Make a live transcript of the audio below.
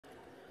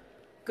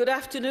Good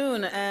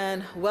afternoon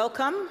and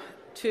welcome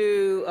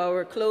to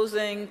our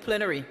closing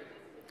plenary.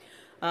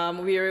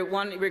 We're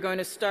going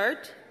to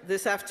start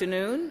this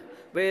afternoon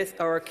with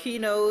our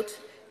keynote,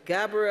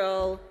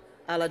 Gabriel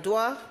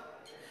Allahdua,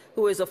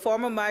 who is a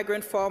former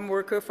migrant farm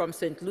worker from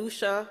St.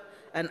 Lucia,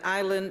 an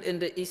island in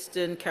the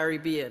Eastern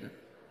Caribbean.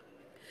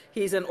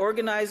 He's an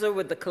organizer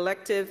with the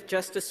collective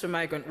Justice for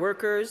Migrant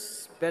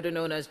Workers, better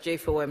known as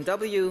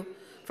J4MW,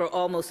 for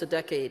almost a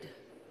decade.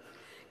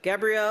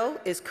 Gabriel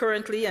is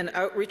currently an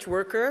outreach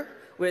worker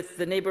with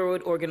the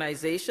neighborhood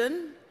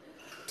organization,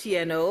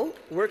 TNO,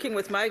 working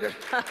with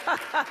migrants.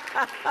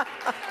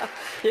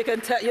 You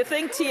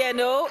think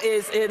TNO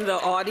is in the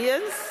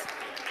audience?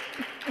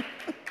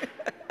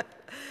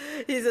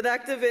 He's an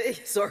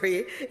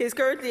activist, he's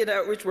currently an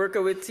outreach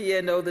worker with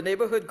TNO, the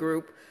neighborhood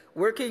group,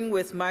 working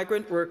with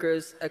migrant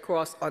workers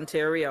across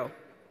Ontario.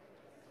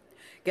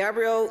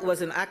 Gabriel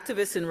was an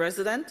activist in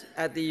residence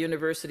at the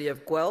University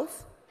of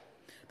Guelph,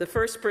 the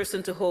first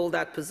person to hold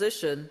that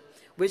position,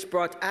 which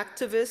brought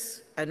activists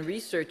and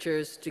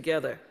researchers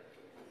together.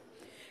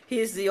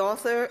 He is the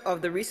author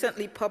of the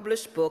recently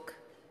published book,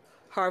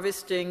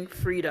 Harvesting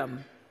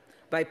Freedom,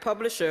 by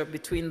publisher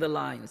Between the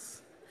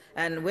Lines,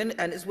 and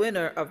is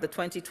winner of the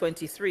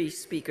 2023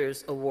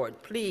 Speakers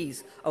Award.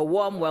 Please, a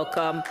warm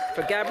welcome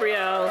for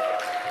Gabriel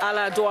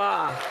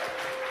Allahdua.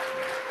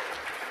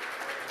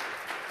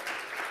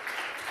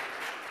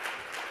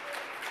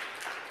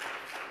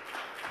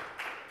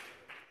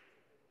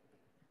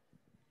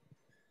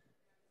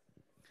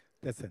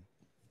 Listen.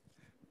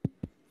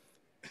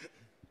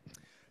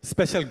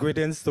 Special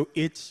greetings to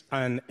each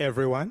and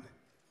everyone.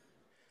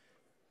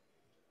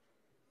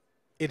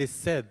 It is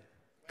said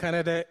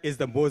Canada is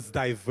the most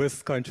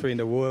diverse country in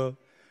the world,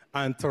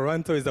 and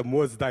Toronto is the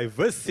most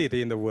diverse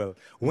city in the world.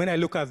 When I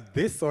look at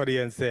this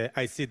audience,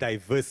 I see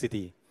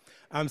diversity.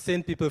 I'm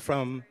seeing people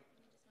from,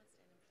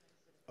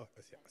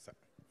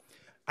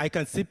 I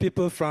can see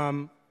people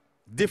from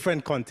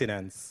different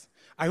continents.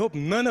 I hope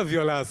none of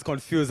you are as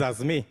confused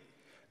as me,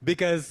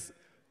 because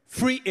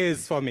 3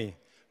 A's for me.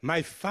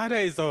 My father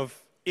is of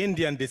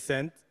Indian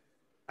descent.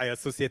 I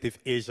associate with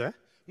Asia.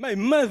 My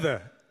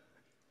mother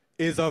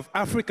is of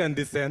African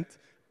descent.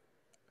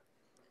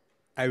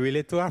 I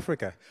relate to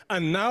Africa.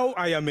 And now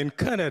I am in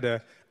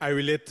Canada. I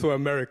relate to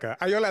America.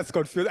 Are you all as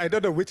confused? I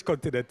don't know which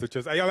continent to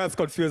choose. Are you all as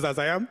confused as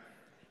I am?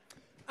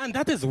 And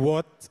that is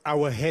what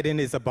our heading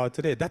is about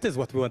today. That is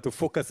what we want to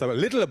focus a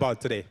little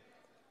about today.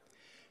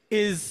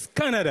 Is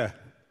Canada,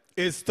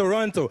 is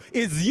Toronto,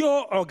 is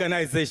your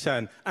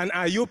organization, and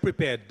are you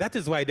prepared? That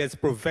is why there's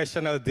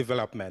professional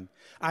development.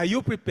 Are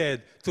you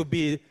prepared to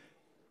be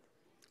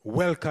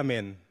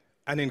welcoming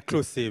and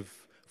inclusive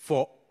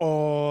for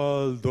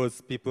all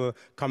those people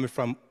coming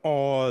from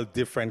all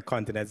different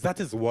continents? That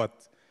is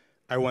what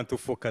I want to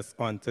focus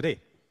on today.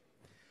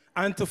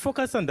 And to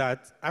focus on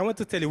that, I want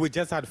to tell you, we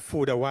just had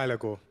food a while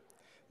ago.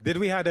 Did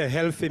we have a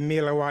healthy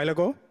meal a while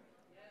ago?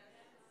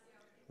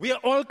 We are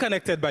all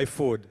connected by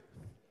food.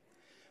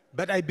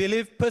 But I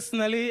believe,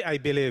 personally, I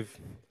believe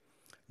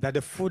that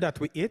the food that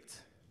we eat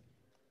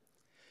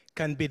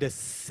can be the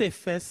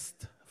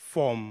safest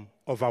form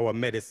of our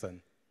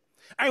medicine.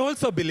 I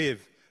also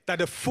believe that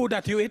the food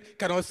that you eat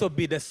can also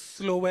be the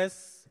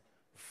slowest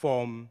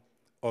form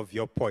of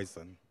your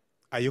poison.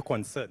 Are you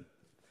concerned?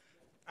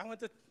 I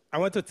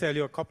want to tell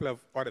you a couple of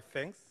other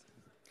things.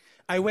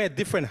 I wear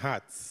different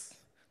hats.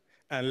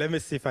 And let me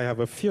see if I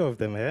have a few of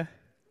them here.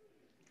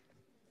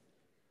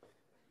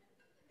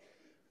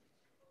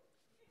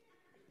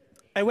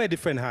 I wear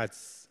different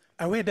hats.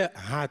 I wear the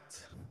hat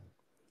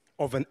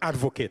of an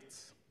advocate.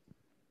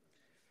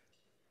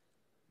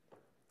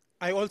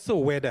 I also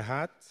wear the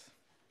hat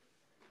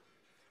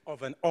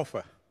of an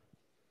author.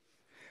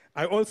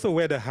 I also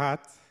wear the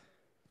hat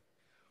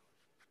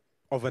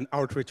of an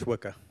outreach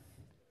worker.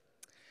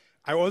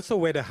 I also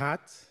wear the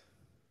hat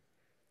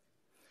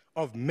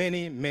of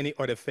many, many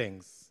other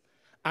things.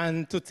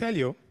 And to tell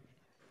you,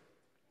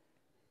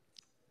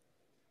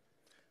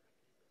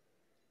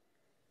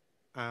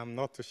 I'm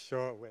not too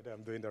sure whether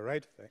I'm doing the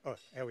right thing. Oh,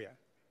 here we are.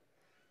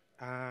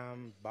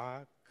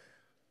 Back.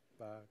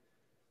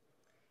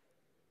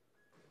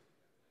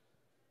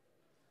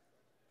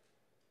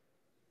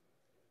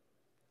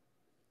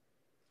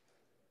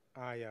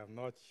 I am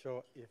not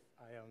sure if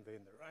I am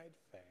doing the right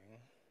thing.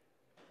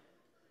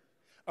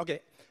 Okay,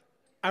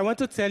 I want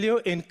to tell you,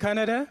 in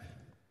Canada,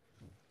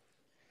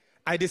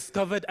 I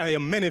discovered I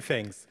am many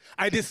things.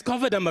 I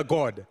discovered I'm a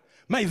God.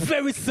 My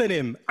very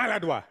surname,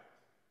 Allahdua,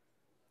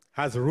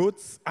 has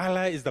roots.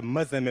 Allah is the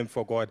Muslim name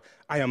for God.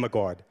 I am a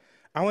God.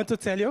 I want to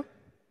tell you,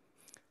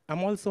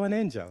 I'm also an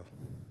angel.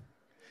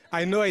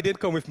 I know I didn't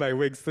come with my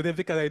wings today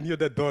because I knew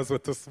the doors were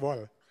too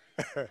small.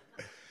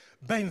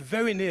 By my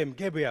very name,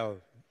 Gabriel,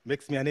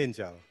 makes me an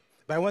angel.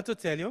 But I want to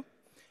tell you,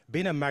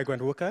 being a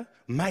migrant worker,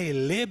 my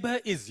labor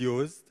is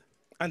used,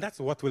 and that's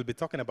what we'll be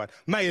talking about.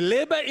 My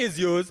labor is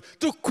used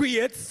to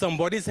create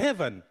somebody's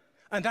heaven.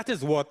 And that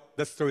is what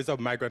the stories of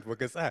migrant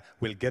workers are.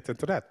 We'll get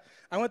into that.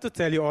 I want to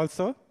tell you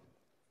also,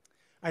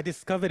 I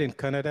discovered in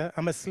Canada,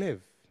 I'm a slave.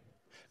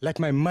 Like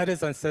my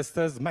mother's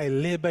ancestors, my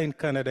labor in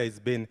Canada is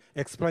being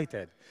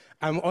exploited.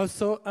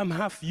 I'm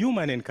half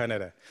human in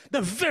Canada.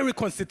 The very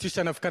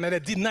Constitution of Canada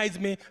denies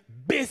me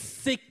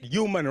basic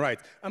human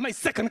rights. Am I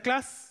second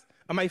class?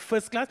 Am I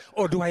first class?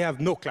 Or do I have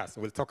no class?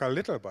 We'll talk a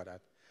little about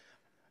that.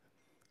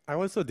 I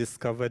also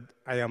discovered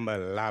I am a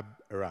lab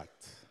rat.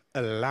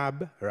 A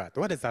lab rat.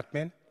 What does that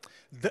mean?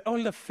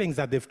 All the things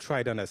that they've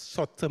tried on us,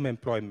 short-term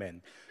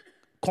employment,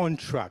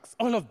 contracts,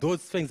 all of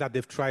those things that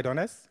they've tried on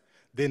us,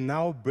 they're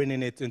now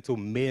bringing it into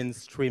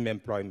mainstream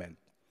employment.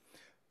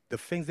 The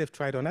things they've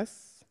tried on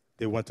us,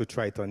 they want to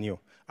try it on you.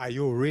 Are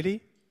you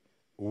really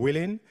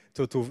willing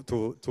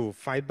to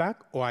fight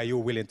back, or are you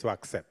willing to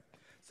accept?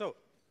 So,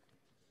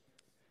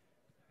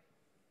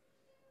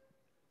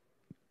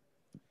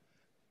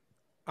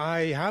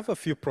 I have a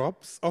few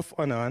props off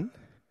and on.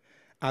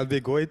 I'll be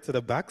going to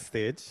the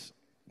backstage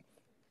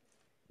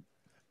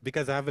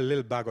because I have a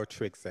little bag of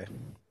tricks there.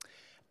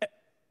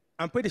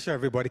 I'm pretty sure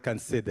everybody can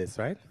see this,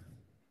 right?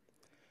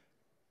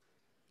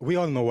 We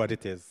all know what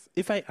it is.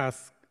 If I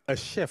ask a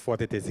chef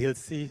what it is, he'll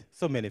see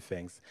so many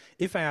things.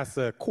 If I ask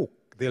a cook,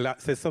 they'll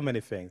say so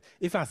many things.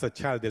 If I ask a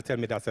child, they'll tell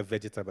me that's a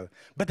vegetable.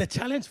 But the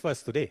challenge for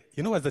us today,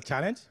 you know what's the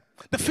challenge?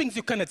 The things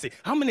you cannot see.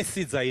 How many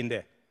seeds are in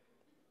there?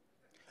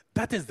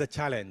 That is the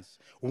challenge.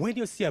 When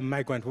you see a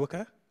migrant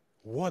worker,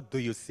 what do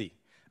you see?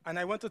 And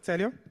I want to tell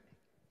you,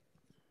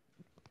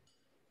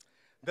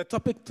 the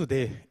topic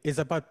today is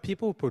about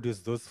people who produce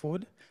those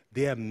food.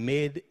 They are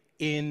made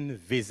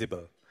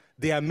invisible.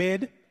 They are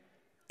made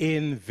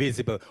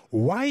invisible.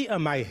 Why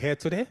am I here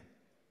today?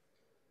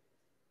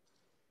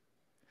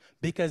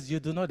 Because you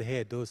do not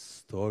hear those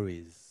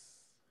stories.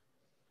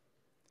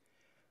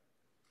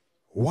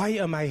 Why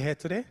am I here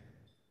today?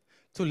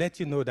 To let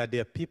you know that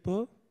there are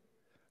people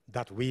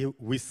that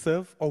we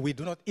serve, or we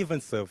do not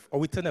even serve, or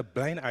we turn a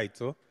blind eye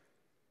to,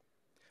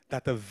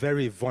 that are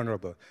very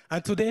vulnerable.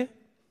 And today,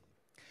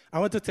 I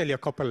want to tell you a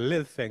couple of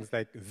little things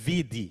like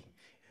VD.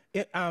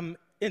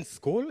 In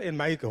school, in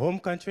my home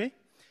country,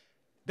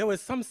 there were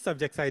some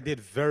subjects I did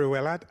very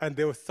well at, and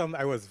there were some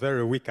I was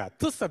very weak at.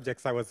 Two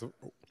subjects I was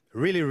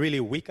really, really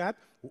weak at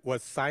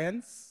was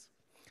science,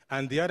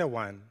 and the other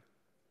one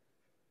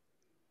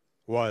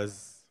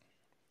was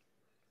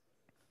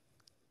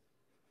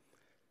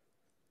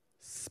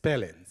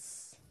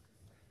spellings.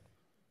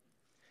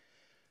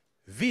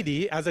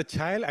 VD, as a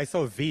child, I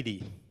saw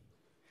VD.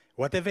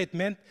 Whatever it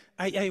meant,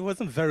 I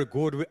wasn't very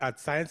good at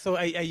science, so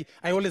I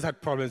always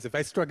had problems if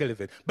I struggled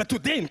with it. But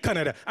today in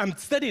Canada, I'm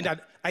studying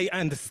that. I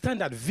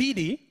understand that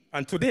VD,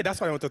 and today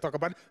that's what I want to talk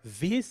about.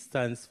 V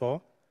stands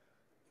for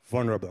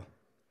vulnerable,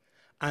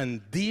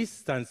 and D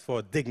stands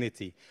for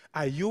dignity.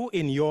 Are you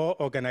in your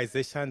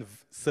organization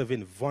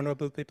serving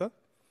vulnerable people?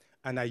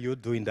 And are you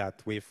doing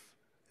that with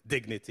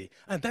dignity?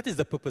 And that is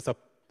the purpose of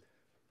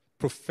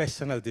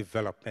Professional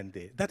Development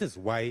Day. That is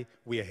why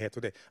we are here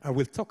today. And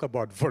we'll talk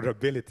about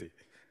vulnerability.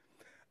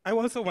 I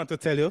also want to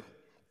tell you,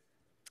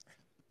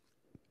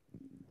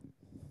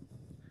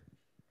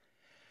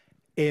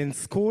 in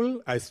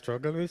school, I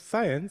struggled with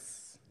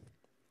science.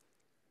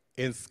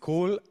 In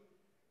school,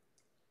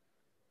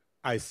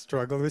 I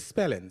struggled with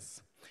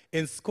spellings.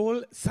 In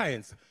school,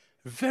 science.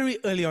 Very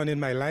early on in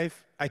my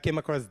life, I came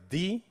across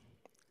DDT.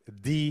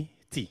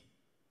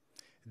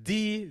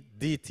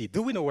 DDT.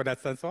 Do we know what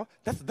that stands for?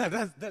 That's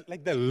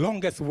like the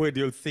longest word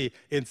you'll see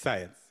in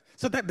science.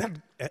 So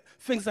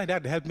things like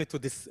that helped me to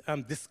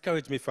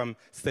discourage me from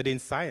studying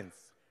science.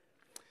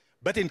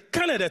 But in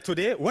Canada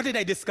today, what did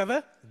I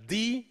discover?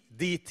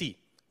 DDT.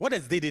 What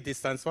does DDT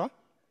stand for?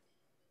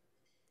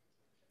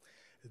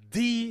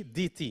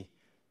 DDT.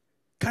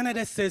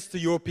 Canada says to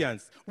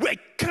Europeans, we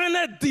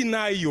cannot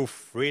deny you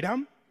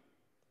freedom.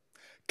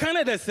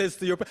 Canada says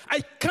to Europeans,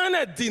 I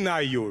cannot deny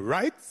you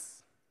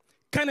rights.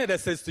 Canada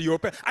says to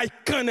Europeans, I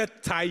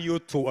cannot tie you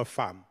to a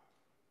farm.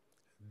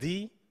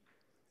 DDT.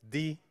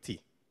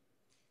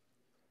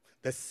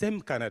 The same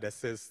Canada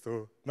says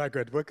to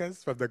migrant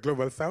workers from the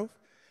global south,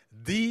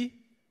 DET.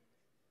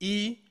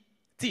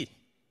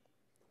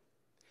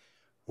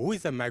 Who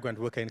is a migrant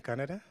worker in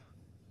Canada?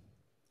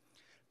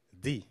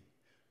 D.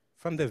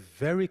 From the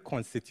very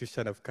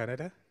Constitution of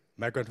Canada,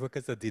 migrant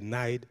workers are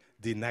denied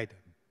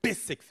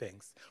basic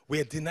things. We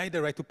are denied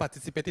the right to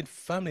participate in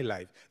family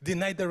life,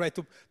 denied the right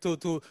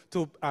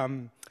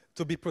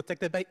to be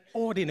protected by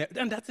ordinary,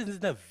 and that is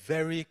in the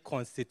very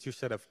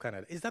Constitution of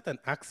Canada. Is that an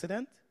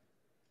accident?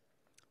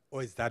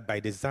 Or is that by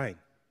design?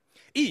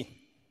 E,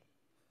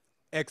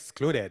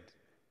 excluded.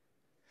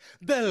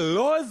 The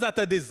laws that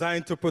are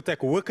designed to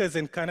protect workers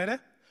in Canada,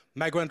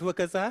 migrant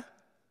workers are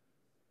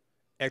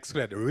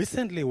excluded.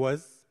 Recently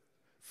was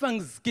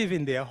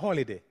Thanksgiving Day, a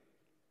holiday.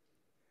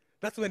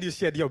 That's when you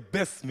shared your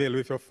best meal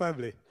with your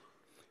family.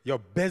 Your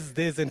best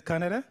days in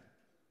Canada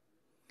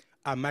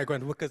are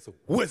migrant workers'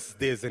 worst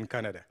days in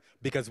Canada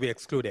because we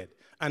excluded.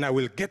 And I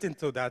will get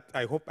into that.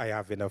 I hope I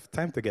have enough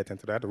time to get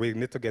into that. We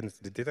need to get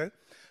into the detail.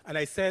 And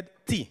I said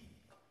T.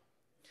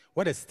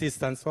 What does T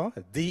stand for?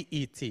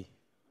 D-E-T.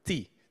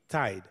 T,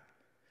 tied.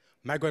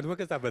 Migrant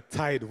workers have a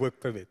tied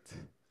work permit.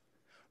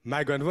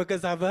 Migrant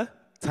workers have a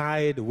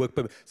tied work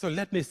permit. So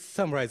let me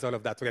summarize all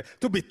of that together.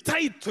 To be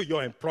tied to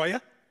your employer,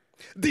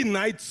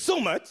 denied so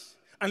much,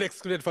 and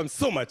excluded from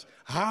so much.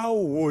 How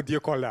would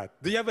you call that?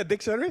 Do you have a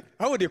dictionary?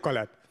 How would you call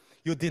that?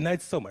 You're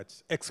denied so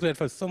much, excluded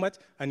from so much,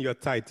 and you're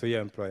tied to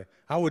your employer.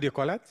 How would you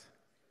call that?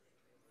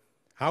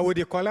 How would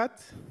you call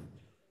that?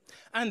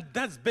 And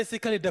that's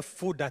basically the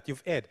food that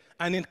you've had.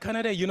 And in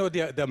Canada, you know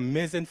the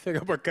amazing thing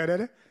about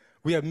Canada?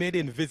 We are made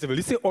invisible.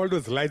 You see all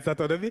those lights that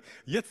are on me?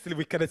 Yet still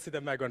we cannot see the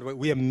migrant.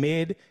 We are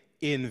made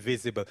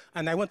invisible.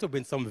 And I want to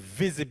bring some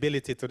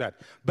visibility to that.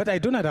 But I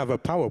do not have a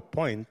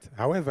PowerPoint.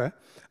 However,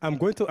 I'm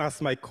going to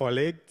ask my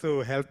colleague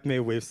to help me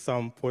with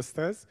some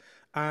posters.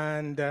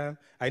 And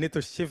I need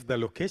to shift the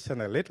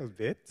location a little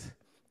bit.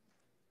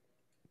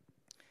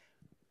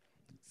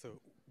 So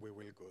we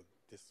will go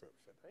this way,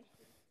 right?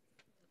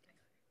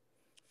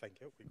 Thank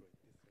you. We go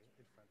this way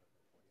in front of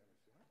the podium.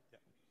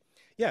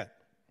 Yeah.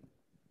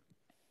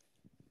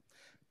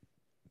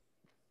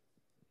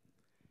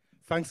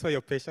 Thanks for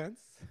your patience.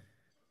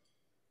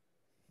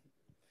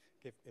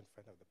 Give in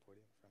front of the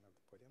podium,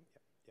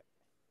 Yeah.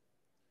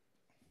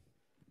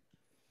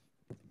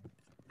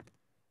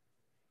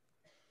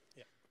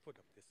 Yeah, put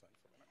up this one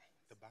for now.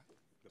 The back.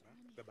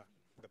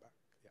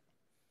 Yeah.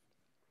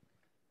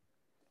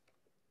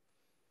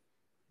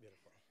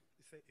 Beautiful.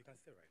 You can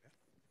stay right there.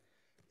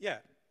 Yeah.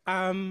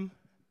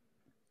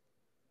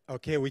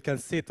 Okay, we can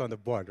see it on the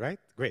board, right?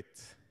 Great.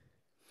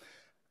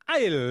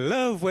 I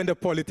love when the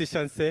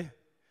politicians say,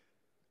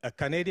 a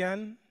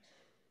Canadian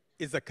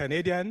is a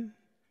Canadian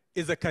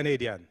is a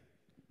Canadian.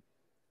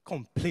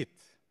 Complete.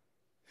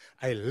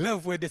 I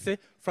love where they say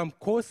from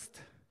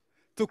coast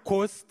to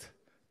coast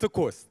to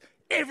coast.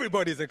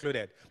 Everybody is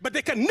included. But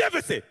they can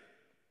never say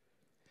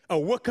a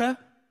worker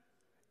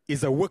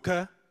is a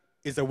worker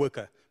is a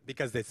worker,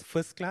 because there's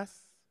first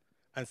class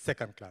and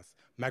second class.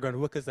 Migrant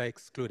workers are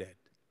excluded.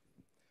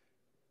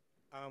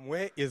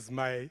 Where is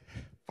my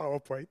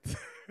PowerPoint?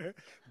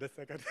 The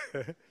second.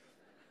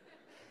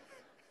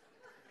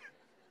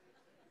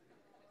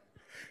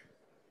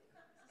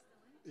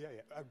 Yeah,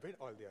 I'll bring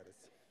all the others.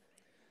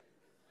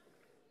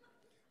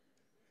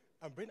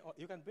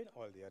 You can bring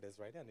all the others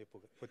right there, and you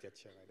put your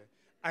chair right there.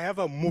 I have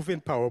a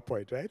moving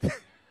PowerPoint, right?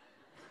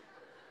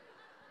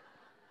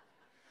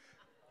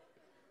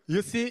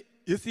 You see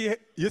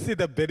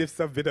the benefits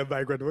of being a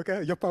migrant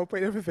worker? Your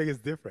PowerPoint, everything is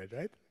different,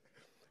 right?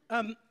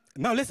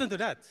 Now listen to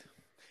that.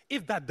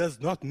 If that does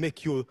not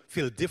make you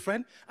feel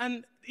different,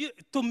 and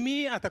to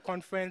me at a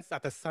conference,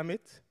 at a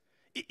summit,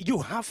 you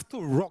have to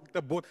rock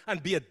the boat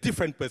and be a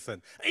different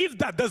person. If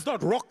that does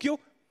not rock you,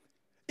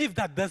 if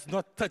that does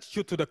not touch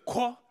you to the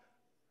core,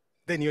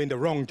 then you're in the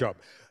wrong job.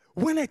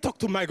 When I talk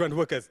to migrant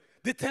workers,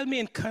 they tell me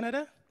in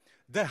Canada,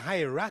 the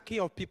hierarchy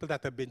of people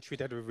that have been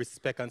treated with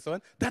respect and so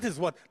on, that is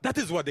what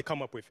they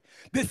come up with.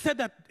 They said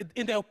that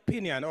in their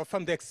opinion or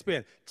from their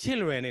experience,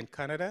 children in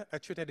Canada are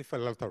treated with a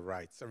lot of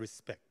rights and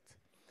respect.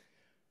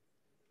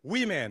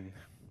 Women,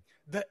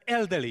 the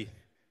elderly,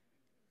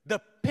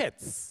 the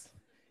pets,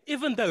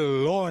 even the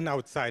lawn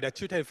outside are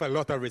treated with a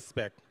lot of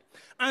respect.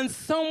 And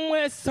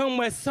somewhere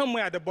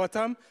at the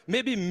bottom,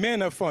 maybe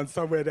men are found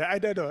somewhere there, I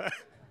don't know.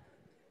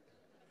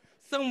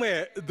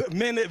 Somewhere,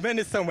 men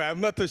is somewhere, I'm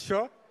not too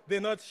sure.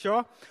 They're not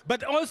sure.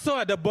 But also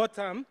at the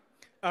bottom,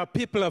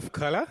 people of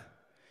color,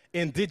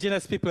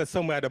 indigenous people are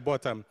somewhere at the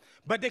bottom.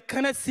 But they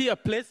cannot see a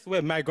place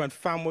where migrant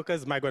farm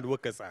workers, migrant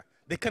workers are.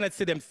 They cannot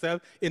see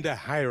themselves in the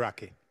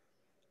hierarchy.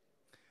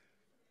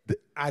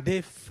 Are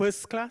they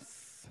first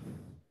class?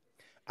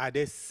 Are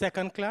they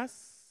second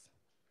class?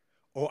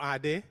 Or are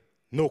they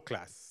no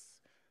class?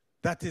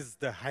 That is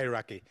the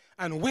hierarchy.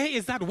 And where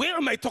is that? Where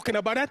am I talking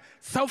about that?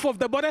 South of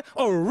the border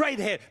or right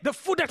here? The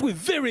food that we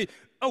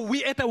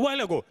ate a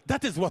while ago.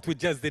 That is what we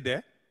just did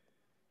there.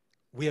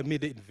 We are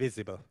made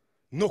invisible.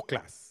 No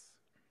class.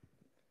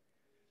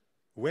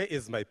 Where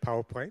is my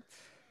PowerPoint?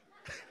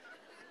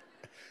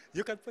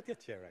 You can put your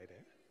chair right there.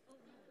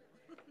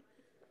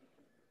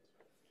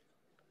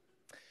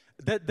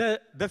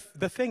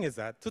 The thing is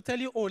that to tell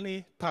you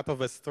only part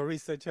of a story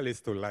essentially is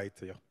to lie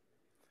to you.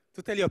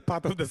 To tell you a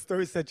part of the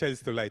story essentially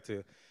is to lie to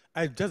you.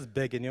 I'm just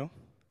begging you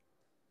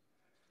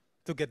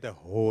to get the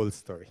whole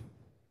story.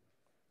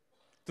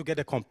 To get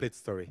a complete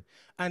story.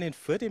 And in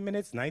 30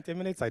 minutes, 90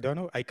 minutes, I don't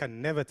know, I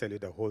can never tell you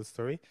the whole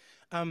story.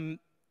 A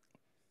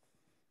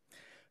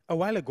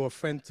while ago, a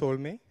friend told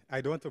me,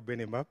 I don't want to bring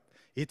him up,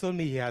 he told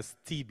me he has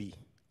TB.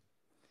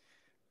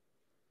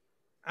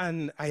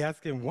 And I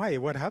asked him, why?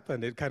 What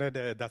happened? In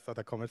Canada, that's not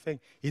a common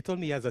thing. He told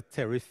me he has a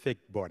terrific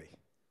body.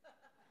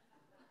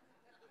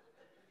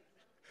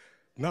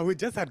 Now, we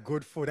just had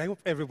good food. I hope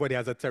everybody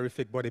has a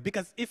terrific body.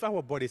 Because if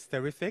our body is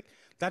terrific,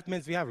 that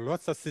means we have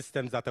lots of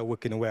systems that are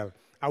working well.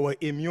 Our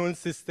immune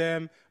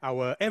system,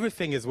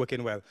 everything is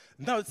working well.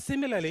 Now,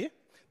 similarly,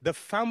 the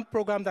farm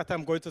program that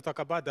I'm going to talk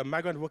about, the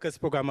migrant workers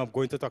program I'm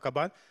going to talk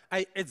about,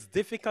 it's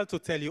difficult to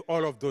tell you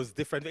all of those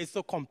different, it's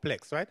so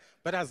complex, right?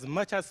 But as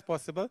much as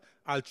possible,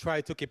 I'll try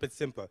to keep it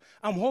simple.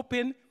 I'm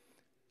hoping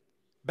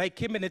By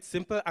keeping it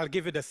simple, I'll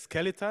give you the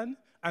skeleton,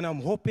 and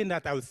I'm hoping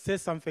that I'll say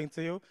something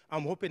to you.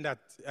 I'm hoping that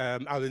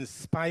I'll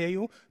inspire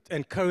you,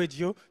 encourage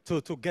you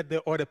to get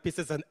the other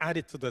pieces and add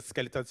it to the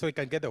skeleton so you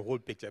can get the whole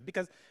picture.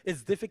 Because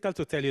it's difficult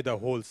to tell you the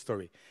whole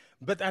story.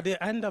 But at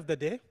the end of the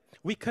day,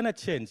 we cannot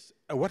change.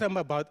 What I'm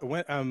about,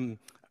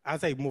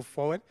 as I move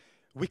forward,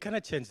 we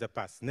cannot change the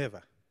past,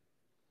 never.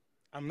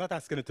 I'm not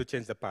asking you to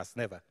change the past,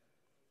 never.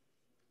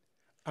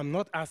 I'm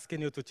not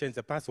asking you to change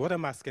the past. What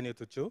I'm asking you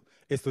to do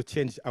is to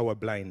change our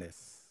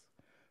blindness.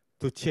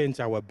 To change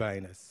our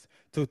blindness.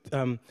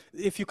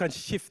 If you can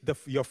shift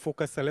your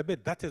focus a little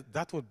bit,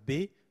 that would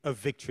be a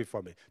victory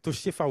for me. To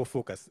shift our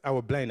focus,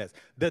 our blindness.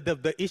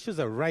 The issues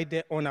are right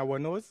there on our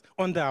nose,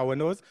 under our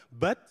nose,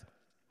 but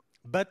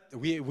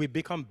we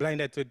become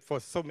blinded to it for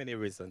so many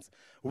reasons.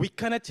 We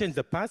cannot change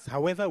the past.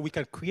 However, we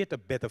can create a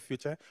better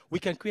future. We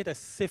can create a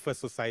safer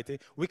society.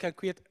 We can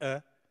create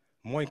a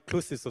more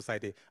inclusive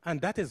society.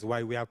 And that is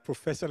why we have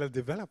professional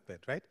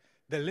development, right?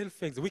 The little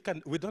things, we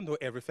don't know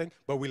everything,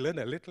 but we learn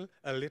a little,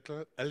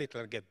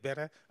 and get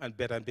better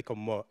and become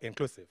more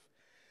inclusive.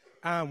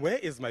 Where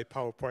is my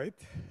PowerPoint?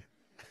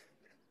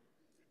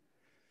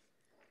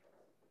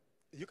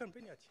 You can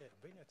bring your chair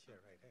right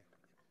there.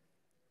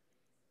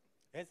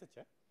 Here's the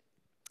chair.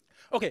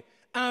 Okay,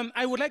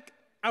 I would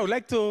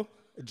like to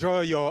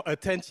draw your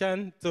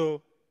attention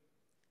to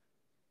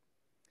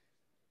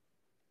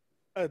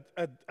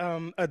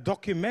a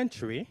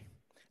documentary.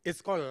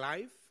 It's called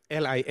Life,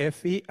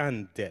 L-I-F-E,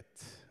 and Debt.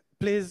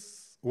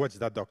 Please watch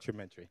that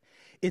documentary.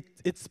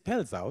 It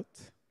spells out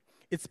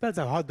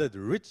how the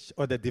rich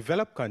or the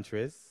developed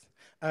countries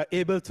are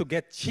able to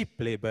get cheap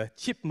labor,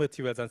 cheap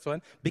materials, and so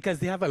on, because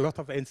they have a lot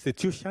of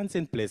institutions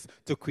in place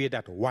to create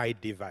that wide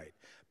divide.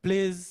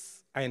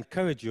 Please, I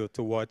encourage you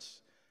to watch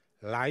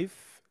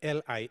Life,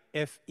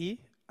 L-I-F-E,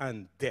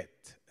 and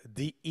Debt,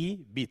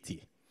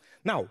 D-E-B-T.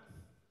 Now,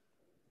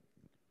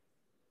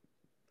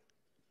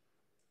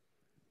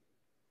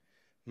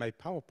 my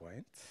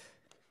PowerPoint.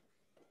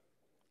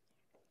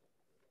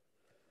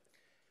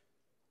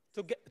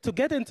 To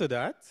get into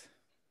that,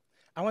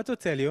 I want to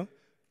tell you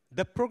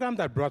the program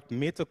that brought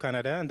me to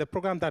Canada and the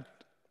program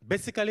that,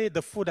 basically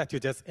the food that you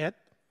just ate,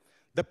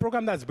 the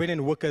program that's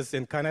bringing workers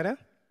in Canada,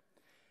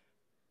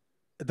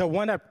 the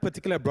one that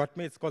particularly brought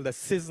me, it's called the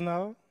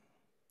Seasonal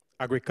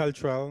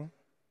Agricultural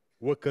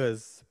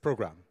Workers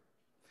Program.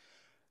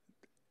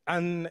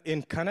 And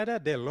in Canada,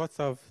 there are lots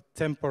of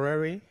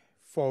temporary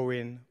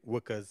foreign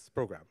workers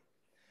program.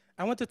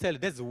 I want to tell you,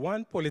 there's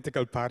one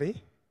political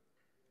party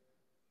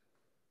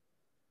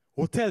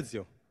who tells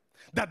you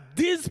that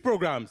these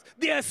programs,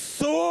 they are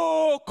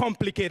so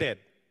complicated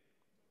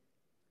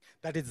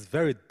that it's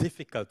very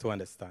difficult to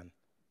understand.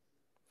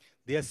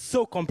 They are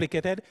so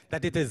complicated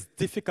that it is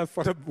difficult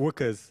for the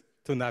workers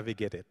to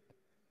navigate it.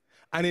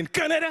 And in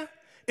Canada,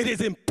 it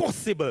is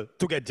impossible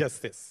to get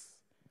justice.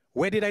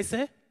 Where did I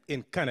say?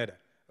 In Canada.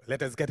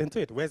 Let us get into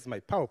it. Where's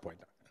my PowerPoint?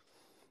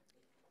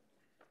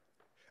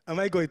 Am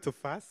I going too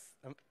fast?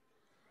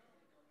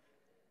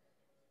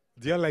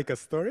 Do you like a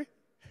story?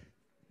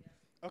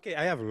 Okay,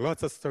 I have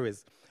lots of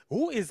stories.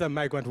 Who is a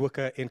migrant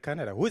worker in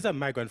Canada? Who is a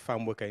migrant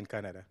farm worker in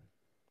Canada?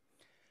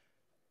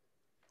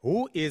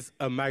 Who is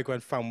a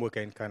migrant farm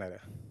worker in Canada?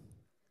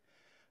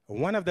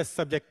 One of the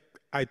subjects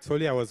I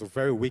told you I was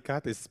very weak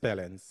at is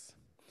spellings.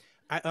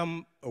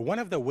 One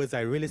of the words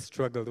I really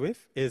struggled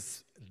with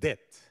is debt.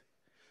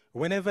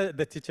 Whenever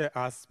the teacher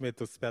asked me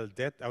to spell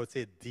debt, I would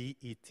say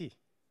D-E-T.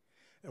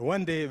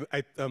 One day,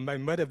 my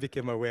mother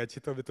became aware.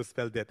 She told me to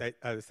spell debt.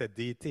 I said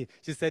D-E-T.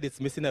 She said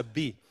it's missing a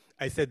B.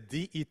 I said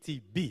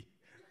D-E-T-B.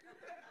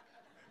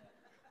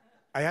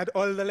 I had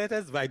all the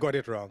letters, but I got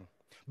it wrong.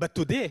 But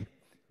today,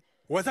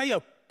 was I a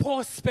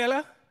poor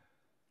speller?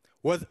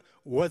 Was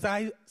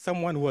I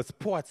someone who was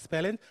poor at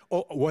spelling,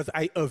 or was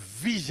I a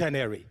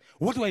visionary?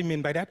 What do I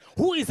mean by that?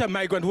 Who is a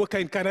migrant worker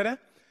in Canada?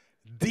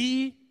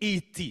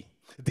 D-E-T.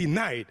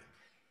 Denied,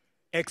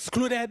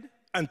 excluded,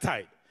 and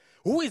tied.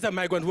 Who is a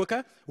migrant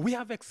worker? We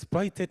have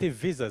exploitative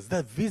visas.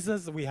 The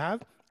visas we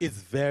have is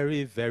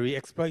very, very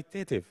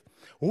exploitative.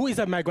 Who is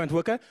a migrant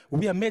worker?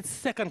 We are made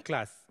second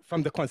class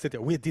from the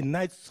Constitution. We are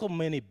denied so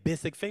many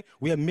basic things.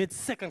 We are made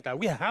second class.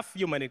 We are half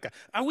human.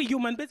 Are we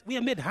human beings? We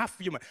are made half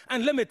human.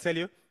 And let me tell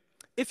you,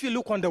 if you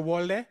look on the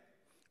wall there,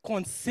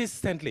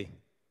 consistently,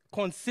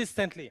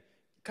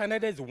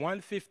 Canada is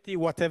 150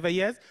 whatever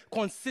years.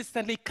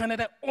 Consistently,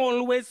 Canada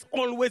always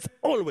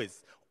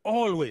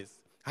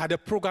had a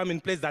program in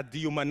place that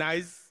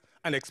dehumanize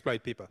and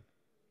exploit people.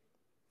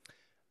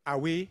 Are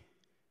we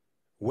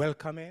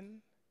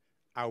welcoming?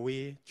 Are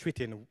we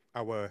treating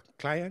our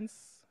clients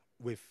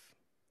with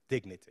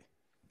dignity?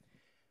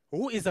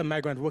 Who is a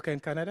migrant worker in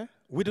Canada?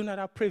 We do not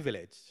have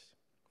privilege.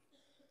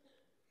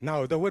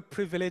 Now, the word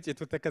privilege, it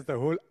will take us the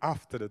whole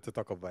afternoon to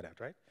talk about that,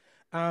 right?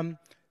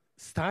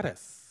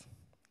 Status.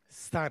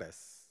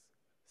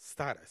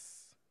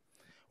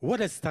 What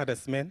does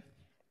status mean?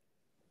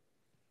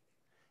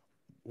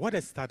 What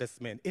does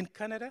status mean? In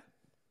Canada,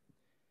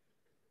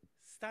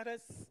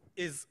 status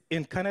is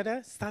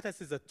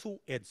a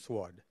two-edged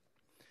sword.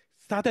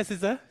 Status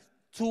is a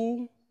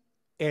two-edged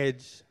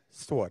two-edged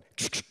sword.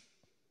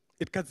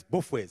 It cuts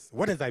both ways.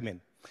 What does that mean?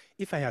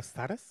 If I have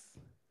status,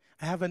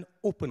 I have an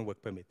open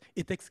work permit.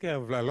 It takes care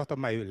of a lot of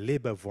my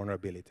labor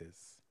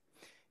vulnerabilities.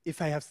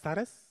 If I have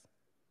status,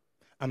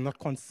 I'm not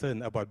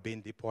concerned about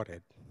being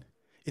deported.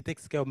 It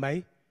takes care of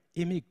my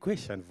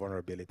immigration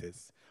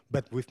vulnerabilities.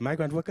 But with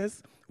migrant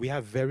workers, we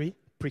have very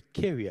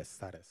precarious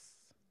status.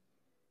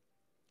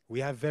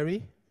 We have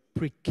very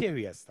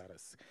precarious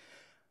status.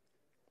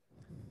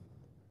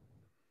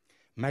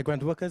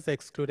 Migrant workers are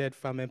excluded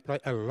from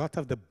employment. A lot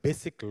of the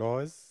basic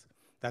laws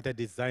that are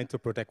designed to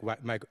protect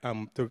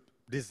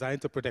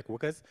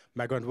workers,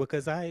 migrant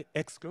workers are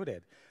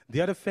excluded.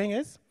 The other thing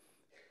is,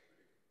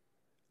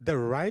 the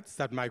rights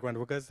that migrant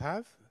workers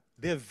have,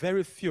 there are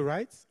very few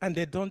rights, and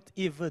they don't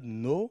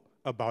even know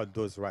about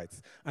those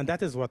rights. And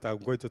that is what I'm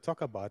going to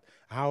talk about,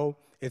 how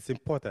it's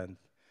important.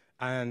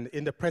 And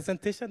in the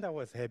presentation that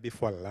was here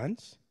before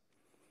lunch,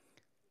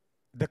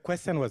 the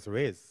question was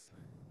raised.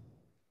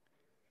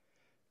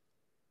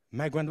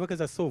 Migrant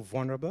workers are so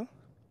vulnerable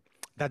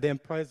that the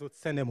employers would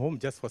send them home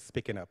just for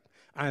speaking up.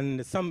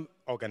 And some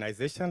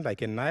organizations,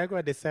 like in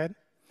Niagara, they said,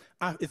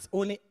 it's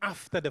only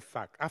after the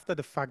fact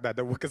that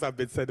the workers have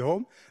been sent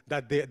home,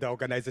 that the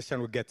organization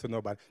will get to know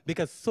about it,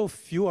 because so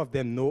few of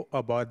them know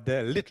about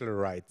the little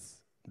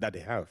rights that they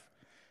have.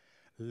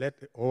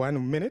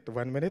 1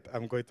 minute,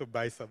 I'm going to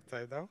buy some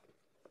time now.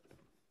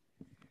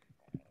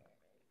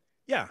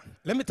 Yeah,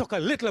 let me talk a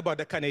little about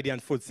the Canadian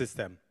food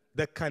system.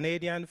 The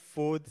Canadian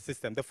food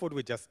system, the food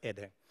we just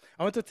ate.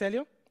 I want to tell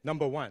you,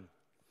 number one,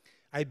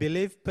 I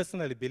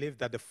personally believe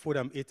that the food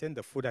I'm eating,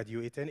 the food that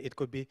you're eating, it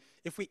could be,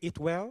 if we eat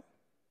well,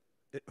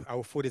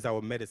 our food is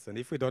our medicine.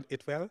 If we don't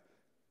eat well,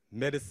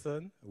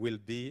 medicine will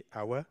be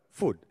our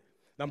food.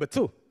 Number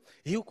two,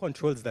 he who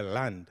controls the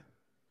land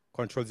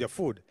controls your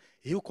food.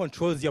 He who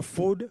controls your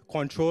food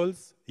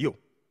controls you.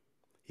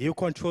 He who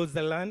controls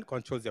the land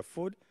controls your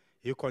food.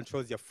 He who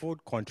controls your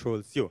food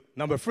controls you.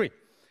 Number three,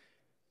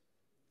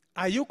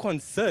 are you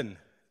concerned?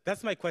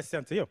 That's my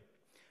question to you.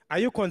 Are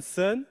you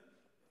concerned?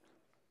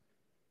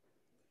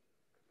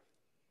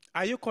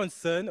 Are you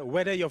concerned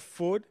whether your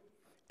food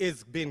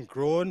is being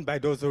grown by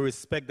those who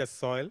respect the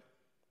soil,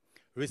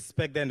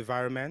 respect the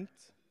environment,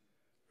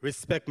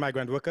 respect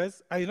migrant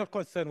workers? Are you not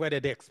concerned whether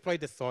they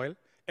exploit the soil,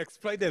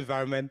 exploit the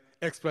environment,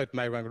 exploit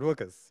migrant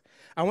workers?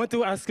 I want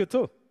to ask you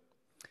too.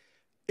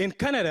 In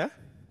Canada,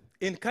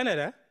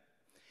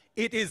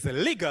 it is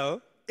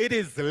legal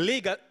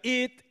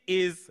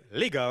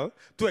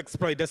to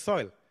exploit the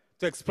soil,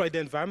 to exploit the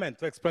environment,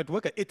 to exploit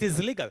workers. It is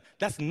legal.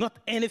 That's not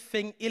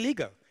anything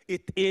illegal.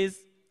 It is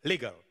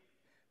legal.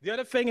 The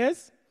other thing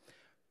is,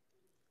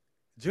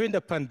 during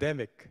the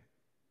pandemic,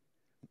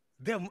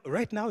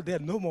 right now there are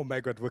no more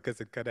migrant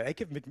workers in Canada. I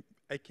keep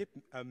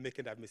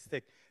making that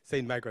mistake,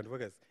 saying migrant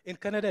workers. In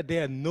Canada,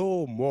 there are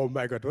no more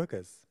migrant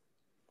workers.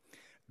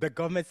 The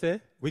government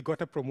said, we got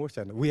a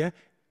promotion. We are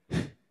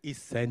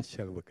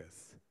essential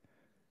workers.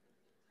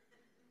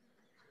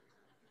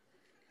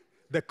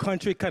 The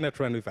country cannot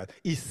run with us.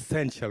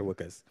 Essential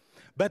workers.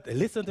 But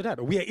listen to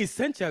that. We are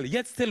essential,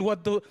 yet still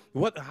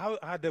how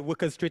are the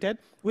workers treated?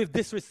 With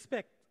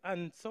disrespect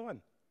and so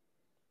on.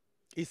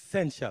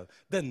 Essential.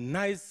 The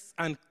nice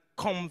and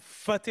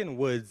comforting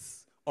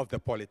words of the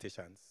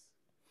politicians.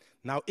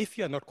 Now, if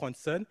you are not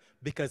concerned,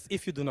 because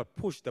if you do not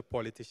push the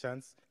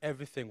politicians,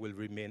 everything will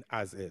remain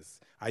as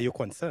is. Are you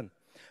concerned?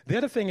 The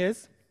other thing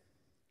is,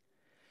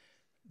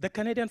 the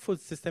Canadian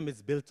food system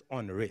is built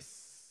on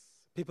race.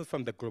 People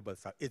from the global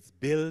south, it's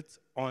built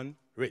on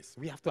race.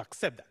 We have to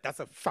accept that.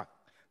 That's a fact.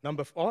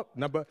 Number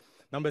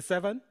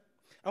seven,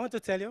 I want to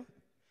tell you,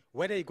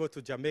 whether you go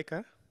to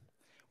Jamaica,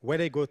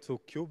 whether you go to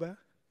Cuba,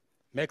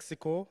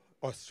 Mexico,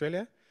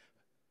 Australia,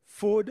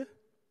 food,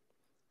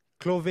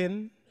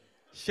 clothing,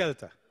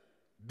 shelter,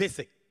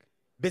 basic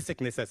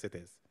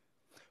necessities.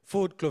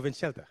 Food, clothing,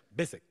 shelter,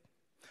 basic.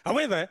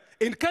 However,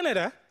 in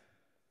Canada,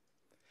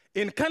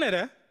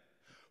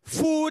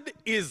 food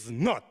is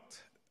not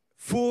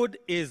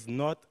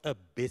a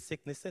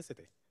basic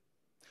necessity.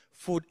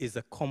 Food is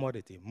a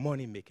commodity,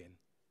 money making.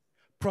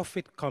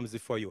 Profit comes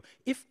before you.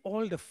 If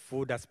all the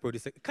food that's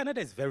produced, Canada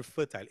is very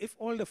fertile. If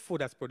all the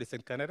food that's produced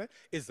in Canada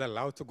is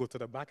allowed to go to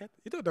the market,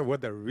 you don't know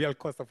what the real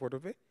cost of food will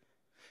be?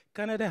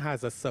 Canada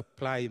has a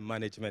supply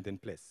management in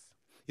place.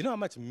 You know how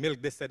much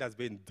milk they said has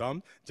been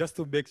dumped just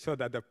to make sure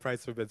that the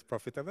price remains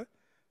profitable?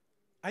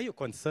 Are you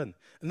concerned?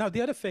 Now,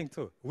 the other thing,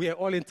 too, we are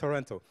all in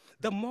Toronto.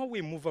 The more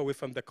we move away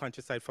from the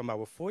countryside, from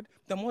our food,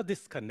 the more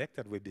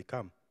disconnected we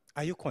become.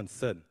 Are you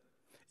concerned?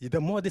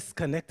 The more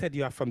disconnected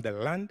you are from the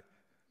land,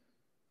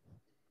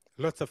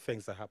 lots of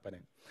things are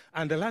happening.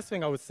 And the last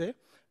thing I would say,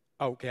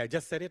 okay, I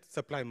just said it,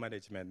 supply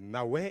management.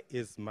 Now, where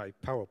is my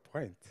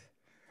PowerPoint?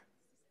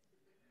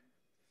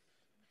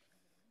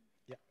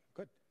 Yeah,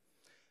 good.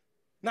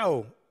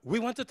 Now, we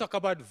want to talk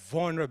about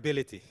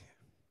vulnerability.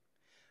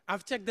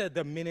 I've checked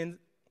the meaning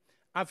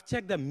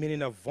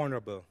of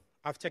vulnerable.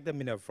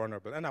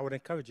 And I would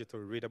encourage you to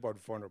read about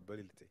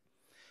vulnerability.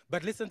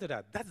 But listen to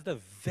that. That's the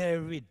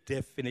very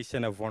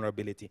definition of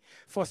vulnerability.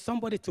 For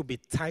somebody to be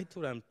tied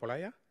to an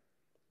employer,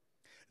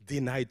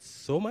 denied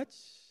so much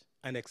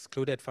and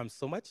excluded from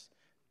so much.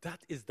 That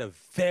is the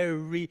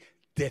very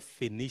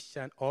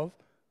definition of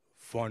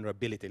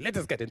vulnerability. Let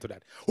us get into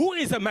that. Who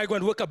is a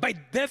migrant worker? By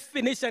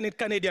definition in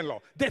Canadian law,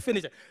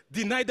 definition,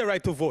 denied the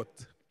right to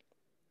vote.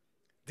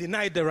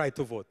 Denied the right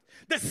to vote.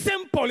 The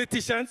same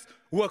politicians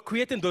who are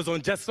creating those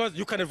unjust laws,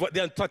 you cannot vote,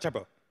 they're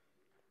untouchable.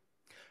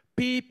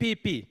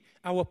 PPP,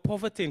 our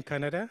poverty in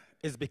Canada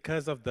is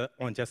because of the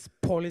unjust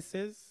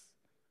policies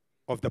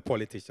of the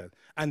politicians.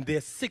 And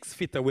they're 6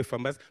 feet away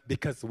from us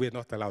because we're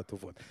not allowed to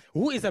vote.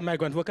 Who is a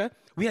migrant worker?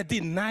 We are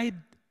denied,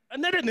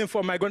 another name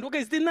for migrant worker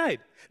is denied.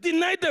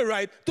 Denied the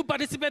right to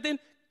participate in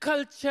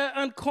culture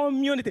and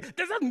community.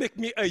 Does that make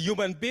me a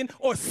human being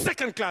or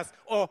second class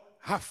or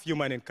half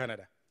human in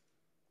Canada?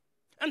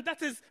 And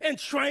that is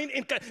enshrined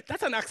in,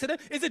 that's an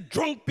accident. Is it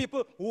drunk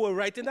people who are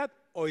writing that?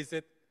 Or is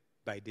it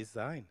by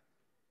design?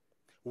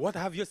 What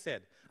have you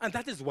said? And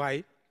that is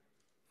why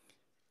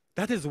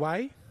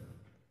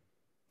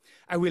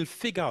I will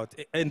figure out,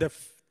 in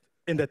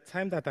the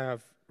time that I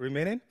have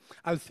remaining,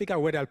 I'll figure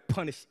out whether I'll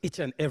punish each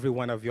and every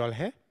one of you all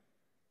here,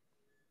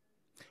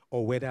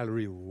 or whether I'll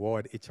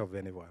reward each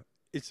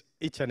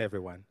and every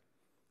one.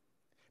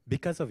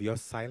 Because of your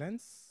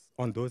silence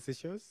on those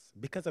issues,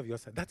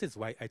 that is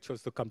why I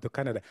chose to come to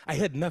Canada. I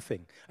heard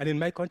nothing. And in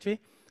my country,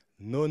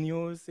 no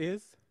news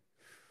is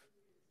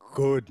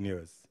good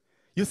news.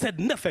 You said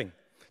nothing.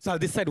 So I'll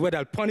decide whether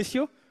I'll punish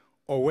you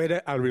or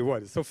whether I'll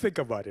reward you. So think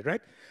about it,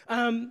 right?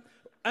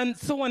 And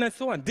so on and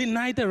so on.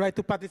 Denied the right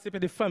to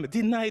participate in family.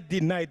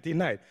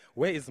 Denied.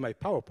 Where is my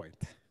PowerPoint?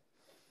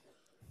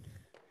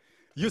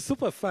 You're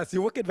super fast.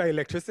 You working by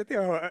electricity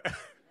or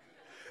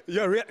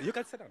you're real? You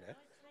can sit down there.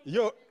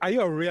 Are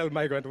you a real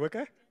migrant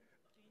worker?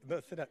 No,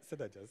 sit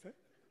down, Joseph.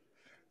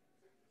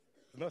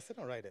 No, sit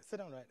down right there. Sit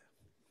down right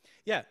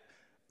there.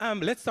 Yeah.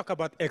 Let's talk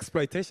about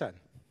exploitation.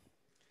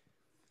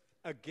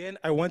 Again,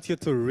 I want you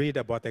to read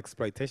about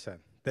exploitation,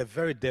 the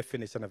very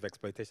definition of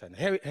exploitation.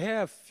 Here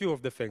are a few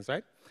of the things,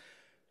 right?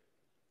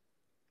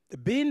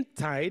 Being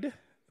tied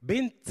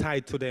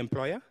to the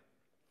employer,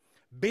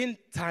 being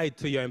tied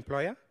to your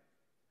employer.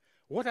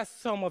 What are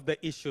some of the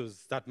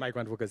issues that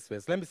migrant workers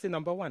face? Let me see,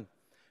 number one,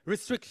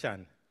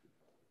 restriction.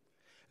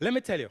 Let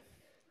me tell you,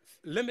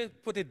 let me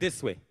put it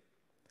this way.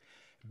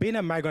 Being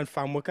a migrant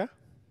farm worker,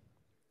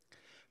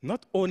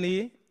 not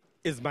only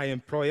is my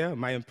employer,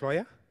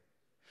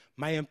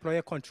 my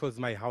employer controls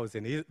my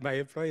housing. My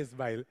employer is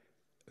my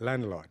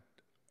landlord.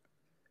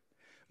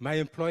 My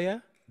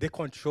employer, they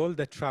control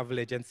the travel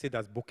agency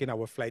that's booking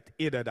our flight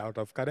in and out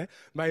of Canada.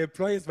 My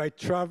employer is my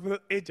travel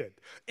agent.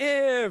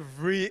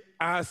 Every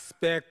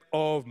aspect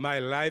of my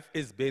life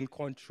is being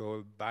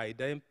controlled by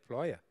the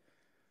employer.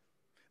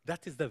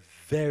 That is the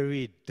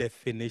very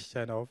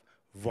definition of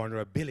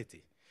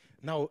vulnerability.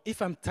 Now,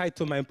 if I'm tied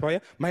to my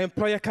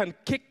employer can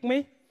kick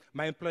me,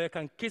 my employer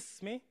can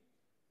kiss me.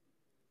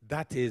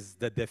 That is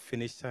the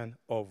definition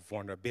of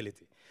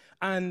vulnerability.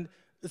 And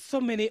so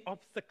many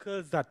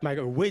obstacles that my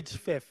wage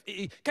theft.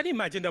 Can you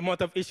imagine the amount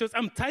of issues?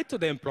 I'm tied to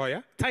the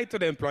employer.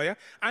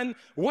 And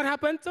what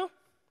happened to?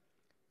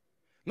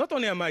 Not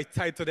only am I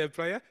tied to the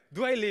employer,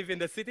 do I live in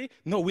the city?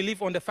 No, we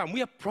live on the farm.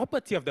 We are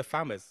property of the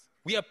farmers.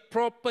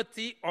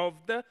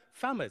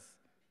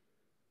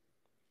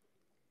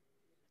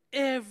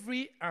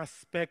 Every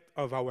aspect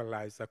of our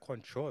lives are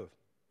controlled.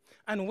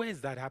 And where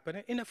is that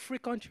happening? In a free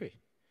country.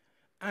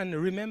 And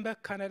remember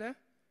Canada?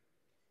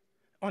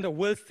 On the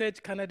world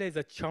stage, Canada is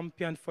a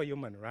champion for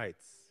human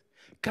rights.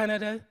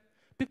 Canada,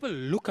 people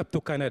look up to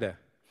Canada.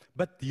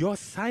 But your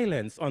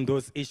silence on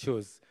those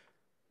issues,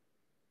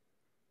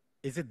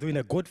 is it doing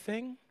a good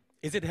thing?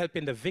 Is it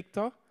helping the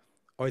victor?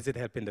 Or is it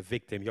helping the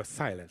victim? Your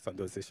silence on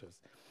those issues.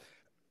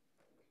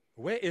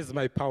 Where is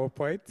my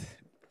PowerPoint?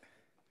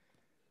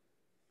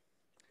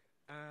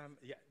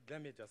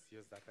 Let me just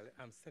use that.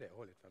 I'm sorry,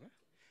 hold it for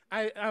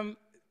me.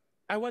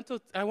 I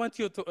want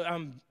you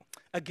to,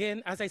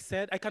 again, as I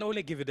said, I can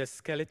only give you the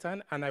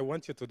skeleton, and I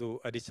want you to do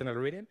additional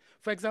reading.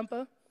 For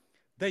example,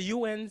 the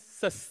UN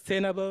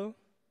Sustainable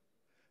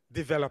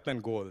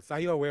Development Goals. Are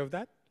you aware of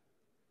that?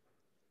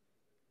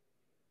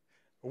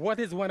 What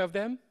is one of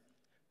them?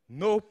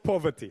 No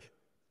poverty.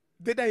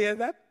 Did I hear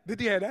that? Did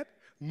you hear that?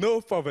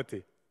 No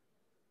poverty.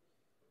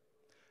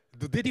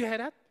 Did you hear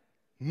that?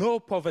 No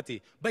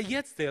poverty. But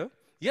yet still,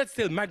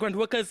 migrant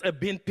workers are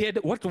being paid,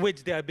 what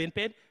wage they are being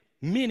paid?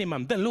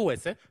 Minimum, the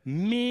lowest,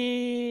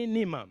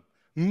 minimum.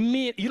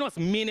 You know what's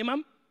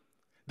minimum?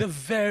 The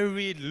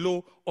very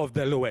low of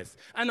the lowest.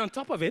 And on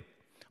top of it,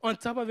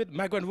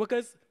 migrant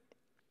workers,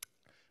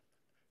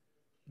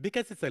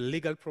 because it's a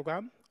legal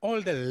program,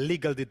 all the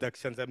legal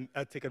deductions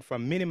are taken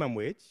from minimum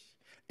wage,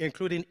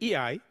 including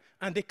EI,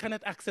 and they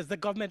cannot access. The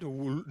government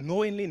will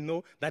knowingly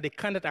know that they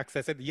cannot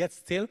access it, yet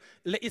still,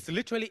 it's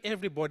literally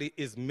everybody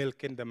is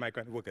milking the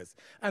migrant workers.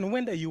 And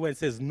when the UN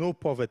says no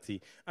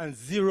poverty and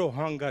zero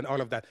hunger and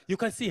all of that, you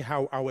can see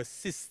how our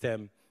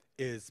system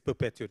is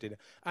perpetuated.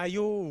 Are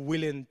you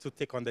willing to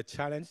take on the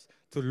challenge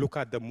to look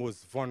at the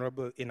most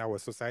vulnerable in our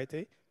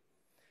society?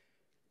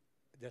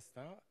 Just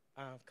now,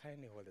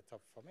 kindly hold it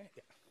up for me.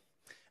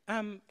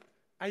 Yeah.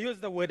 I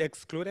used the word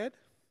excluded.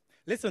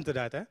 Listen to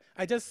that.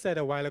 I just said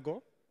a while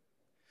ago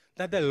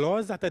that the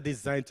laws that are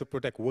designed to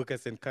protect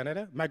workers in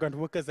Canada, migrant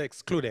workers are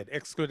excluded,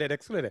 excluded,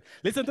 excluded.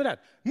 Listen to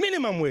that.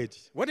 Minimum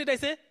wage. What did I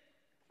say?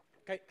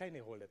 Can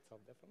you hold it up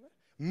there for me?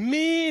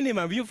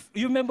 Minimum. You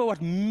remember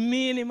what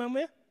minimum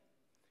is?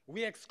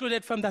 We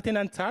excluded from that in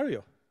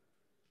Ontario.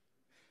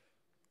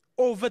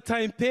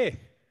 Overtime pay.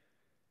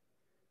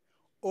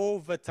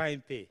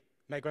 Overtime pay.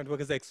 Migrant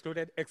workers are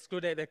excluded,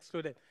 excluded,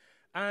 excluded.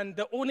 And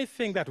the only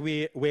thing that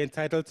we're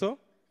entitled to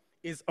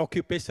is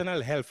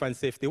occupational health and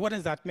safety. What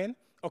does that mean?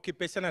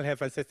 Occupational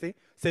health and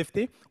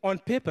safety. On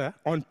paper,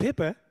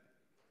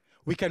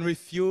 we can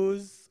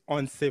refuse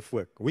unsafe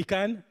work. We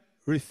can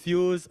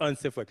refuse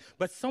unsafe work.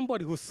 But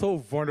somebody who's so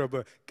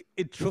vulnerable,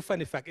 in truth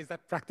and in fact, is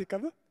that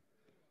practicable?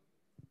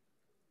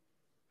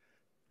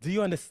 Do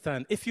you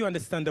understand? If you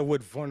understand the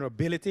word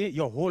vulnerability,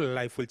 your whole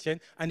life will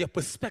change and your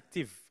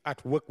perspective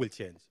at work will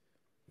change.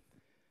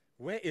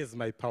 Where is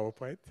my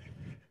PowerPoint?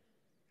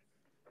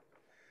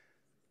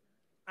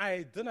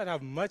 I do not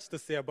have much to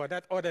say about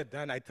that other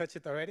than I touched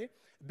it already.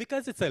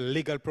 Because it's a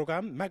legal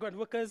program, migrant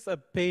workers are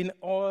paying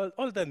all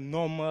the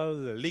normal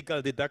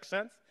legal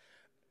deductions.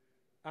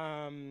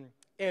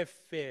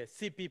 FA,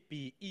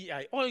 CPP,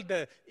 EI, all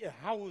the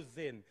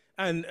housing,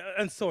 and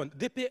so on.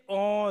 They pay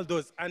all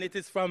those, and it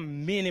is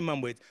from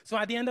minimum wage. So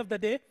at the end of the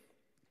day,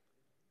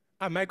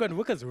 are migrant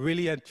workers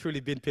really and truly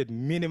being paid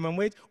minimum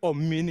wage or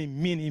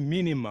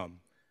minimum?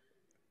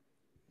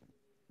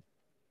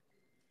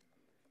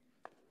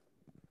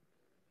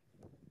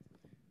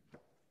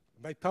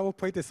 My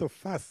PowerPoint is so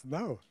fast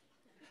now.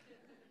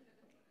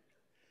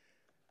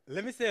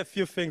 Let me say a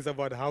few things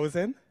about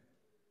housing.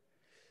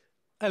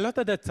 A lot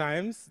of the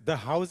times, the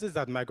houses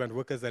that migrant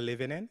workers are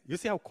living in, you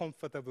see how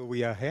comfortable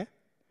we are here?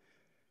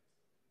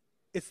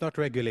 It's not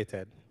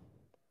regulated.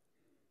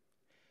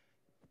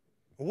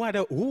 Who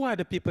are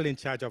the people in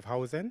charge of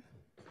housing?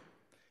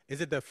 Is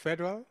it the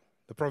federal,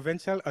 the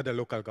provincial, or the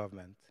local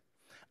government?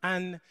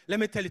 And let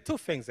me tell you two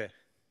things there.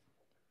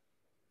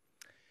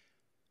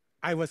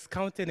 I was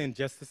counting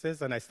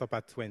injustices, and I stopped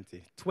at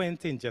 20.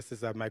 20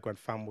 injustices that migrant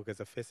farm workers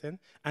are facing,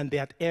 and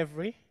they're at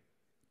every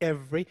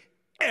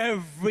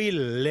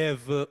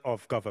level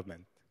of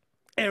government.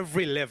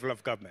 Every level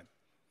of government.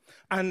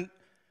 And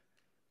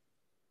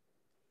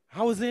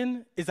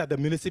housing is at the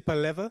municipal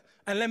level.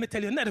 And let me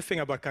tell you another thing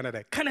about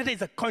Canada. Canada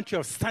is a country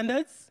of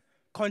standards.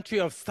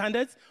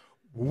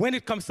 When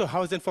it comes to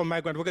housing for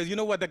migrant workers, you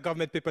know what the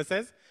government paper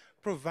says?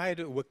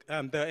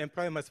 The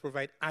employer must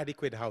provide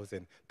adequate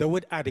housing. The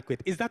word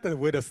adequate, is that the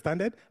word of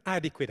standard?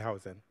 Adequate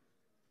housing.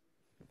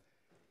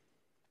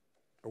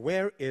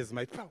 Where is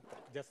my PowerPoint?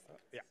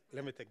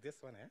 Let me take this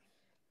one here.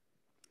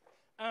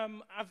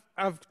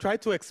 I've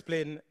tried to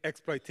explain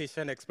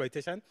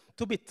exploitation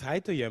to be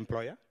tied to your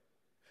employer,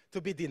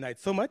 to be denied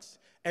so much,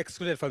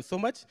 excluded from so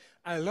much.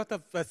 A lot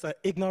of us are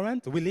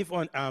ignorant. We live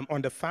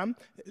on the farm.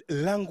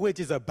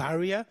 Language is a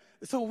barrier.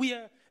 So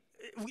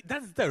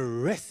that's the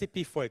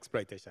recipe for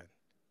exploitation.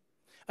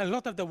 A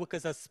lot of the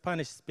workers are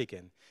Spanish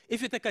speaking.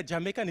 If you take a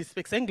Jamaican, he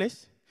speaks English,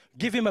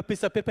 give him a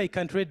piece of paper he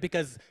can't read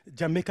because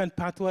Jamaican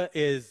patois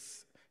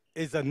is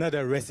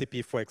another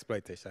recipe for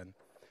exploitation.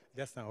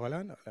 Just now, hold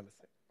on, let me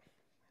see.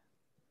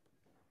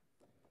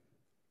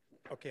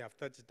 Okay, I've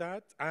touched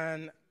that.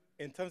 And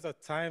in terms of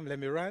time, let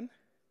me run.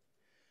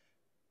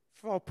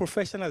 For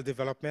professional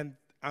development,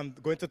 I'm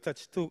going to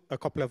touch a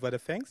couple of other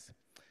things.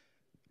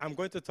 I'm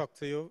going to talk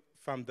to you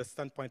from the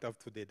standpoint of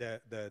today,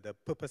 the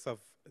purpose of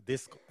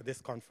this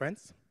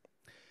conference.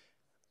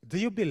 Do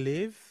you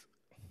believe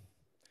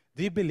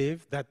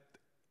that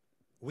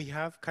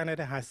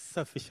Canada has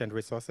sufficient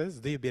resources?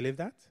 Do you believe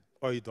that,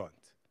 or you don't?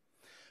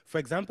 For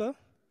example,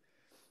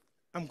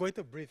 I'm going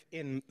to breathe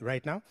in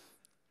right now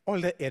all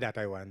the air that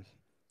I want.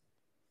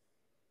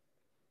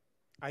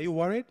 Are you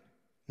worried?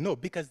 No,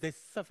 because there's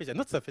sufficient,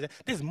 not sufficient,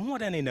 there's more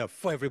than enough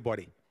for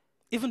everybody.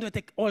 Even though I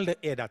take all the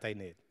air that I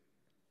need,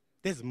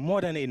 there's more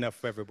than enough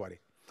for everybody.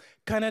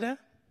 Canada,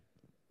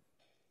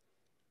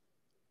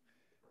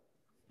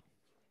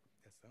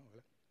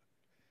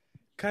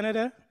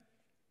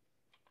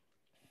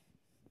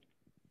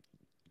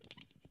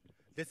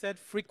 they said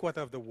 3/4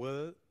 of the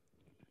world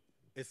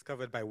is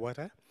covered by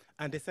water.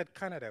 And they said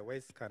Canada,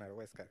 where's Canada?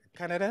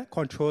 Canada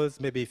controls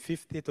maybe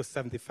 50 to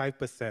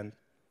 75%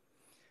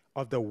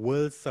 of the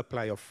world's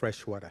supply of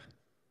fresh water.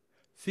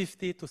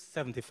 50 to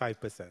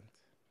 75%.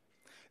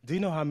 Do you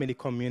know how many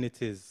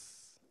communities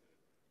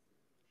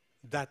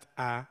that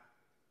are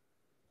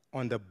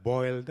on the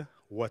boiled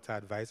water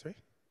advisory?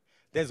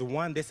 There's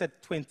one, they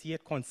said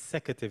 28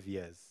 consecutive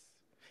years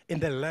in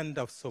the land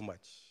of so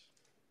much.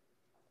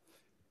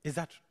 Is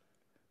that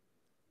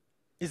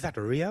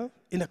real?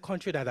 In a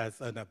country that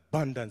has an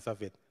abundance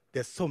of it,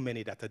 there's so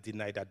many that are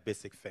denied that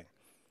basic thing.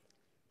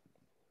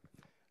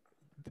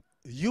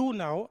 You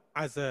now,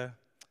 as an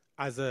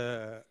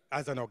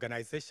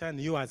organization,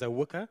 you as a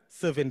worker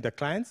serving the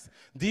clients,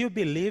 do you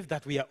believe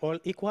that we are all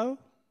equal?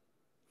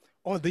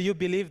 Or do you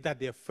believe that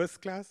they're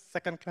first class,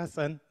 second class,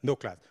 and no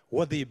class?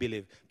 What do you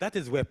believe? That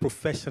is where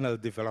professional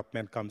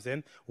development comes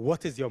in.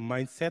 What is your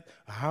mindset?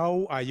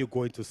 How are you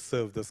going to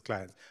serve those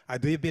clients?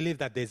 Do you believe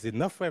that there's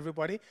enough for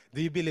everybody?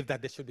 Do you believe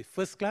that there should be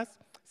first class,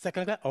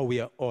 second class, or we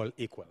are all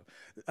equal?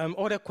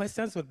 Other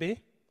questions would be,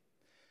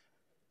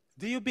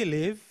 do you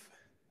believe,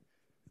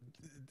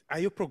 are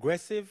you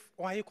progressive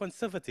or are you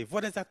conservative?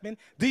 What does that mean?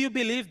 Do you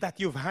believe that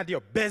you've had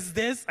your best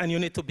days and you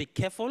need to be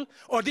careful?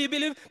 Or do you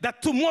believe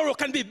that tomorrow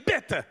can be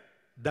better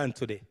than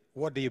today?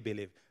 What do you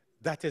believe?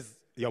 That is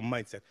your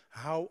mindset.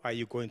 How are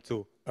you going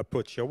to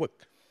approach your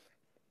work?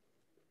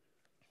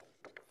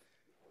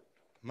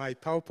 My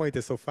PowerPoint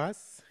is so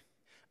fast.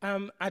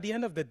 At the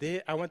end of the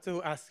day, I want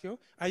to ask you,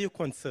 are you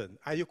concerned?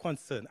 Are you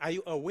concerned? Are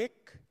you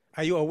awake?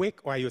 Are you awake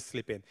or are you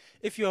sleeping?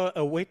 If you're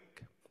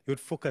awake, you'd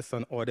focus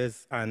on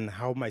others and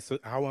how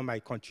am I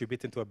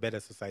contributing to a better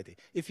society.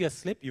 If you're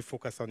asleep, you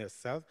focus on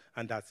yourself,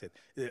 and that's it.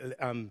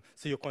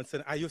 So you're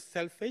concerned, are you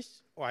selfish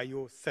or are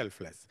you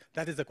selfless?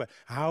 That is the question.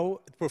 How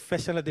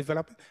professional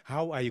development,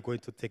 how are you going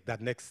to take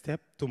that next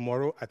step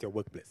tomorrow at your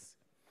workplace?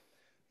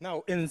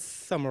 Now, in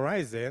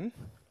summarizing,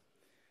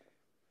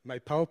 my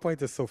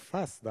PowerPoint is so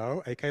fast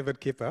now, I can't even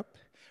keep up.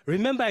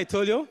 Remember I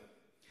told you,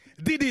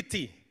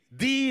 DDT.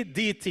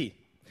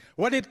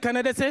 What did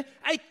Canada say?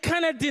 I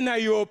cannot deny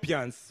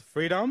Europeans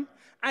freedom.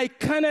 I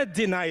cannot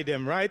deny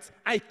them rights.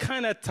 I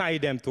cannot tie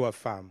them to a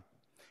farm.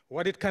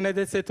 What did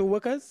Canada say to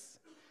workers?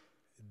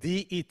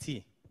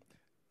 DET.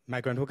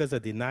 Migrant workers are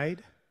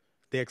denied,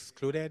 they're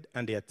excluded,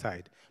 and they're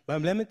tied.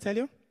 But let me tell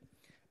you,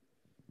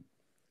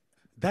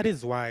 that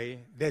is why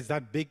there's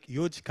that big,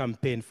 huge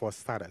campaign for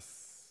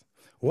status.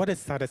 What does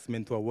status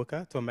mean to a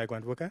worker, to a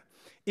migrant worker?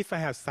 If I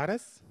have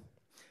status,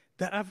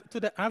 to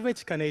the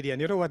average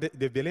Canadian, you know what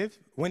they believe?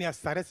 When you have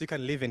status, you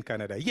can live in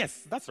Canada.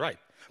 Yes, that's right.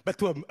 But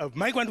to a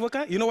migrant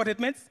worker, you know what it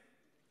means?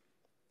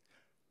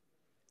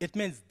 It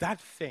means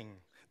that thing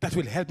that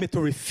will help me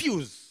to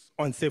refuse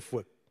unsafe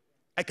work.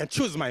 I can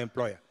choose my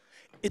employer.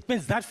 It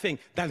means that thing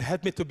that will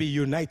help me to be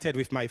united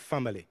with my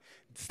family.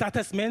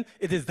 Status means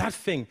it is that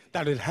thing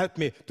that will help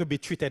me to be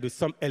treated with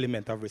some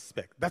element of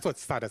respect. That's what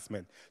status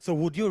meant. So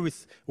would you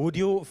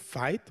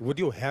fight? Would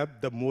you help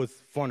the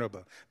most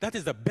vulnerable? That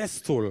is the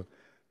best tool.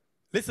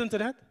 Listen to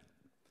that.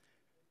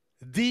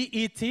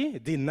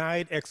 DET,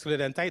 denied,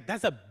 excluded, and tied.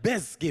 That's the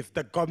best gift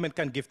the government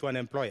can give to an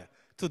employer.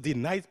 To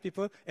deny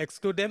people,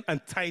 exclude them, and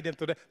tie them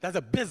to them. That's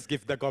the best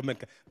gift the government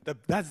can.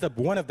 That's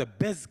one of the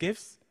best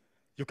gifts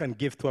you can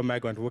give to a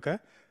migrant worker,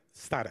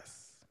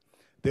 status.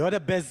 The other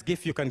best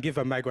gift you can give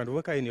a migrant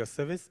worker in your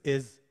service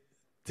is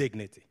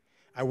dignity.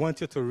 I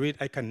want you to read,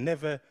 I can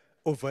never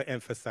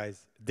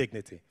overemphasize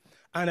dignity.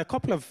 And a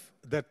couple of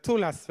the two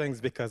last things,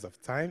 because of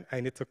time,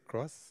 I need to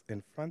cross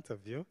in front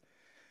of you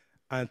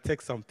and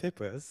take some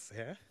papers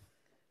here.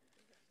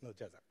 No,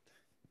 just that.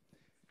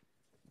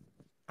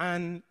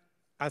 And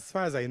as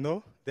far as I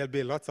know, there'll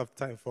be lots of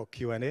time for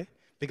Q&A,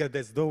 because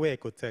there's no way I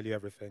could tell you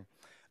everything.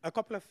 A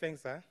couple of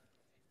things,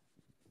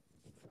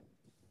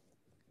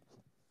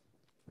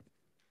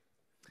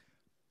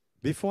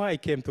 Before I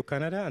came to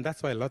Canada, and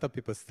that's why a lot of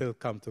people still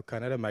come to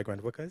Canada,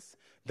 migrant workers,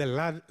 the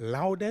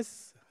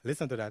loudest,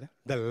 listen to that,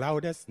 the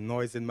loudest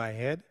noise in my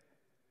head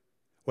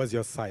was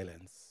your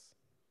silence.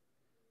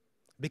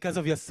 Because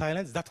of your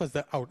silence, that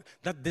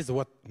is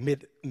what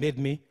made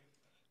me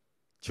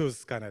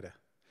choose Canada.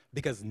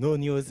 Because no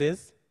news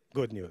is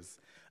good news.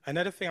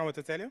 Another thing I want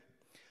to tell you,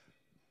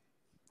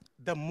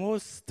 the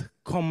most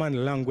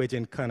common language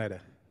in Canada,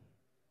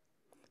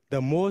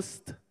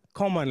 is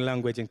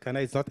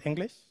not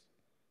English,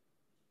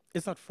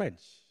 it's not French,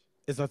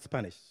 it's not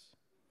Spanish.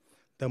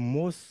 The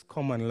most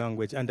common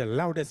language and the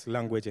loudest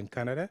language in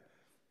Canada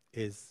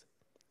is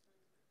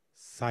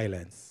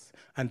silence.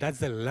 And that's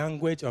the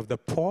language of the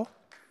poor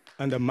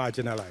and the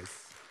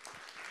marginalized.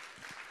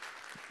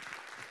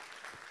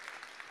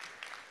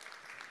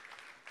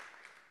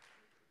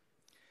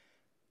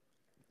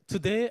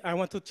 Today, I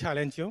want to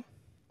challenge you,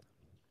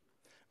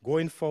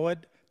 going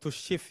forward, to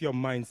shift your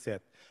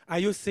mindset. Are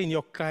you seeing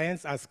your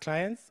clients as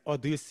clients, or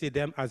do you see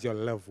them as your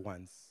loved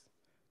ones?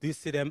 Do you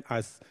see them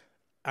as,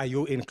 are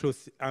you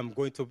inclusive? I'm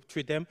going to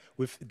treat them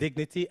with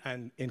dignity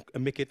and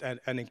make it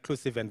an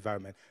inclusive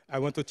environment. I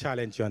want to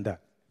challenge you on that.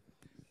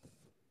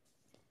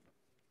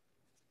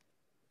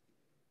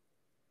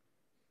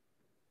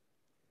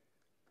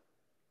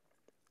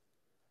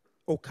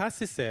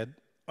 OCASI said,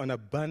 on a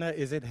banner,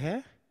 is it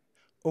here?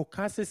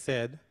 OCASI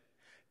said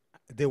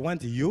they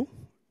want you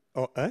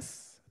or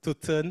us to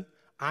turn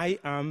I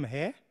am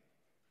here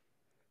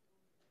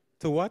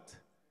to what?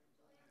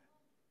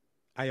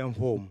 I am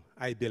home,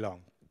 I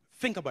belong.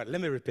 Think about it.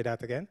 Let me repeat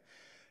that again.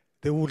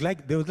 They would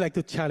like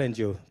to challenge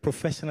you,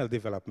 professional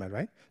development,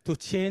 right? To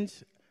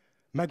change,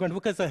 migrant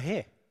workers are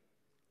here,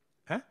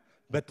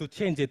 but to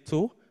change it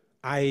to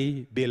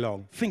I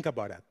belong. Think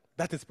about that.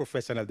 That is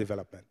professional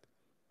development.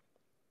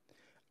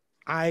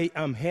 I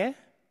am here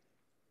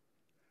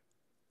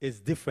is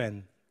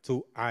different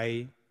to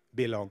I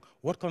belong.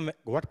 What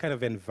kind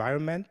of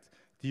environment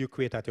do you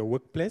create at your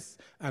workplace,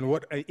 and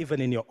what,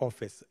 even in your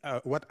office,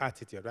 what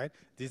attitude, right?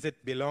 Is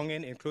it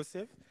belonging,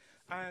 inclusive?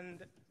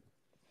 And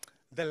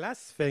the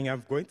last thing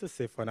I'm going to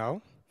say for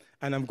now,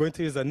 and I'm going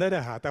to use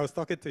another hat. I was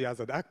talking to you as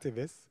an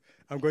activist.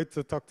 I'm going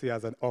to talk to you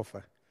as an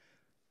author.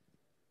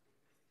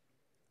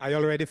 Are you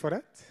all ready for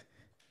that?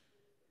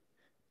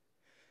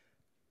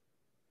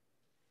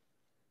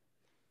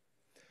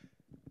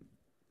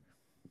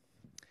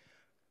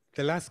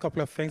 The last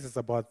couple of things is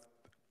about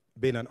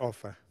being an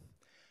author.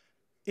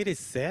 It is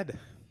said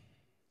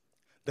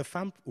the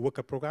farm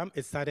worker program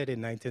is started in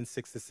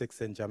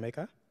 1966 in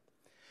Jamaica.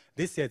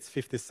 This year it's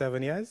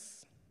 57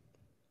 years.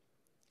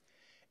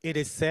 It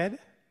is said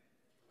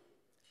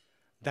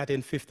that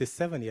in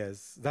 57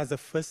 years, that's the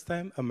first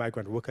time a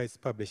migrant worker is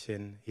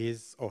publishing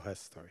his or her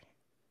story.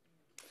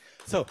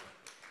 So,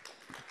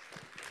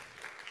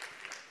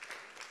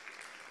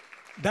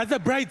 that's the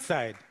bright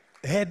side.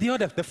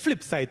 The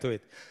flip side to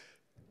it.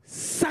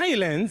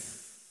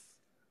 Silence,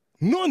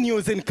 no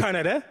news in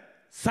Canada.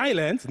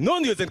 Silence, no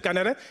news in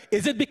Canada.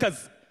 Is it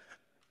because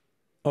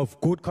of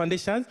good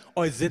conditions,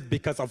 or is it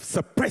because of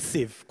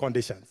suppressive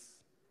conditions?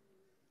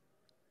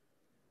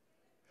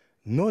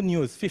 No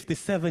news,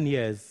 57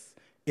 years.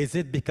 Is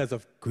it because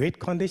of great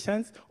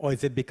conditions, or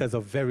is it because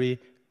of very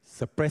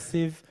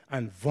suppressive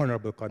and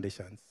vulnerable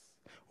conditions?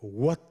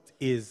 What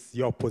is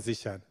your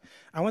position?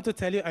 I want to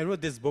tell you, I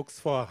wrote these books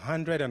for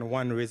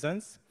 101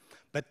 reasons,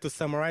 but to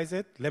summarize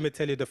it, let me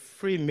tell you the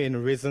 3 main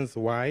reasons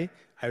why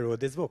I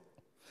wrote this book.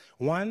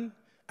 One,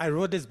 I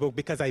wrote this book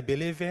because I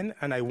believe in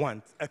and I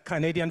want a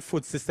Canadian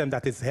food system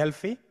that is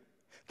healthy,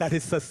 that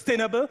is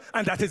sustainable,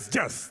 and that is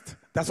just.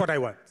 That's what I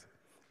want.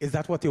 Is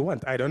that what you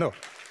want? I don't know.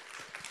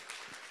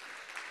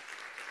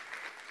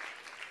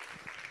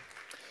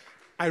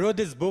 I wrote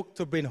this book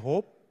to bring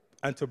hope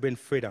and to bring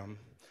freedom.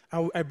 I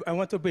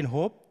want to bring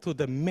hope to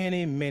the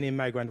many, many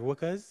migrant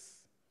workers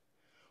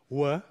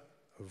who are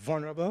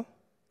vulnerable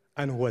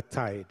and who are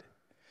tired.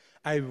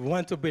 I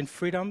want to bring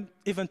freedom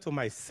even to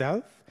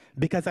myself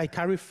because I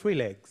carry 3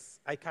 legs.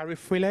 I carry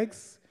 3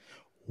 legs,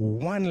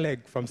 1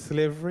 leg from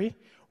slavery,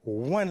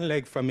 1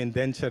 leg from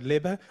indentured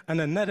labor,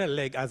 and another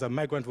leg as a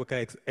migrant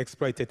worker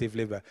exploitative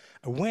labor.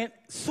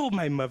 So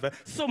my mother,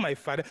 so my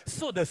father,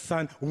 so the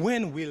son,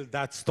 when will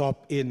that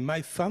stop in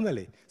my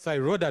family? So I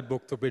wrote that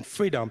book to bring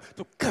freedom,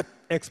 to cut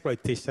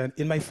exploitation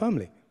in my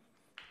family.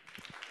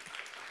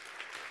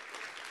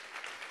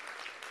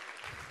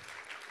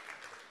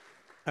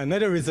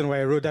 Another reason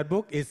why I wrote that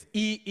book is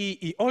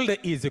all the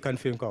E's you can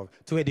think of,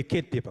 to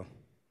educate people,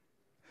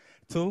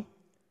 to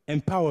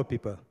empower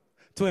people,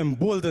 to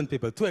embolden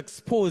people, to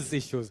expose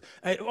issues,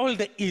 all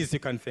the E's you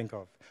can think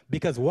of.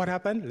 Because what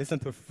happened? Listen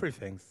to 3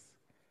 things.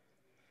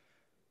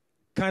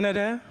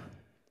 Canada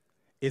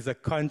is a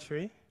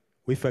country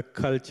with a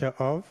culture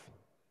of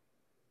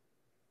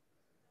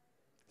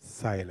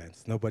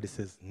silence. Nobody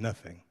says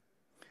nothing.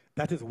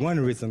 That is one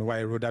reason why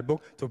I wrote that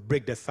book, to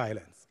break the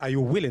silence. Are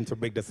you willing to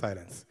break the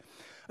silence?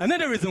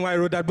 Another reason why I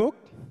wrote that book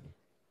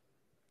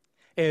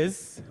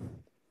is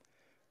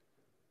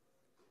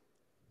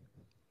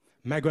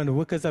migrant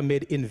workers are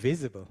made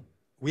invisible.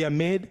 We are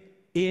made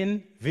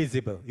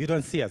invisible. You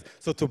don't see us.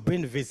 So to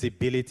bring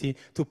visibility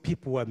to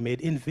people who are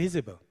made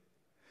invisible.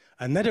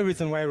 Another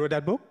reason why I wrote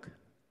that book.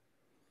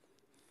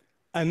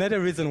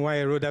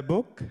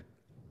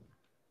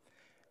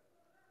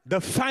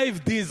 The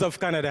 5 Ds of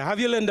Canada. Have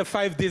you learned the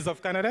 5 Ds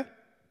of Canada?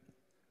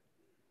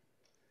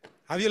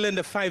 Have you learned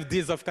the 5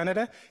 Ds of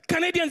Canada?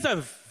 Canadians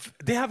have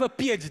a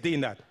PhD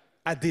in that.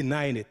 Are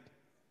denying it.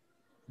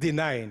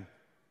 Denying.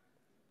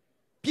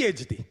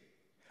 PhD.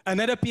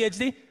 Another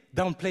PhD,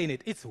 downplaying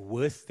it. It's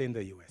worse than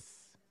the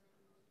US.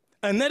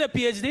 Another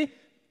PhD,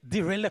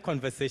 derail the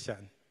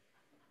conversation.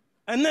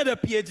 Another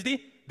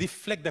PhD,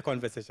 deflect the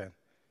conversation.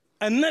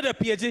 Another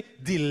PhD,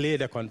 delay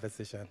the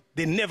conversation.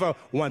 They never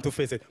want to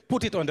face it.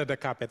 Put it under the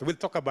carpet. We'll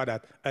talk about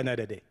that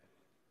another day.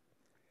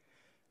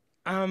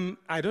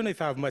 I don't know if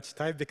I have much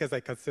time because I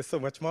can say so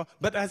much more.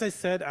 But as I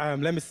said,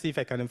 let me see if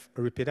I can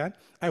repeat that.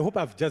 I hope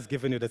I've just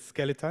given you the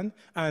skeleton.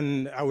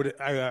 And I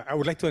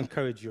would like to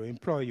encourage you,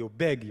 implore you,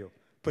 beg you,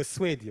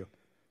 persuade you,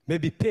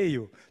 maybe pay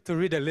you to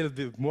read a little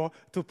bit more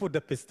to put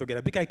the piece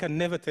together. Because I can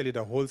never tell you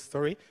the whole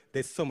story.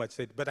 There's so much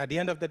to it. But at the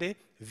end of the day,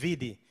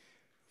 VD,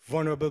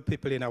 vulnerable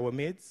people in our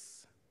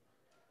midst,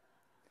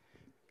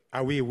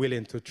 are we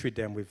willing to treat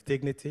them with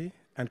dignity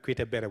and create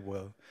a better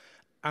world?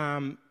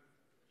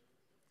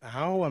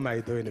 How am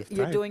I doing this time?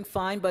 You're doing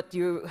fine, but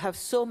you have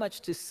so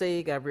much to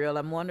say, Gabriel.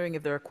 I'm wondering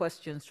if there are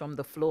questions from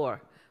the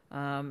floor.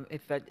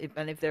 If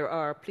there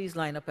are, please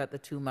line up at the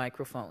 2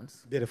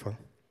 microphones. Beautiful.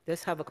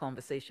 Let's have a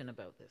conversation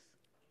about this.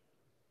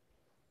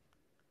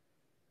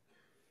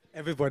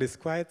 Everybody's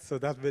quiet, so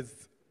that means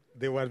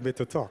they want me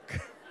to talk.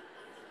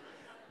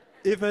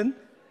 Even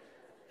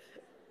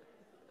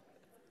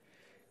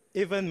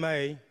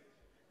my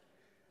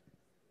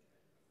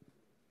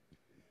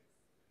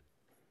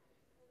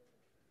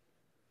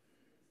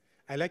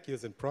I like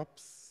using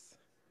props.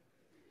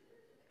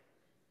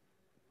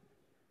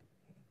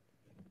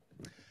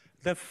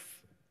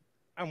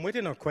 I'm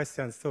waiting on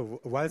questions, so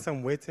whilst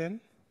I'm waiting,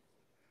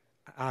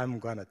 I'm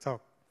going to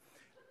talk.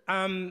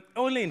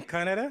 Only in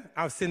Canada,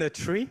 I've seen a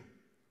tree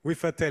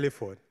with a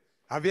telephone.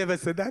 Have you ever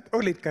seen that?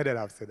 Only in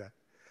Canada, I've seen that.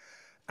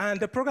 And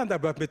the program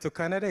that brought me to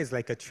Canada is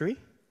like a tree,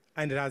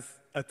 and it has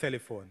a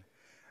telephone.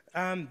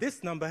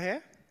 This number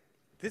here,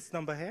 this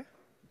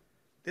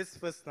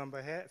first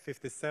number here,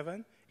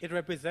 57, it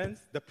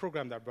represents the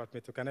program that brought me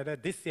to Canada.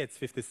 This year, it's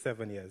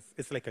 57 years.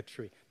 It's like a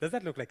tree. Does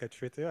that look like a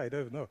tree to you? I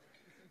don't know.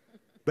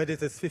 But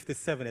it is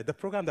 57 years. The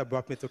program that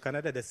brought me to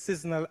Canada, the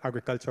Seasonal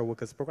Agriculture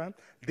Workers Program,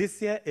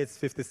 this year, it's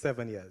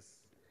 57 years.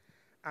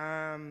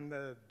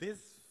 This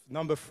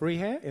number 3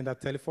 here in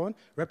that telephone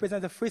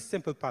represents the 3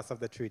 simple parts of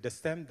the tree: the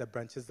stem, the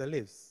branches, the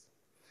leaves.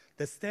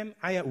 The stem,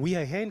 we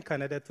are here in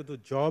Canada to do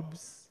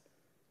jobs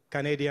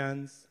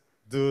Canadians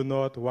do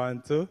not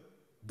want to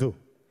do.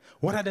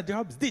 What are the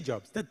jobs? The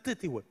jobs, the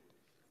dirty work.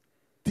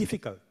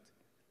 Difficult,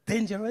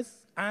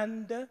 dangerous,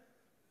 and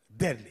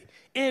deadly.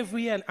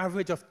 Every year, an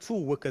average of 2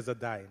 workers are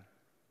dying.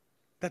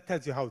 That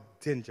tells you how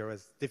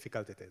dangerous,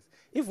 difficult it is.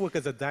 If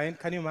workers are dying,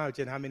 can you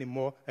imagine how many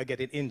more are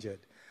getting injured?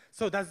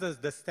 So that's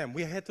the stem.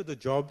 We are here to do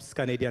jobs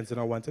Canadians do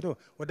not want to do.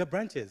 What the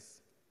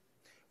branches?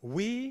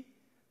 We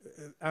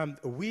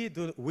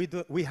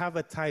have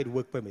a tied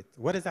work permit.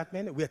 What does that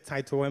mean? We are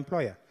tied to our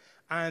employer.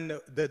 And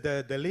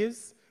the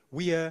leaves,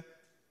 we are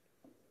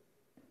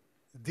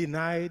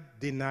denied.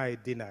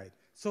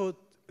 So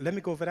let me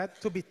go over that.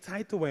 To be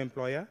tied to our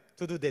employer,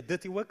 to do the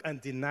dirty work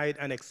and denied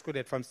and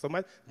excluded from so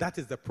much, that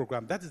is the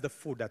program. That is the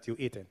food that you're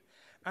eating.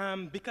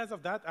 Because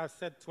of that, I've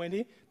said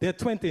 20. There are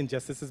 20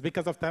 injustices.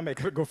 Because of time, I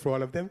can't go through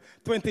all of them.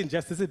 20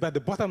 injustices, but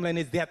the bottom line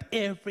is they're at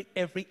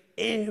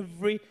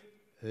every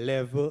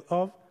level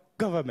of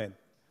government.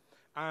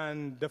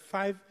 And the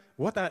 5,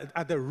 what are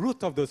at the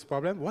root of those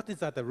problems? What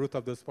is at the root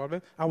of those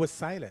problems? Our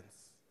silence.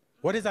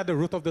 What is at the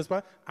root of those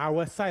problems?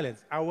 Our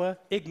silence, our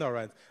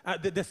ignorance.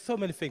 There's so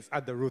many things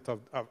at the root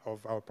of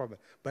our problem.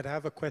 But I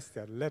have a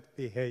question. Let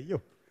me hear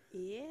you.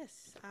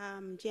 Yes,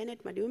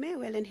 Janet Madume,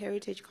 Welland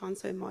Heritage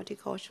Council and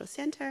Multicultural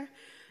Center.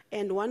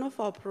 And one of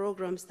our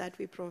programs that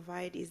we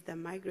provide is the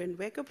Migrant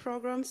Worker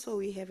Program. So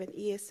we have an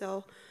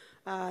ESL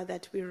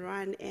that we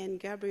run. And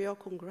Gabriel,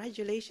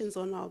 congratulations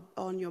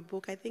on your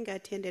book. I think I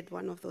attended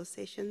one of those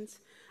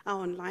sessions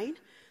online.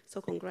 So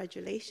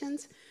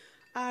congratulations.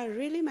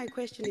 Really, my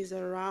question is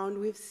around,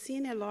 we've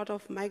seen a lot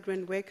of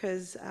migrant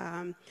workers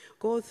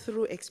go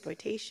through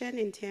exploitation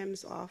in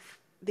terms of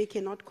they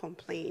cannot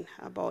complain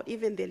about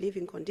even their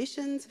living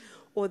conditions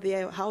or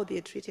how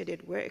they're treated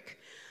at work.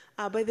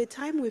 By the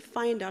time we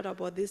find out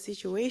about these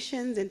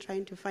situations and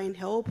trying to find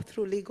help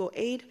through legal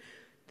aid,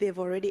 they've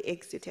already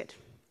exited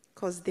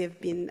because they've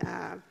been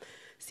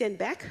sent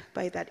back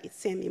by that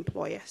same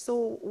employer.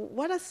 So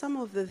what are some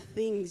of the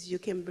things you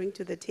can bring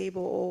to the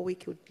table or we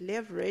could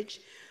leverage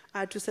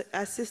to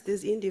assist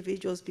these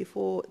individuals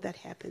before that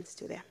happens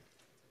to them?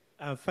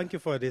 Thank you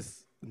for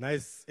this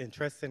nice,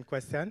 interesting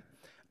question.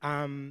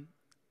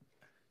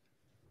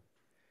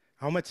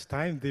 How much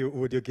time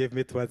would you give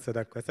me to answer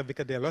that question?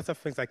 Because there are lots of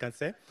things I can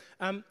say.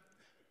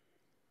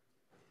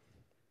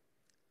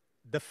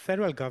 The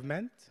federal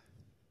government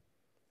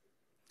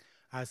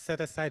has set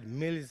aside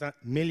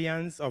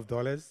millions of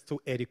dollars to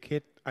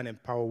educate and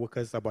empower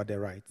workers about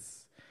their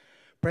rights.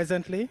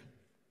 Presently,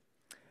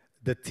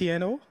 the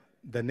TNO,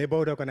 the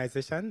neighborhood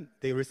organization,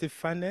 they receive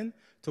funding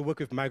to work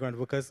with migrant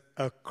workers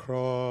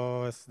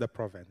across the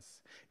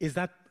province. Is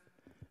that,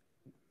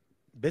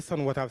 based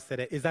on what I've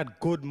said, is that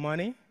good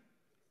money?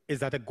 Is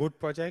that a good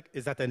project?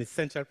 Is that an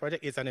essential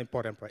project? Is that an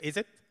important project? Is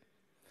it?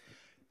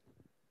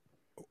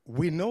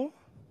 We know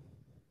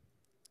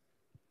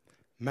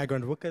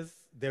migrant workers,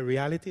 their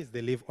reality is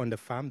they live on the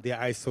farm,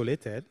 they're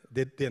isolated,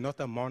 they're not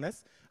among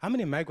us. How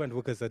many migrant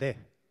workers are there?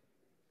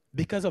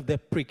 Because of their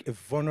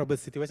vulnerable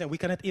situation, we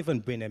cannot even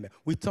bring them here.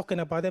 We're talking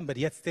about them, but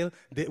yet still,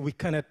 we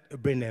cannot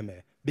bring them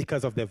here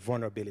because of their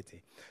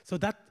vulnerability. So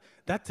that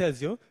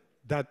tells you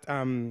that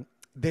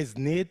there's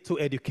need to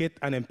educate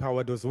and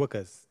empower those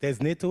workers.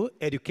 There's need to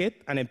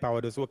educate and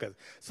empower those workers.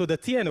 So the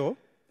TNO,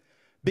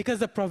 because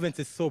the province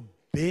is so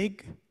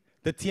big,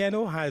 the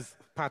TNO has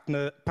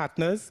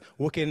partners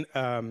working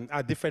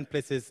at different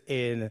places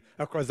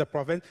across the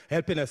province,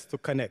 helping us to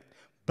connect.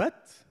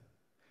 But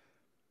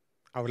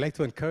I would like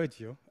to encourage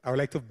you, I would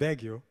like to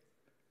beg you,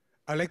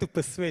 I would like to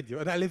persuade you,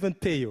 and I'll even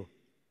pay you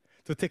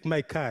to take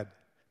my card,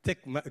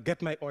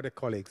 get my other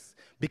colleagues,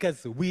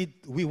 because we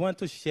want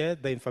to share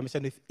the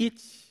information with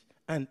each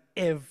and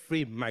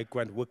every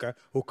migrant worker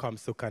who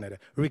comes to Canada,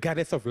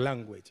 regardless of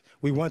language.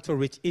 We want to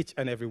reach each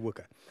and every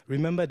worker.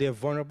 Remember, they're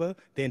vulnerable,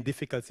 they're in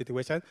difficult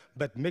situations,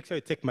 but make sure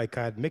you take my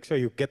card, make sure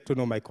you get to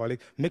know my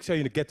colleague, make sure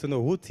you get to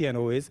know who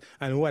TNO is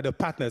and who the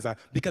partners are,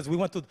 because we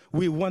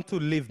want to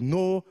leave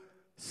no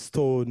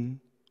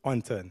stone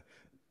unturned.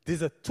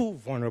 These are 2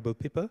 vulnerable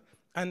people,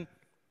 and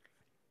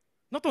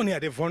not only are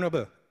they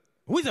vulnerable,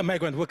 who is a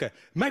migrant worker?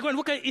 Migrant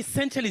worker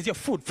essentially is your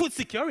food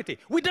security.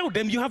 Without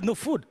them, you have no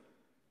food.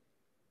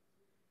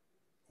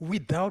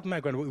 Without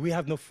migrant workers, we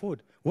have no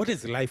food. What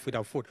is life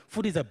without food?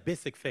 Food is a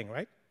basic thing,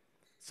 right?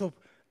 So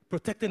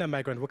protecting a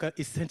migrant worker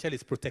essentially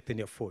is protecting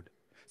your food.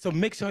 So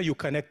make sure you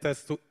connect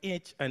us to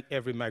each and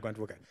every migrant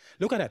worker.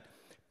 Look at that.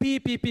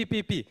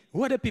 P.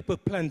 What are people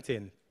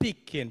planting,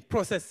 picking,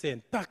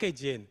 processing,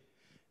 packaging?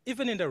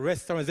 Even in the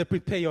restaurants, they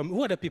prepare your,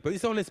 what are people?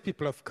 It's always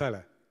people of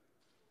color.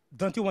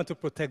 Don't you want to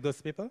protect those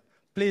people?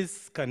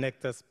 Please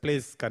connect us.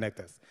 Please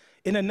connect us.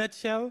 In a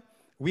nutshell,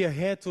 we are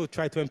here to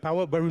try to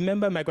empower, but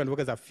remember, migrant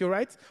workers have few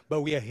rights, but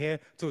we are here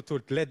to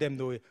let them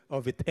know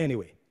of it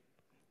anyway.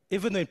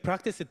 Even though in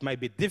practice it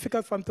might be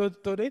difficult from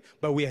today,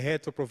 but we are here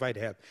to provide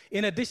help.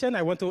 In addition,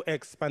 I want to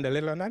expand a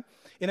little on that.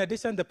 In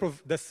addition,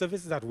 the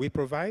services that we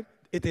provide,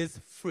 it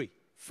is free.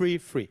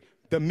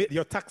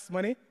 Your tax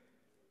money,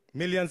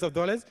 millions of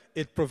dollars,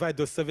 it provides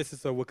those services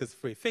to workers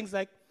free. Things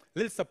like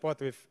little support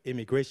with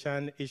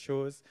immigration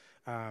issues,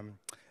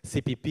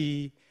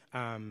 CPP,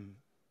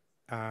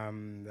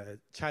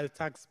 child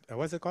tax,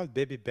 what's it called?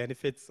 Baby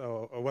benefits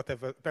or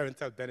whatever,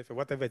 parental benefit,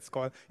 whatever it's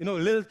called. You know,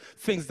 little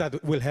things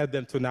that will help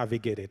them to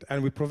navigate it.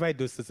 And we provide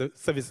those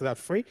services that are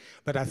free,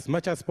 but as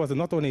much as possible,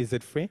 not only is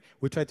it free,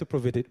 we try to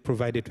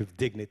provide it with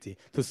dignity,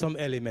 to some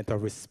element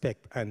of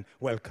respect and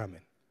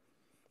welcoming.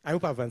 I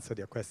hope I've answered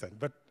your question.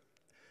 But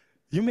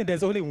you mean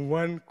there's only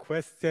one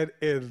question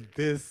in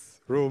this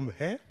room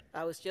here?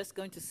 I was just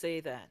going to say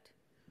that.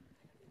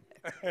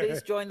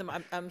 Please join them.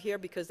 I'm here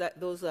because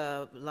those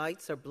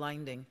lights are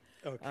blinding.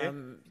 Okay.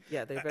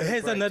 Yeah, they're very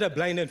Here's bright. another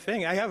blinding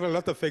thing. I have a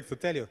lot of things to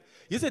tell you.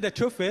 You see, the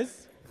truth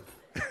is,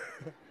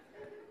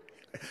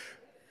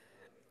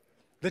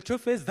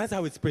 that's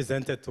how it's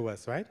presented to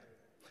us, right?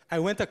 I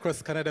went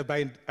across Canada,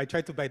 I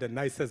tried to buy the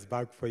nicest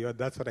bag for you.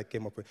 That's what I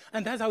came up with.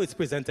 And that's how it's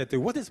presented to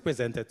you. What is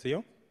presented to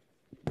you?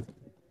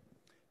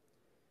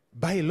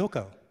 Buy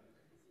local.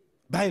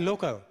 Buy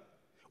local.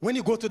 When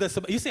you go to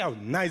the, you see how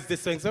nice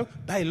this thing is?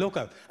 Buy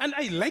local. And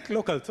I like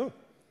local too.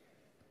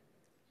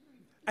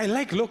 I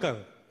like local.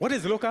 What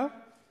is local?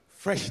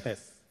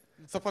 Freshness.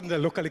 Supporting the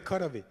local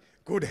economy.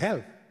 Good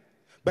health.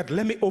 But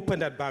let me open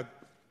that bag.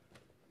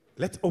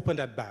 Let's open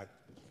that bag.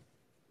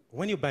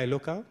 When you buy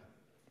local,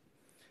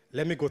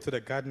 let me go to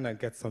the garden and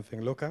get something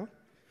local.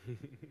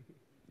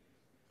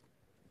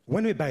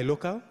 When we buy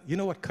local, you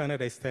know what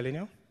Canada is telling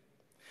you?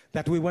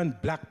 That we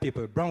want black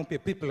people, brown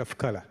people, people of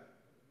color.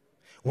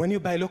 When you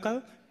buy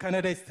local,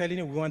 Canada is telling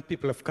you we want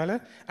people of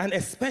color, and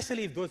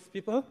especially if those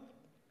people,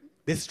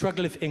 they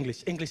struggle with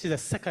English. English is a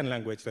second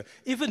language. So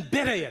even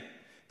better yet,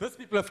 those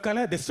people of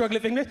color, they struggle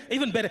with English,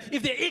 even better,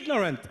 if they're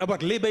ignorant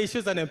about labor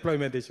issues and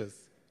employment issues.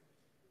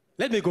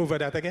 Let me go over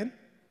that again.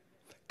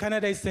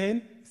 Canada is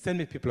saying, send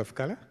me people of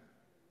color.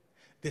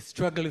 They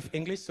struggle with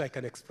English, so I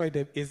can exploit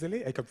them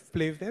easily, I can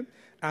play with them,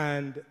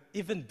 and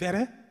even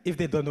better, if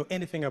they don't know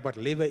anything about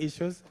labor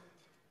issues,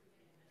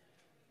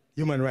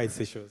 human rights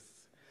issues.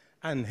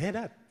 And hear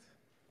that.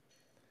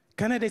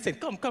 Canada said,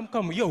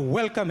 come, you're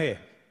welcome here.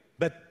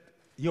 But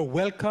you're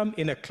welcome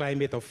in a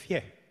climate of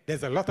fear.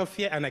 There's a lot of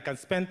fear, and I can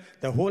spend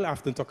the whole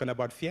afternoon talking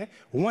about fear.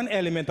 One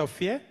element of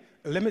fear,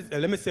 let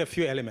me say a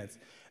few elements.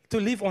 To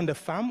live on the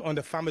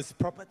farmer's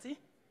property.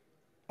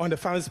 On the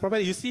farmer's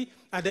property, you see,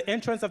 at the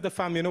entrance of the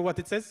farm, you know what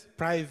it says?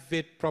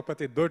 Private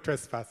property, don't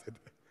trespass it.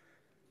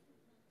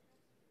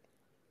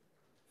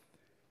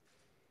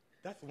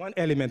 That's one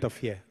element of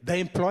fear. The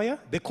employer,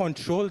 they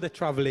control the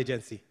travel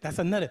agency. That's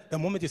another. The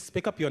moment you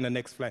speak up, you're on the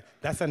next flight.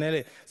 That's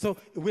another. So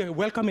we're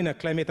welcome in a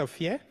climate of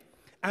fear,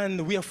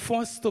 and we are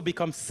forced to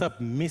become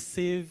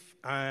submissive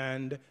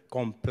and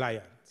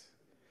compliant.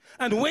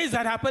 And where is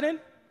that happening?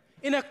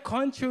 In a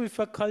country with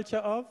a culture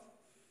of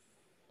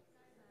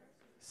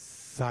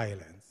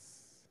silence.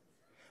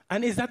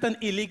 And is that an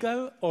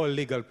illegal or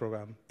legal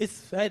program? It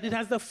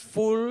has the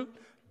full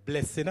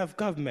blessing of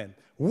government.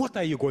 What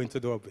are you going to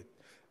do with it?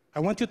 I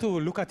want you to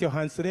look at your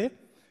hands today.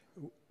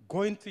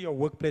 Go into your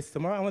workplace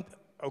tomorrow.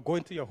 Or go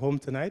into your home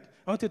tonight.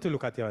 I want you to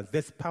look at your hands.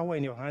 There's power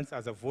in your hands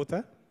as a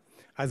voter,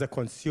 as a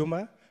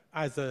consumer,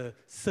 as a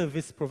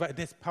service provider.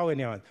 There's power in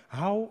your hands.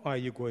 How are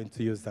you going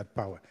to use that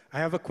power? I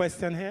have a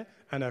question here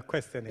and a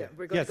question here. Yeah,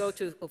 we're going to go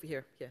to over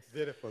here. Yes.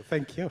 Beautiful.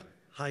 Thank you.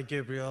 Hi,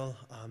 Gabriel.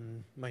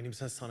 My name is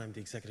Hassan. I'm the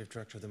Executive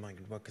Director of the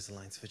Migrant Workers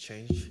Alliance for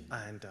Change.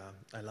 And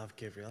I love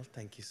Gabriel.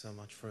 Thank you so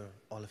much for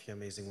all of your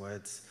amazing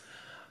words.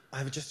 I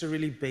have just a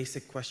really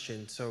basic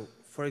question. So,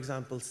 for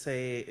example,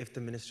 say if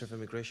the Minister of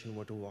Immigration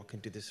were to walk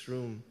into this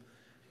room,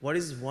 what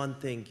is one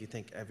thing you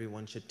think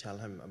everyone should tell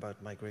him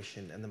about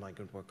migration and the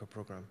migrant worker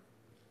program?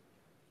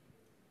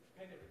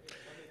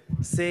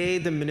 Say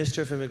the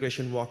Minister of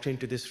Immigration walked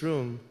into this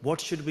room, what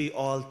should we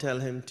all tell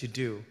him to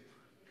do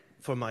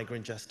for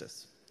migrant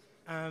justice?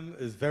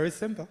 It's very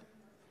simple.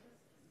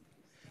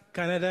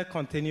 Canada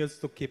continues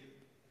to keep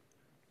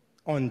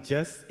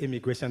unjust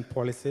immigration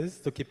policies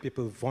to keep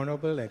people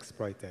vulnerable and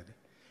exploited.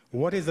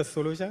 What is the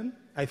solution?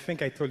 I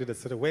think I told you the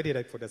solution. Where did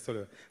I put the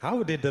solution?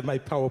 How did my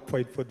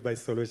PowerPoint put my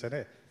solution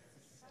there?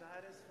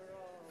 Status for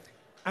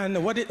all.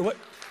 And what?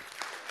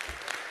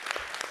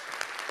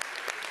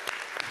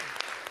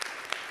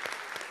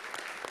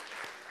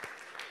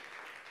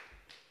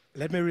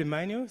 Let me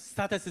remind you,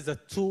 status is a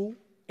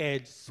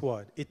two-edged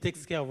sword. It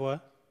takes care of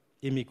our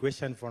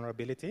immigration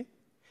vulnerability.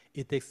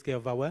 It takes care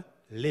of our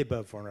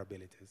labor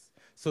vulnerabilities.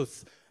 So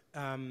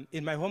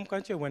In my home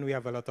country, when we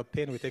have a lot of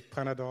pain, we take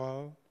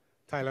Panadol,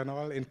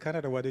 Tylenol. In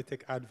Canada, what do you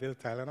take? Advil,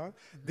 Tylenol.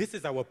 This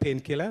is our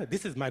painkiller.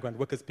 This is migrant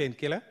workers'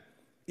 painkiller.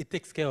 It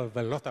takes care of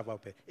a lot of our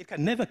pain. It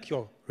can never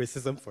cure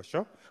racism, for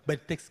sure, but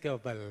it takes care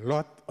of a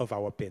lot of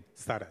our pain.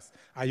 Status.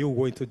 Are you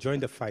going to join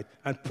the fight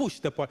and push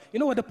the You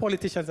know what the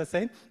politicians are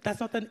saying?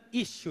 That's not an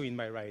issue in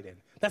my riding.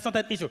 That's not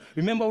an issue.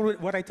 Remember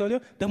what I told you?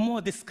 The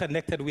more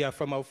disconnected we are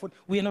from our food,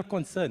 we are not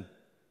concerned.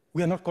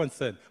 We are not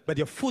concerned. But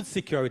your food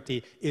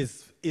security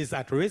is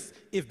at risk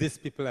if these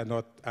people are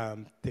not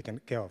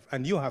taken care of.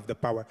 And you have the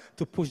power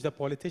to push the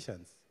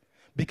politicians.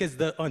 Because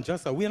the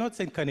unjust, we are not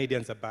saying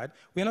Canadians are bad.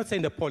 We are not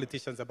saying the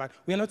politicians are bad.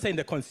 We are not saying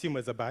the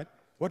consumers are bad.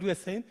 What we are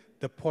saying,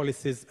 the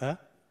policies are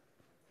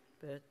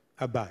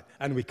bad.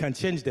 And we can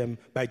change them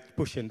by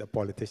pushing the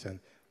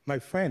politicians. My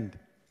friend.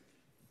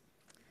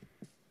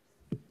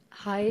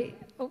 Hi.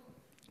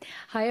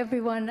 Hi,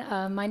 everyone.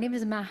 My name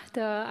is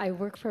Mahda. I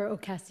work for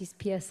OCASI's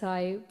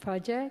PSI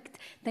project.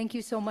 Thank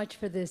you so much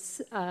for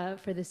this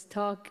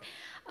talk.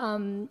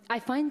 I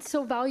find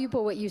so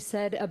valuable what you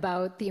said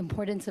about the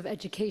importance of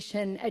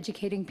education,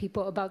 educating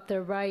people about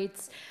their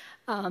rights,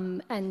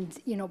 and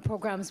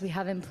programs we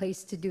have in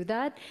place to do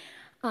that.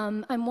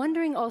 I'm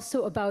wondering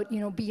also about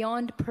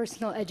beyond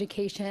personal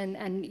education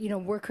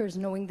and workers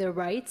knowing their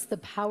rights, the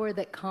power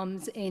that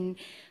comes in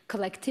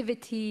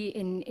collectivity,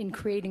 in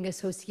creating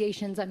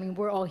associations. I mean,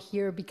 we're all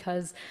here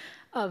because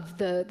of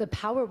the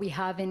power we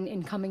have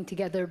in coming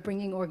together,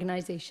 bringing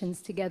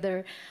organizations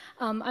together.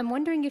 I'm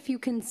wondering if you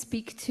can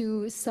speak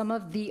to some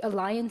of the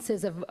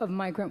alliances of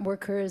migrant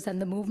workers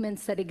and the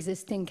movements that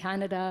exist in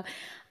Canada,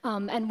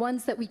 and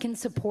ones that we can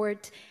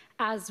support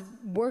as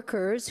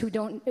workers who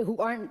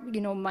aren't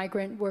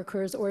migrant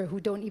workers, or who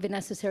don't even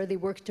necessarily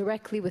work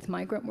directly with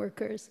migrant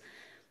workers.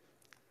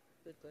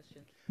 Good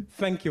question.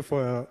 Thank you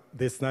for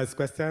this nice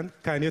question.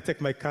 Can you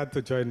take my card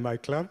to join my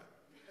club?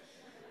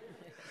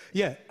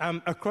 Yeah,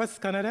 across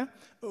Canada,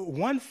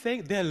 one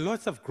thing, there are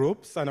lots of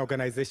groups and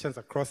organizations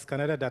across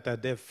Canada that are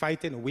there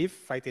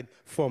fighting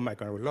for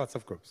migrants, lots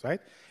of groups,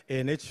 right?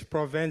 In each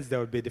province, there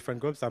will be different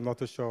groups. I'm not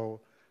too sure.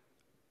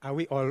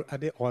 Are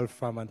they all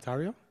from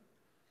Ontario?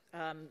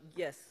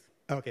 Yes.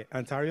 Okay,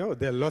 Ontario.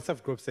 There are lots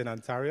of groups in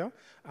Ontario.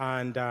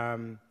 And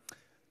a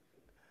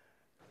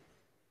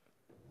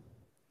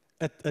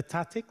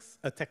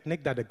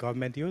technique that the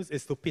government uses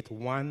is to pit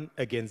one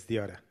against the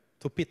other.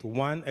 To pit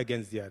one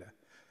against the other.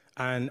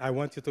 And I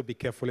want you to be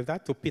careful of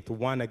that, to pit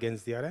one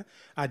against the other.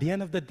 At the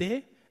end of the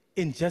day,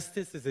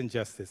 injustice is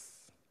injustice.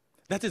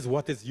 That is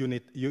what is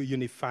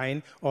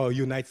unifying or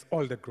unites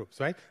all the groups,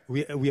 right?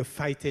 We are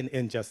fighting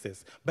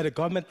injustice. But the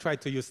government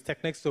tried to use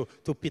techniques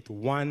to pit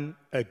one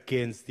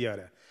against the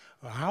other.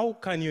 How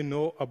can you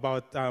know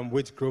about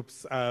which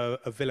groups are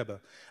available?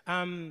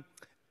 There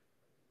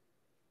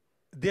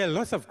are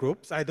lots of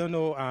groups. I don't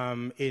know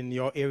in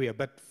your area,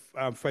 but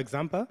for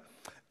example,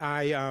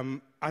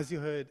 as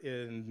you heard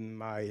in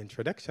my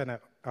introduction,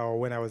 or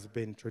when I was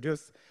being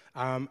introduced,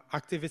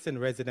 activists and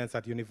residents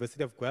at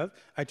University of Guelph,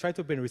 I try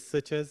to bring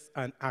researchers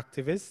and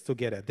activists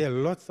together. There are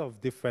lots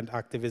of different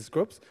activist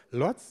groups,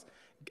 lots.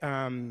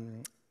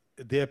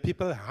 There are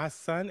people,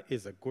 Hassan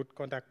is a good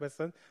contact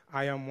person.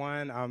 I am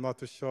one, I'm not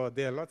too sure.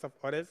 There are lots of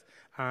others,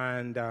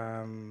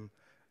 and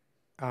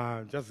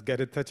just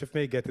get in touch with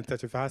me, get in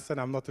touch with Hassan.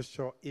 I'm not too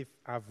sure if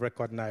I've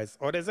recognized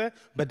others there,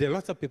 but there are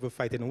lots of people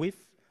fighting with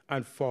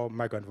and for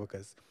migrant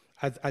workers.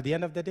 At the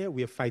end of the day,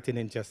 we are fighting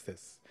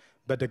injustice.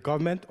 But the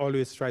government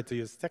always tries to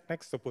use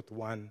techniques to put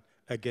one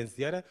against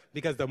the other,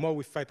 because the more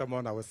we fight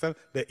among ourselves,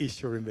 the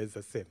issue remains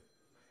the same.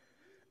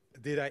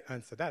 Did I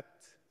answer that?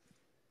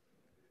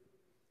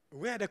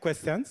 Where are the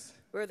questions?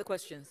 Where are the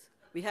questions?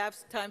 We have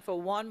time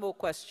for one more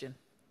question.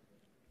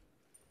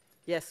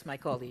 Yes, my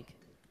colleague.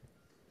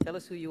 Tell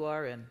us who you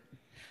are and...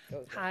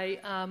 Hi,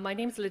 my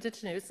name is Linda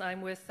Tanous.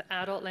 I'm with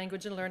Adult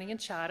Language and Learning in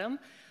Chatham.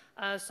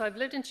 So I've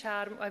lived in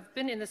Chatham. I've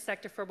been in this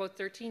sector for about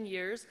 13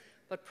 years,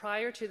 but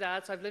prior to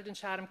that, so I've lived in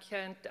Chatham,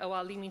 Kent,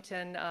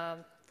 Leamington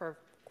for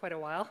quite a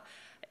while.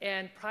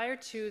 And prior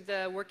to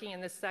working in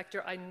this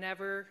sector, I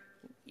never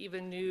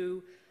even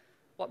knew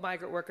what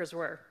migrant workers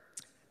were.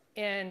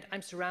 And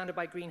I'm surrounded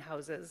by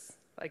greenhouses,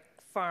 like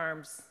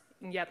farms,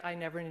 and yet I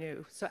never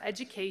knew. So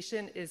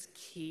education is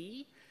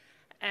key.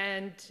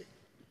 And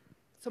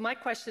so my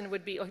question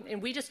would be,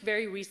 and we just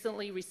very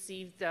recently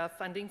received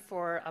funding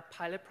for a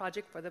pilot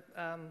project for the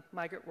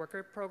migrant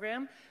worker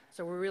program.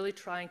 So we're really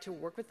trying to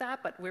work with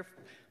that. But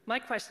my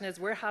question is,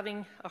 we're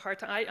having a hard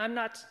time. I'm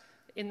not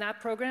in that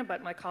program,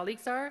 but my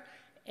colleagues are.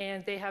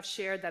 And they have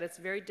shared that it's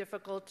very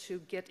difficult to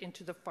get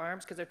into the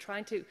farms because they're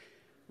trying to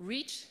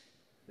reach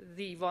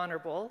the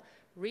vulnerable,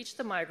 reach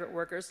the migrant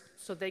workers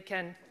so they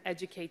can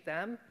educate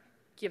them,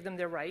 give them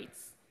their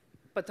rights.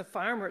 But the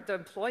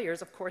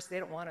employers, of course, they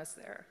don't want us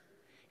there.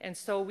 And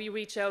so we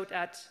reach out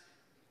at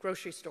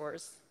grocery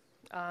stores,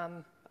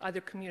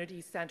 other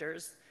community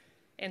centers.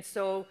 And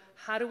so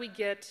how do we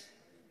get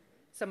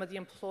some of the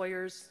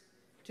employers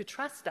to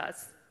trust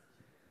us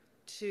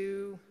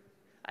to,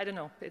 I don't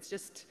know,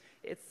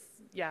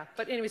 yeah.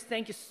 But anyways,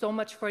 thank you so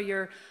much for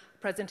your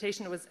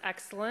presentation. It was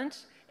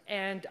excellent.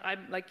 And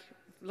I'm like,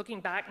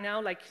 looking back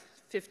now, like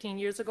 15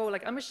 years ago,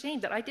 like I'm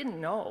ashamed that I didn't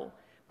know.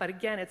 But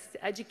again, it's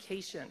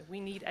education. We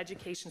need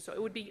education. So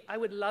I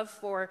would love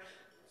for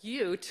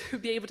you to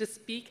be able to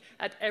speak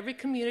at every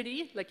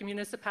community, like a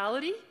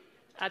municipality,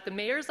 at the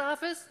mayor's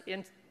office,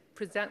 and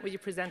present what you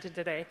presented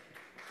today.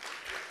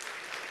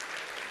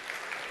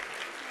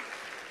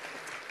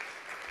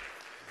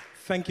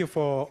 Thank you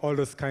for all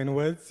those kind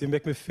words. You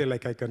make me feel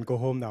like I can go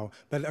home now.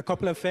 But a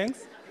couple of things.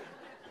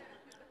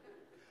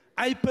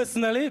 I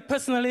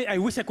personally, I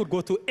wish I could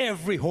go to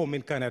every home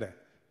in Canada.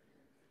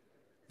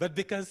 But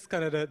because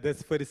Canada,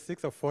 there's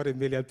 36 or 40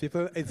 million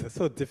people, it's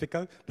so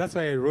difficult. That's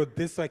why I wrote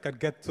this, so I could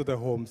get to the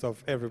homes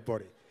of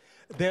everybody.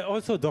 There are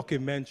also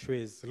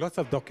documentaries, lots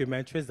of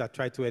documentaries that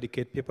try to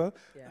educate people.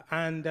 Yeah.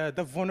 And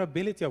the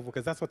vulnerability of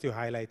workers, that's what you're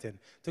highlighting,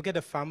 to get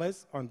the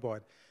farmers on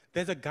board.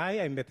 There's a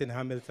guy I met in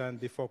Hamilton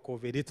before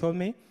COVID. He told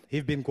me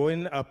he'd been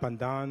going up and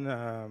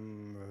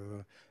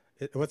down,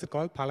 what's it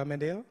called,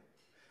 Parliamentdale?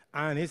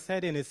 And he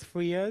said in his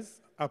 3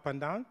 years up and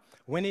down,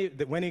 when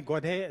he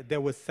got here, there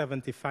was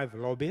 75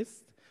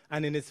 lobbyists.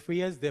 And in his 3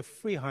 years, there are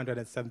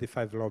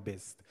 375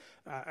 lobbyists.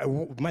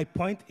 My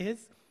point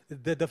is,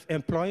 the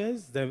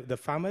employers, the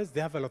farmers,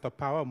 they have a lot of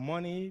power,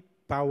 money,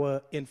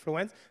 power,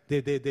 influence.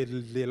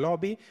 They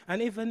lobby,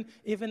 and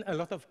even a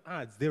lot of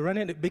ads. They run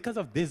in, because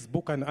of this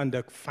book and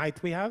the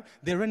fight we have,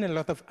 they run a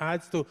lot of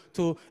ads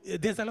to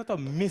there's a lot of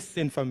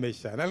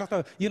misinformation, a lot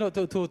of,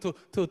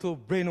 to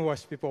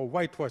brainwash people,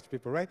 whitewash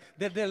people, right?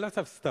 There are lots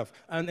of stuff.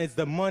 And it's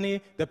the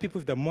money, the people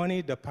with the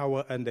money, the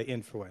power, and the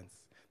influence.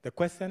 The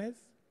question is,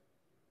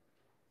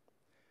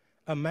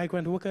 a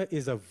migrant worker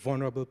is a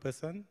vulnerable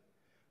person.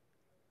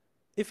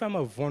 If I'm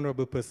a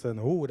vulnerable person,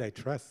 who would I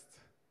trust?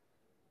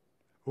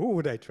 Who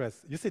would I trust?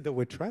 You see the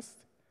word trust?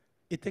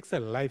 It takes a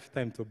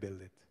lifetime to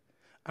build it.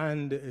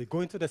 And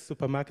going to the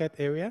supermarket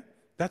area,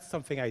 that's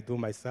something I do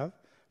myself,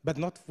 but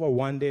not for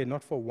one day,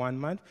 not for 1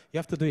 month. You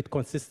have to do it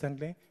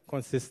consistently,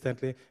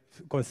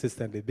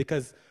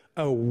 because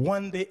a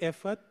one-day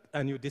effort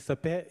and you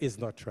disappear is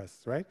not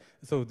trust, right?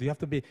 So you have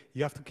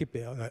to keep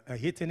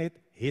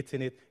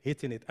hitting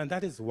it. And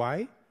that is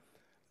why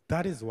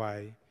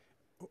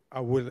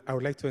I would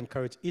like to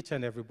encourage each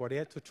and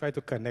everybody to try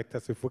to connect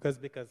us with workers,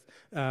 because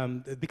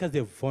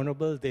they're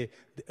vulnerable.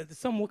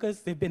 Some workers,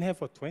 they've been here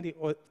for 20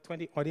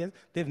 odd years.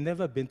 They've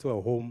never been to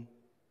a home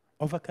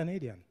of a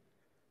Canadian.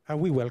 Are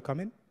we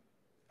welcoming?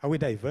 Are we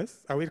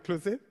diverse? Are we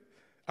inclusive?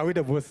 Are we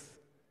the most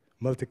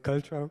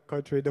multicultural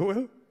country in the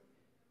world?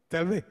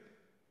 Tell me.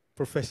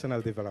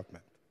 Professional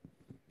development.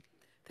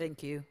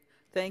 Thank you.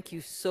 Thank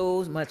you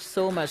so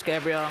much,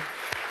 Gabriel.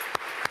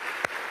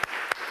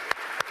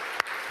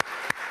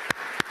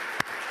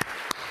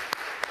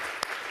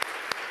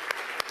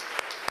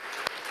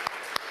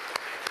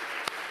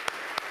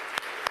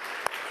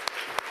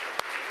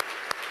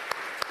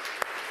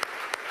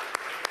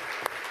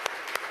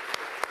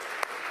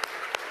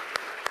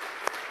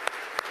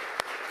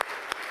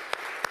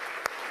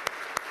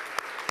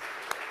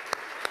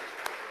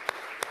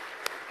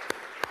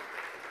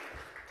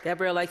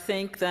 Gabriel, I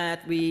think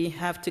that we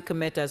have to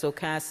commit as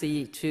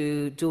OCASI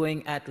to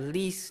doing at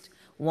least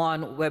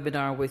one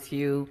webinar with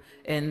you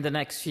in the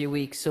next few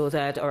weeks, so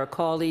that our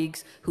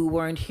colleagues who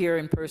weren't here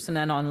in person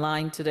and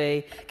online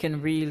today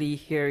can really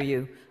hear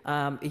you.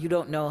 You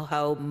don't know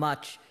how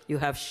much you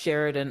have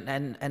shared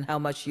and how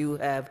much you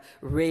have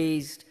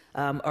raised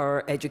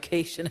our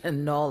education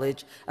and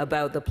knowledge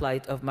about the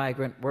plight of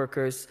migrant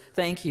workers.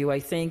 Thank you. I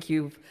think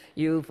you've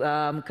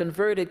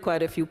converted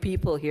quite a few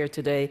people here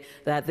today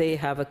that they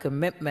have a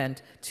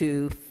commitment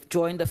to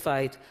join the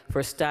fight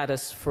for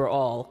status for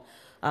all.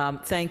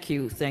 Thank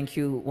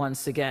you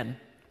once again.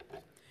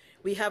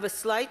 We have a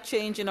slight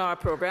change in our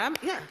program.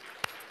 Yeah.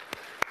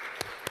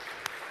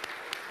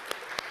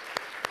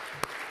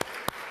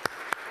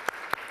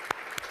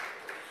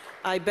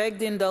 I beg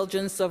the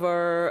indulgence of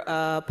our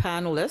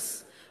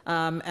panelists,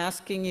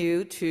 asking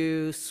you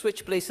to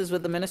switch places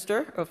with the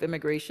Minister of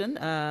Immigration.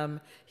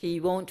 He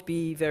won't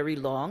be very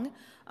long,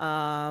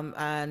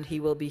 and he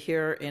will be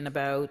here in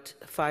about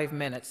 5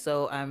 minutes.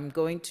 So I'm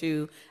going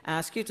to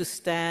ask you to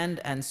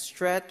stand and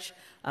stretch,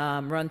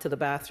 run to the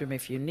bathroom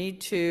if you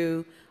need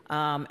to,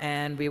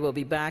 and we will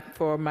be back.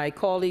 For my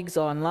colleagues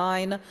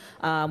online,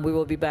 we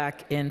will be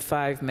back in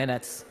 5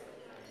 minutes.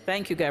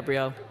 Thank you,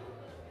 Gabriel.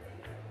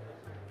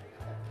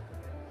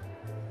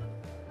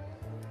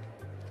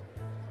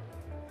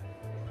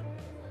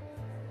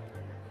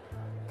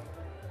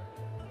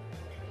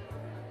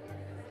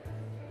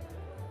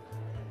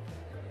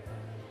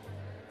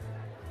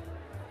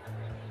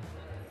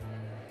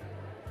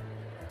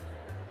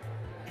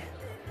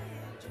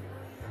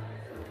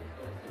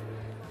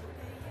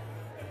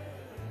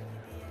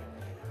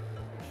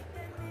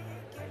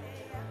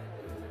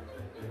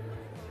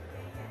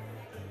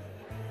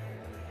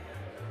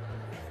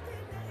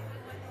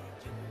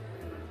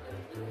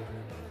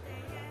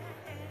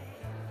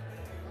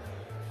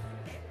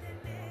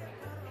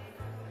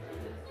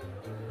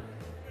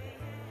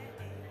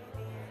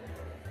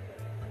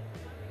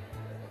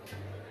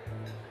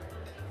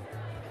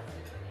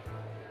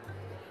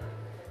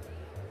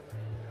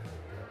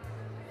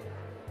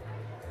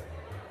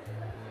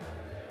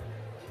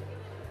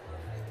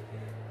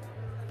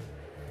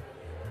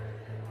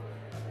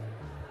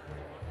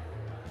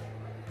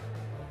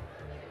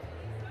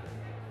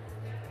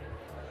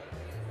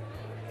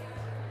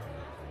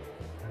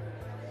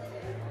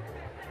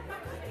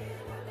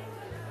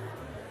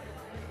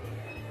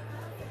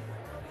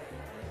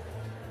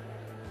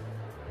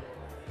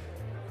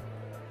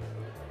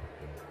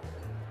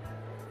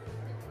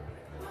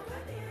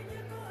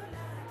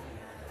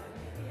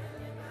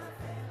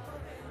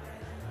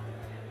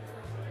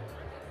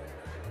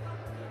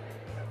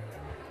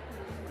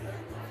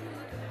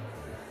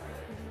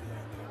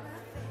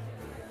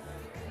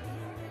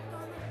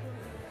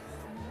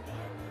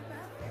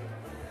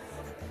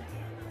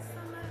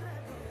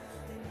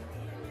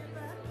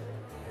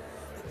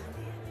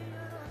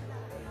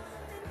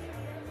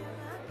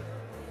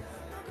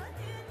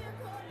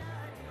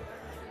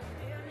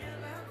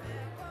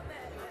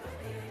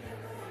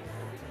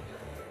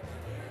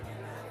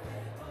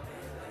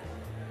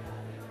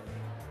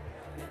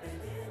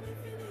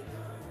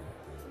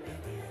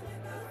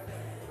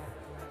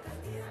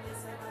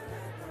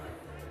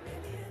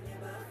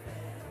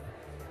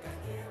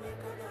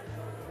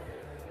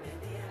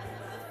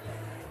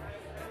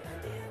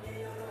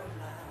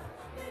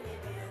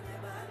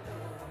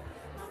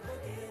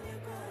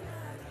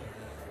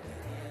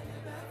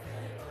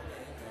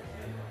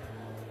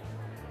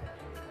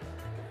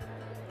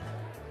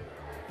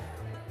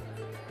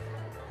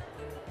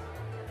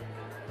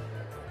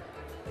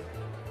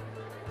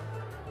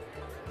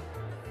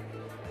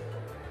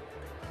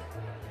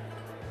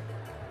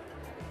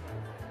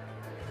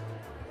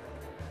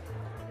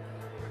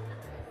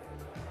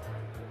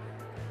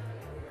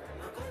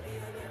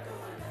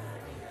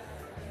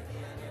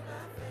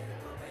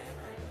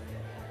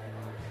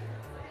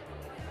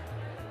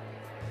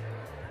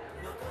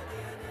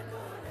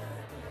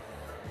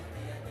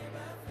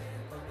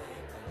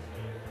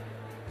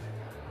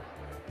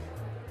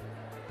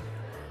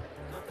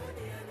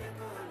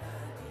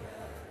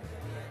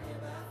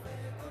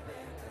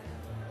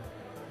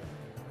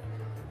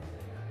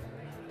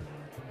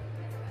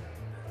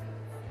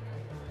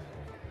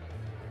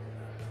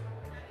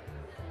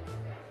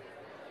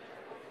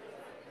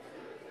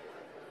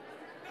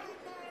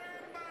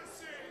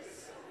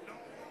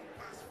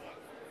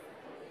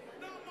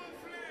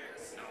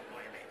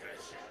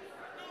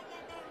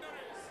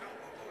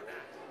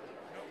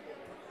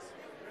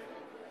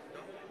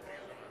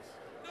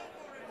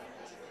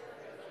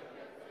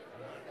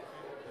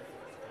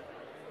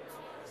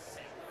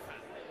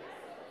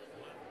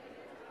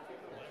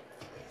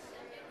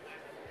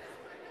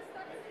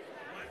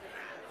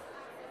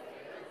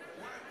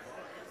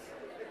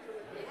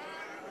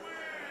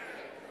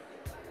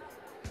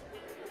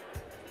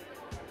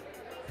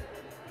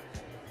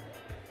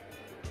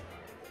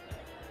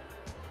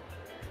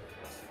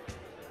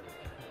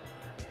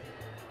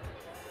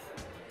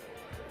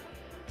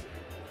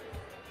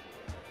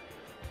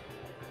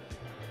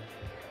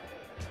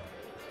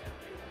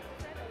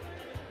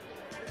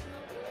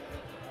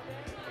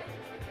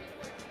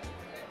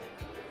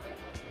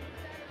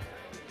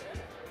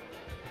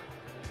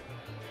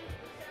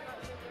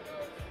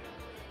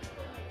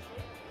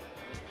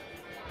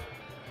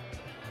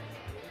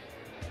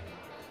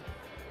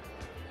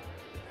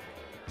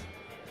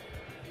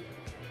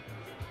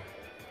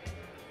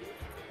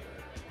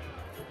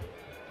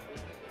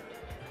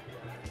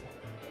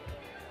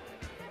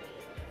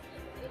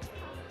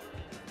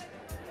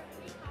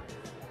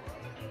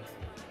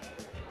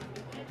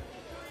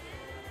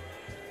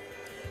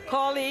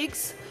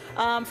 Colleagues,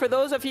 for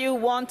those of you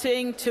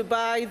wanting to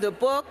buy the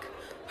book,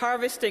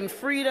 Harvesting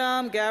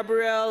Freedom,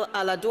 Gabriel,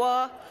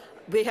 Allahdua,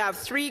 we have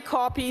 3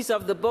 copies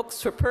of the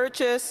books for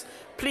purchase.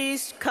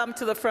 Please come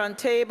to the front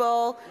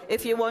table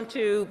if you want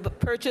to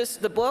purchase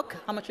the book.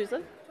 How much is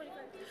it?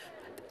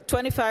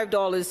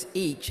 $25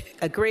 each.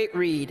 A great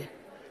read.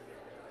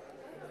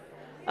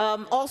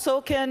 Also,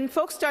 can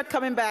folks start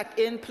coming back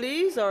in,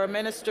 please? Our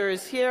minister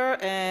is here,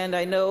 and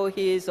I know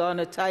he's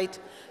on a tight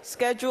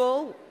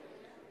schedule.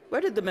 Where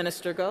did the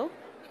minister go?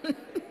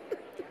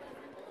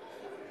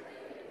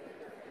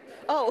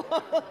 Oh.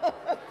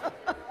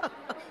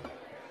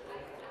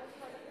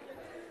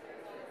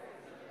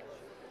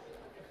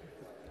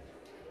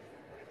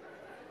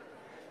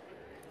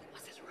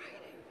 What's his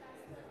writing?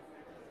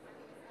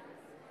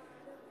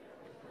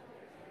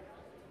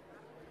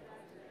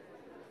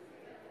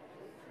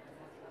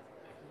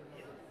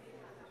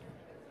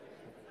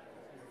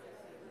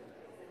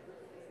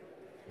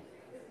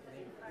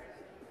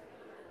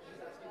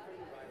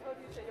 How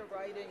do you say your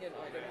writing in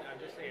order? I'm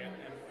just saying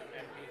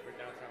MP for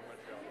downtown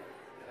Montreal.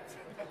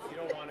 You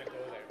don't want to go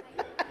there.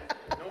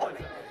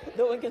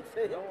 No one can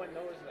say it. No one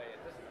knows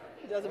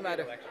that. It doesn't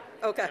matter. Election.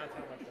 Okay.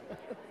 Downtown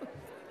Montreal.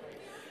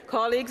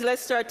 Colleagues,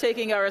 let's start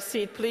taking our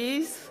seat,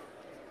 please.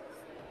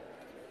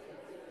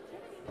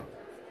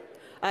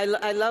 I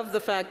love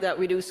the fact that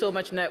we do so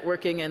much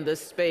networking in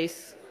this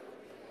space.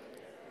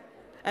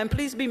 And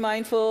please be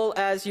mindful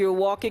as you're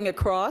walking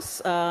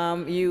across.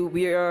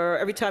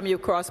 Every time you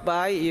cross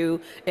by, you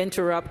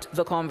interrupt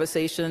the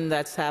conversation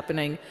that's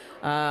happening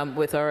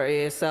with our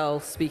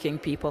ASL speaking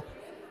people.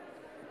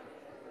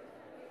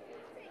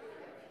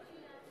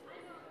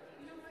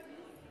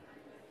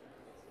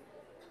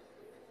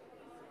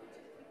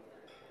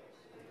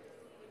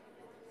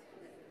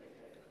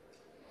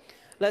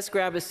 Let's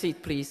grab a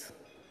seat, please.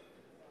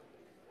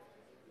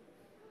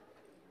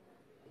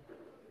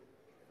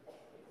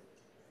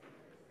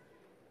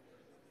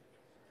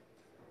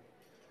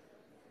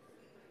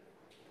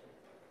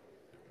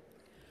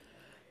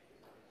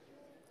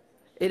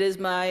 It is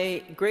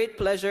my great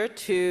pleasure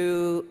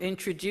to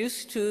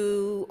introduce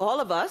to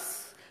all of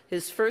us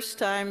his first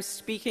time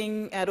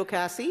speaking at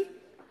OCASI,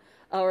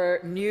 our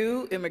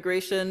new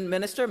Immigration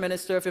Minister,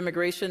 Minister of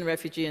Immigration,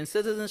 Refugee and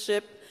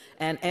Citizenship,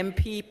 and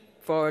MP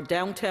for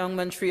Downtown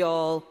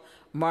Montreal,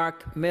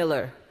 Marc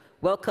Miller.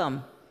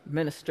 Welcome,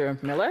 Minister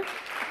Miller.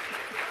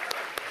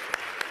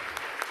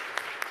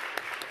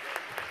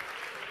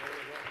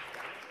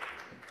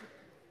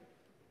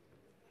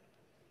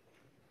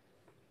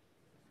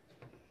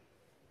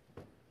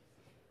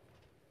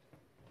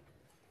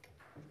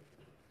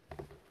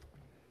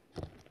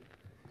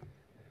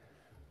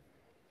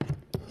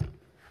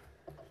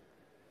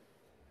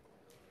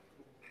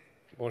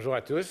 Bonjour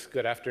à tous.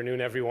 Good afternoon,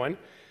 everyone.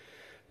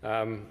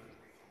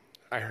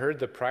 I heard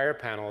the prior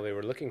panel, they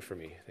were looking for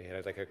me. They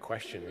had like a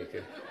question.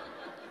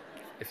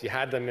 If you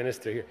had the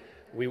minister here.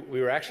 We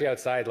were actually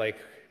outside like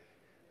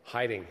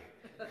hiding.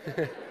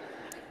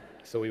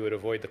 So we would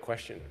avoid the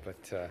question.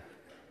 But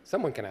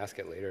someone can ask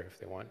it later if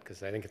they want,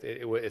 because I think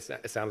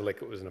it sounded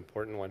like it was an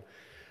important one.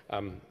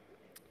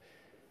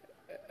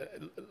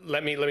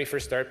 Let me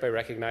first start by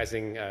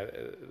recognizing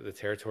the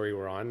territory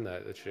we're on,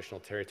 the traditional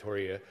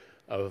territory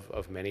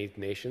of many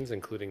nations,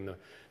 including the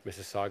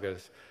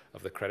Mississaugas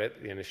of the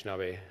Credit, the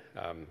Anishinaabe,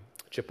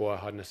 Chippewa,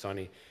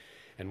 Haudenosaunee,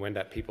 and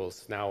Wendat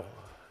peoples. Now,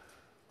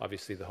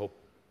 obviously, the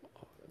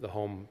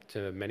home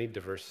to many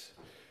diverse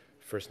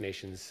First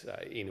Nations,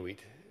 Inuit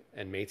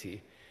and Métis.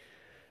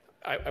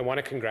 I want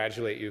to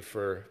congratulate you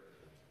for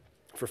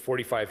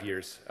 45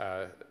 years,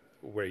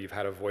 where you've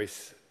had a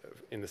voice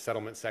in the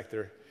settlement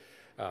sector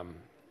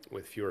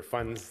with fewer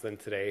funds than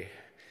today.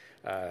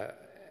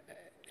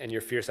 And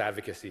your fierce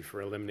advocacy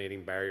for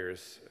eliminating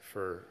barriers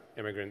for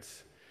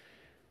immigrants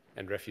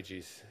and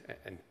refugees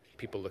and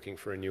people looking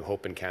for a new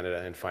hope in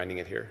Canada and finding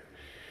it here.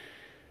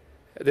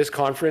 This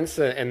conference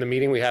and the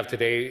meeting we have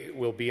today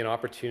will be an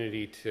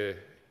opportunity to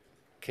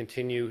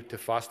continue to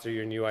foster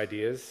your new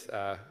ideas,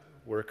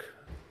 work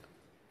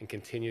and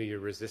continue your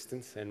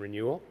resistance and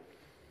renewal,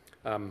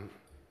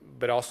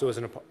 but also as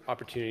an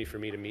opportunity for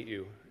me to meet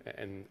you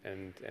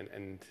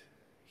and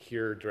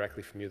hear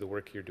directly from you the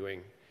work you're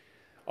doing.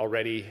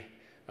 Already,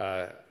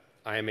 I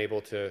am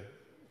able to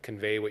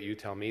convey what you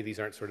tell me. These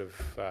aren't sort of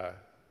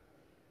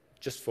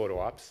just photo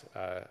ops.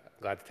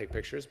 Glad to take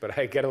pictures, but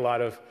I get a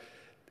lot of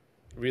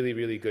really,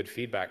 really good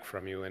feedback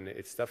from you, and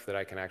it's stuff that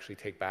I can actually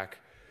take back,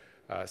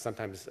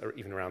 sometimes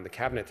even around the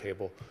cabinet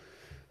table,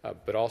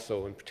 but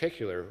also in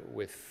particular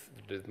with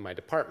my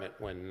department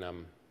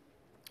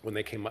when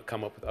they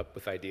come up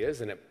with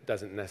ideas and it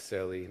doesn't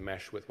necessarily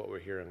mesh with what we're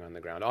hearing on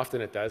the ground.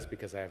 Often it does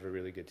because I have a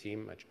really good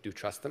team. I do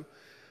trust them.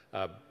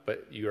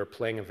 But you are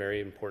playing a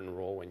very important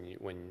role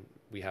when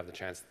we have the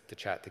chance to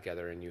chat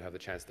together and you have the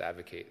chance to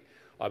advocate.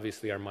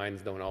 Obviously, our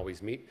minds don't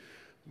always meet,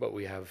 but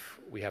we have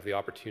the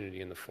opportunity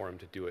in the forum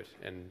to do it.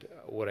 And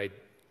what I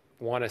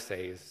want to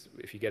say is,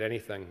 if you get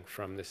anything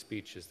from this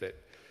speech, is that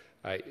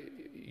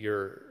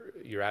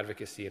your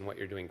advocacy and what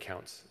you're doing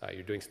counts.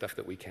 You're doing stuff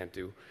that we can't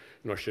do,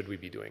 nor should we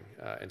be doing.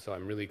 And so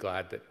I'm really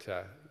glad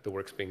that the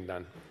work's being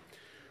done.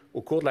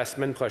 Au cours de la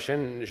semaine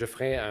prochaine, je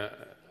ferai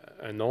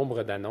un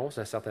nombre d'annonces,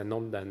 un certain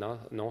nombre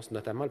d'annonces,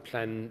 notamment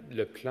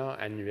le plan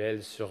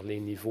annuel sur les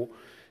niveaux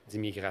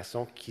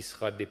d'immigration qui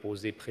sera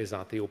déposé,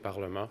 présenté au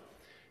Parlement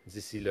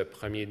d'ici le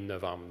 1er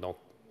novembre, donc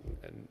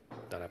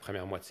dans la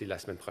première moitié de la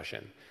semaine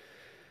prochaine.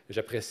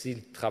 J'apprécie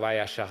le travail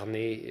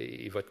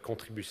acharné et votre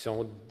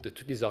contribution de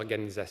toutes les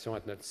organisations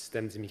à notre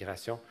système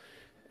d'immigration,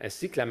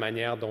 ainsi que la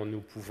manière dont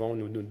nous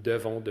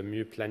devons de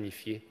mieux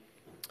planifier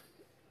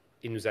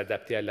et nous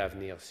adapter à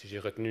l'avenir. Si j'ai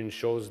retenu une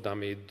chose dans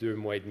mes 2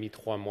 mois et demi,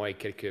 3 mois et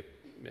quelques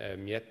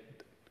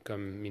miettes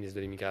comme ministre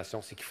de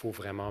l'Immigration, c'est qu'il faut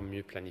vraiment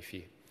mieux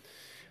planifier.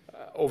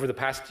 Over the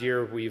past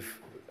year,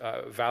 we've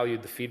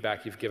valued the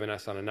feedback you've given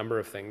us on a number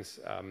of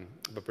things,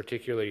 but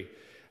particularly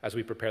as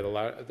we prepare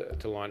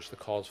to launch the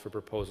calls for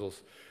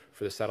proposals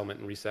for the Settlement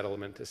and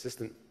Resettlement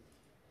Assistance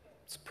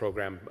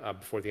Program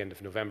before the end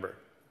of November.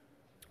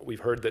 We've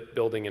heard that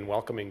building and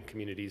welcoming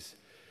communities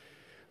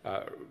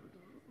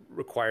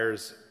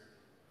requires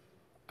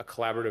a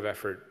collaborative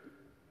effort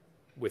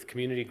with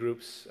community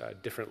groups,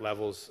 different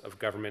levels of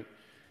government,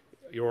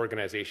 your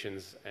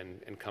organizations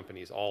and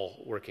companies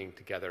all working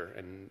together.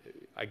 And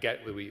I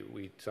get that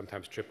we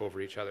sometimes trip over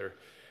each other.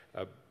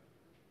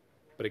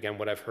 But again,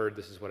 what I've heard,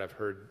 this is what I've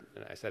heard,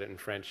 and I said it in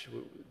French,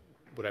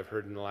 what I've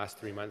heard in the last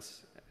 3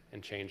 months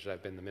and change that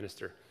I've been the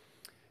minister,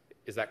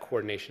 is that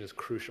coordination is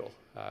crucial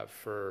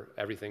for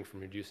everything from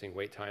reducing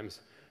wait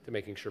times to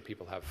making sure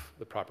people have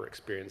the proper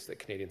experience that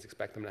Canadians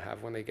expect them to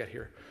have when they get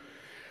here.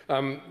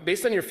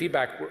 Based on your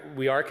feedback,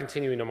 we are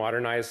continuing to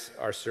modernize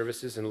our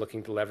services and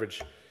looking to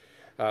leverage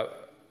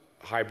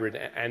hybrid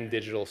and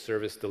digital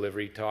service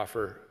delivery to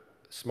offer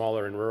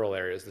smaller and rural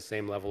areas the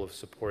same level of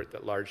support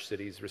that large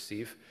cities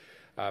receive.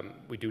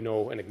 We do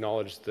know and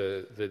acknowledge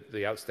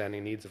the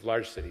outstanding needs of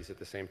large cities at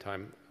the same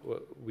time.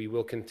 We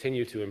will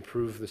continue to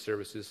improve the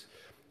services,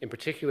 in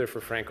particular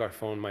for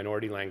Francophone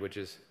minority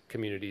languages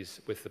communities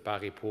with the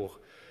Paris Pour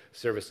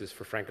services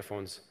for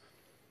Francophones,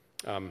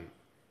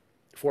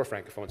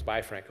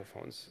 by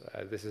Francophones.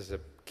 This is a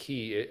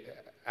key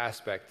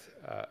aspect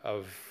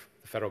of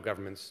the federal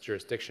government's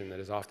jurisdiction that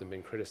has often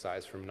been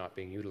criticized from not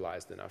being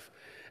utilized enough.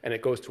 And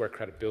it goes to our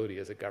credibility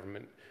as a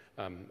government,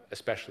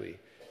 especially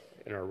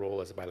in our role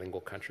as a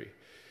bilingual country.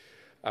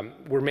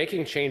 We're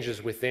making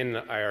changes within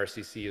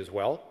IRCC as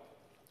well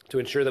to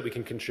ensure that we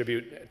can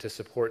contribute to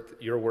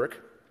support your work,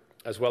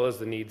 as well as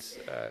the needs,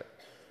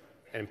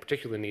 and in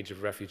particular the needs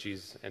of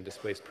refugees and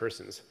displaced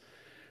persons.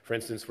 For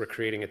instance, we're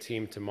creating a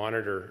team to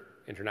monitor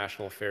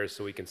international affairs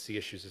so we can see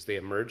issues as they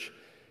emerge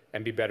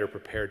and be better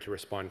prepared to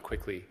respond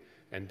quickly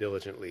and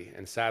diligently.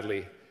 And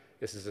sadly,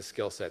 this is a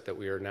skill set that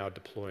we are now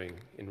deploying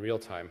in real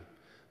time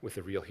with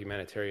the real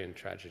humanitarian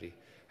tragedy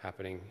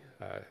happening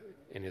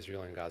in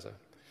Israel and Gaza.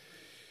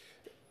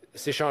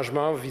 Ces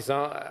changements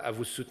visant à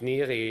vous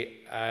soutenir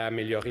et à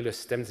améliorer le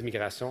système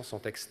d'immigration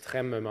sont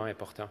extrêmement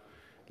importants.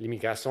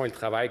 L'immigration et le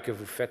travail que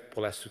vous faites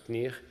pour la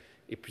soutenir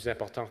est plus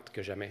important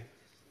que jamais.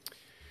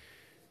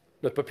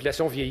 Notre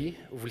population vieillit,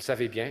 vous le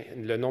savez bien.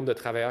 Le nombre de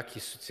travailleurs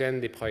qui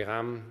soutiennent des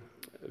programmes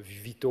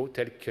vitaux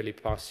tels que les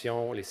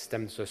pensions, les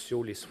systèmes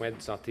sociaux, les soins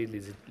de santé,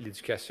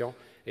 l'éducation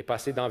est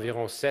passé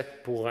d'environ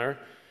 7 pour 1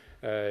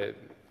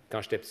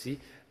 quand j'étais petit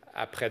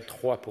à près de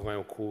 3 pour 1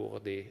 au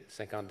cours des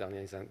 50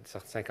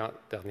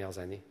 dernières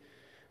années.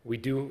 We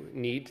do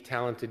need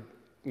talented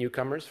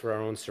newcomers for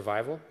our own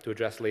survival, to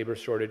address labor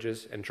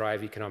shortages and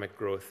drive economic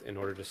growth in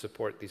order to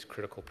support these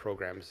critical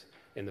programs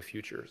in the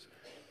future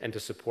and to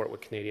support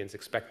what Canadians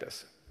expect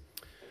us.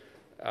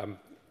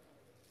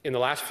 In the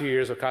last few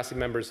years, OCASI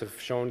members have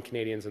shown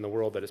Canadians in the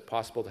world that it's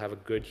possible to have a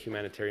good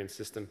humanitarian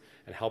system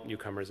and help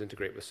newcomers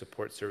integrate with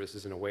support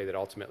services in a way that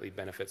ultimately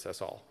benefits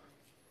us all.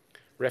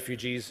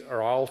 Refugees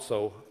are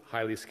also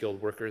highly skilled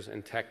workers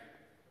in tech,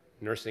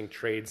 nursing,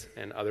 trades,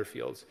 and other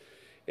fields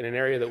in an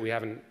area that we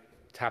haven't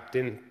tapped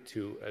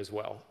into as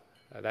well.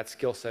 That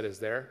skill set is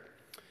there,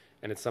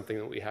 and it's something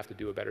that we have to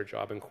do a better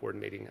job in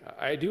coordinating.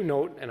 I do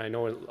note, and I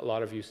know a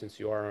lot of you, since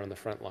you are on the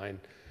front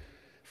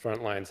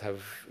lines,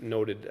 have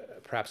noted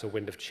perhaps a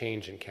wind of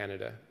change in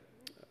Canada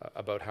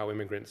about how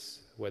immigrants,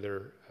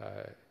 whether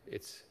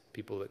it's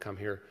people that come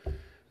here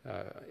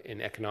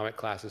in economic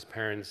classes,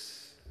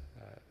 parents,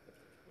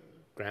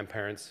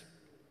 grandparents,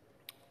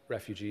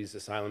 refugees,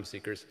 asylum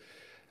seekers,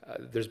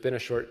 there's been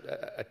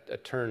a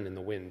turn in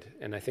the wind,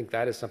 and I think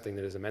that is something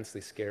that is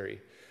immensely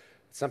scary.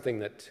 It's something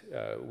that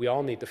we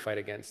all need to fight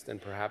against,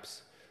 and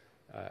perhaps,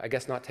 I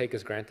guess, not take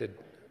as granted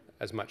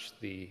as much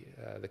the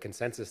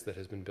consensus that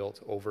has been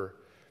built over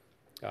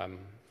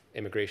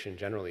immigration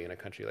generally in a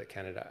country like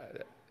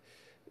Canada.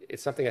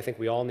 It's something I think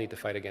we all need to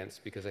fight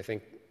against, because I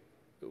think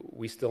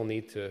we still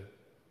need to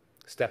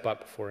step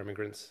up for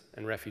immigrants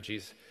and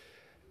refugees,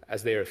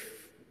 as they are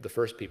the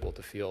first people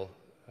to feel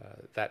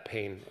that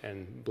pain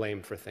and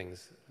blame for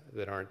things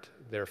that aren't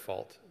their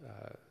fault.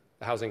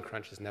 The housing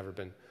crunch has never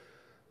been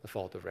the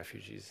fault of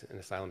refugees and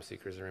asylum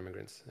seekers or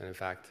immigrants. And in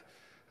fact,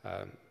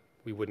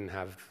 we wouldn't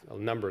have a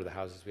number of the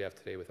houses we have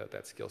today without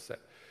that skill set.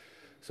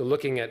 So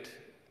looking at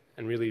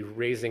and really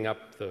raising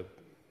up the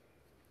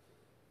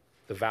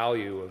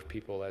value of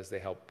people as they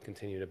help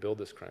continue to build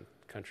this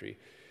country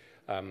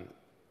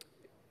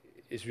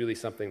is really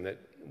something that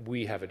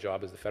we have a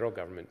job as the federal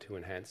government to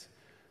enhance.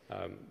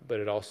 But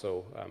it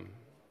also,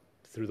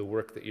 through the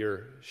work that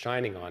you're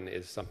shining on,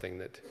 is something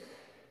that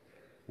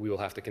we will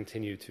have to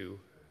continue to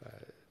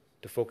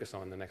focus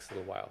on the next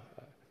little while.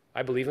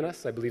 I believe in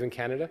us. I believe in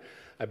Canada.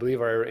 I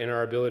believe in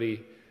our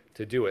ability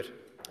to do it.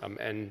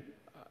 And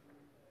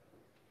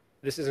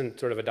this isn't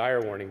sort of a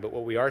dire warning, but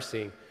what we are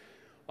seeing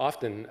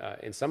often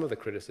in some of the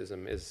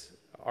criticism is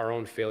our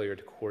own failure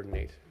to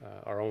coordinate,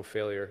 our own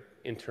failure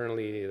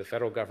internally, the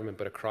federal government,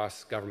 but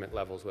across government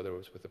levels, whether it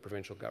was with the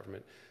provincial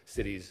government,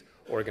 cities,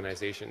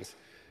 organizations.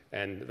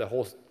 And the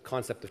whole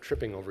concept of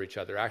tripping over each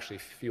other actually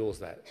fuels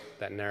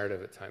that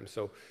narrative at times.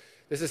 So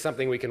this is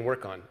something we can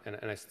work on, and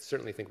I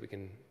certainly think we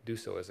can do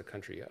so as a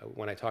country.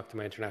 When I talk to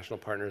my international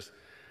partners,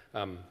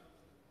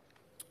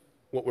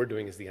 what we're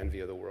doing is the envy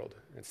of the world.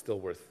 It's still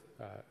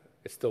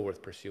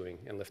worth pursuing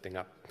and lifting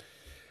up.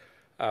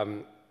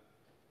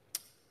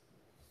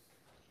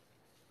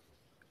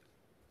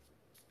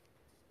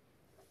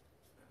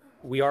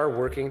 We are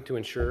working to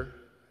ensure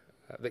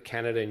that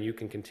Canada and you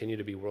can continue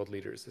to be world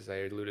leaders, as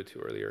I alluded to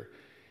earlier,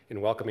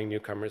 in welcoming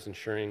newcomers,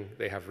 ensuring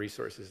they have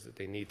resources that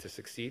they need to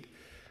succeed.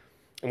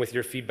 And with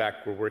your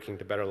feedback, we're working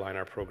to better align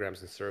our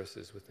programs and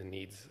services with the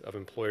needs of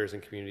employers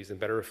and communities and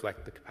better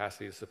reflect the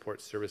capacity to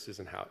support services,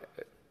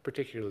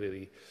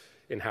 particularly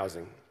in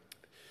housing.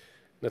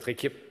 Notre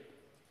équipe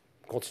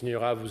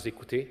continuera à vous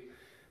écouter,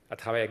 à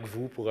travailler avec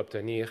vous pour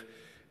obtenir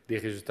des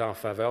résultats en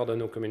faveur de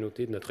nos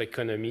communautés, de notre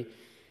économie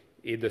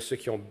et de ceux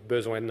qui ont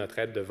besoin de notre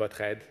aide, de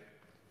votre aide,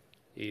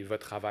 et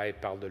votre travail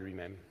parle de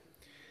lui-même.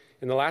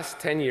 In the last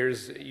 10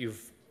 years,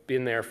 you've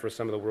been there for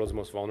some of the world's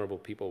most vulnerable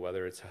people,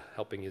 whether it's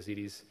helping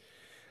Yazidis,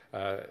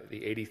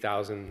 the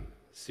 80,000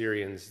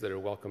 Syrians that are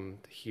welcomed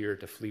here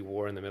to flee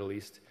war in the Middle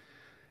East,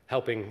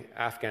 helping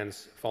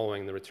Afghans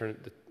following the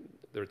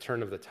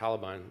return of the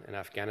Taliban in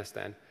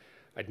Afghanistan.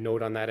 I'd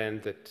note on that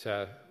end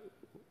that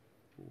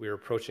we're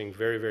approaching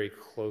very, very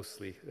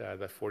closely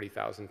the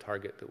 40,000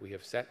 target that we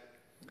have set.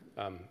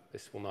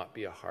 This will not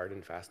be a hard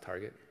and fast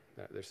target.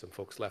 There's some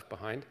folks left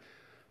behind,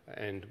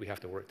 and we have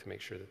to work to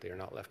make sure that they are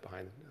not left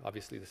behind.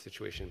 Obviously, the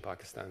situation in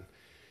Pakistan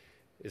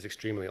is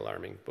extremely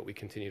alarming, but we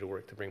continue to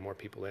work to bring more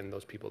people in,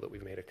 those people that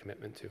we've made a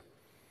commitment to.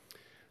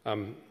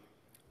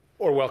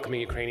 Or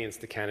welcoming Ukrainians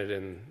to Canada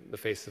in the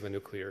face of a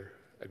nuclear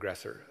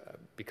aggressor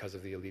because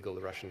of the illegal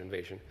Russian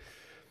invasion.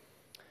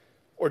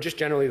 Or just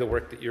generally the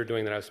work that you're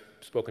doing that I've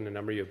spoken to a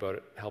number of you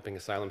about, helping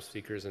asylum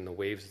seekers and the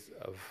waves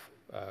of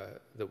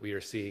that we are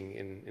seeing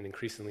in an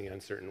increasingly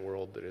uncertain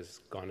world that has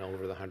gone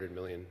over the 100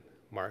 million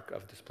mark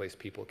of displaced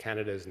people.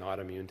 Canada is not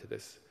immune to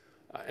this,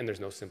 and there's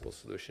no simple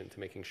solution to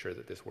making sure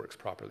that this works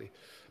properly,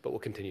 but we'll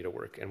continue to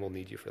work, and we'll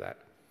need you for that.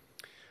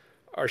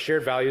 Our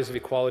shared values of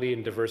equality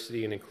and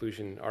diversity and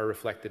inclusion are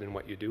reflected in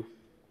what you do.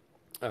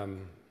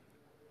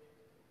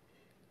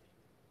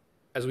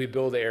 As we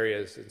build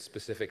areas in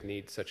specific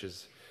needs, such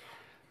as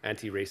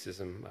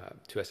anti-racism,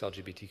 2S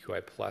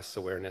LGBTQI+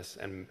 awareness,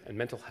 and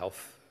mental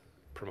health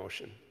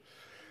promotion.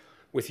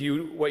 With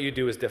you, what you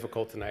do is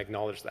difficult, and I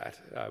acknowledge that,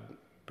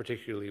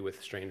 particularly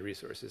with strained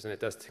resources, and it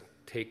does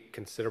take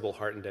considerable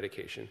heart and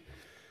dedication.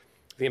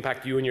 The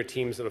impact you and your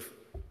teams that have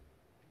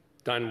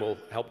done will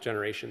help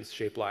generations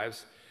shape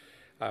lives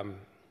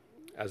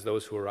as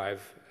those who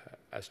arrive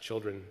as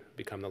children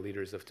become the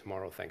leaders of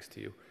tomorrow, thanks to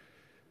you.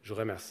 Je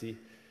vous remercie,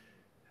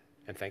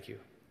 and thank you.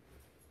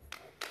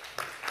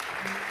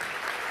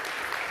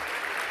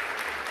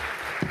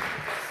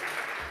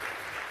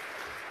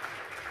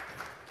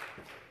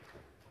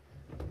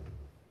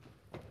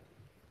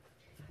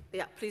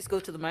 Yeah, please go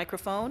to the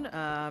microphone.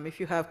 If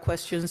you have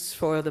questions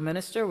for the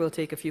minister, we'll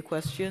take a few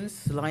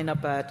questions. Line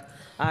up at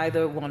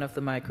either one of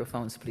the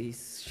microphones,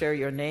 please. Share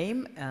your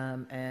name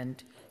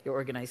and your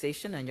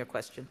organization and your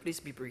question. Please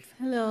be brief.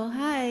 Hello,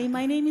 hi.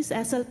 My name is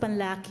Esel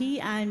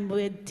Panlaki. I'm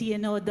with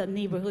TNO, the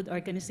neighborhood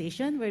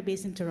organization. We're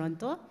based in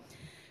Toronto.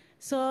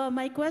 So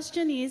my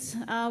question is,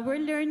 we're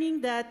learning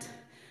that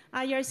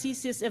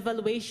IRCC's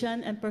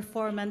Evaluation and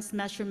Performance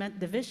Measurement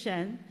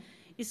Division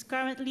is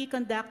currently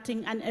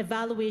conducting an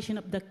evaluation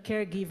of the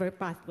caregiver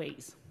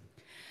pathways.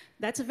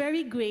 That's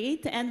very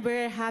great, and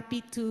we're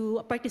happy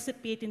to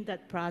participate in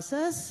that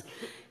process.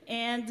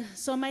 And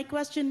so my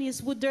question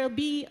is, would there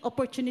be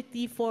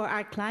opportunity for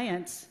our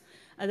clients,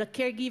 the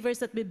caregivers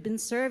that we've been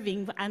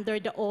serving under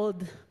the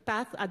old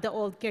the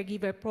old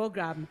caregiver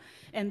program,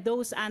 and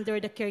those under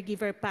the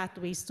caregiver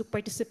pathways to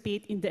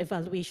participate in the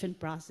evaluation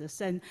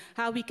process, and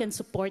how we can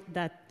support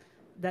that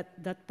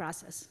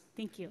process?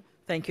 Thank you.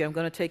 Thank you. I'm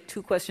going to take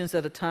two questions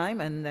at a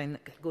time and then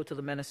go to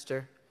the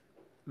minister.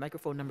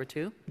 Microphone number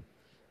 2.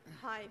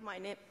 Hi, my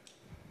name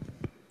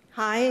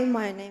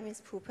is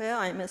Pupe.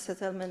 I'm a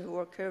settlement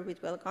worker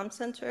with Welcome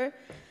Center,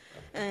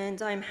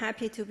 and I'm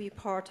happy to be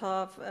part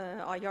of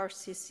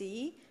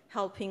IRCC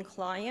helping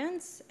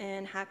clients,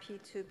 and happy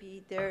to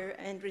be there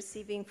and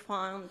receiving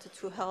funds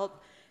to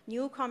help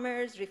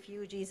newcomers,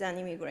 refugees, and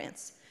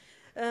immigrants.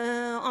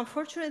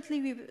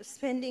 Unfortunately, we're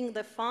spending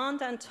the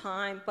fund and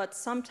time, but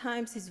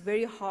sometimes it's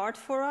very hard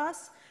for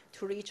us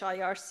to reach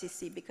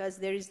IRCC because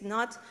there is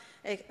not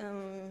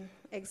an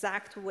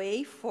exact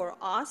way for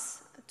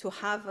us to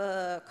have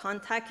a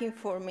contact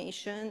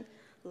information,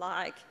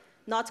 like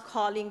not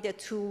calling the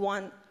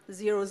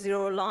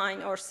 2100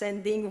 line or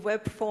sending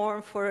web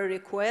form for a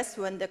request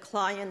when the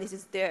client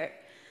is there.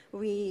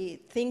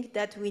 We think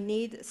that we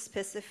need a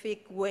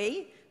specific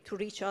way to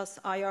reach us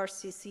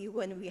IRCC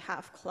when we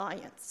have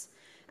clients.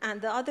 And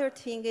the other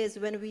thing is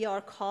when we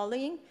are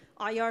calling,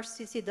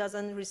 IRCC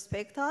doesn't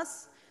respect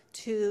us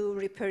to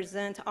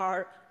represent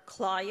our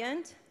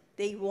client.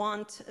 They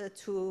want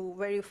to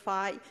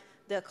verify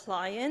the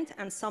client,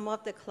 and some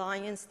of the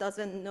clients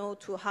doesn't know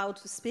how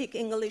to speak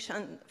English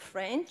and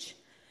French.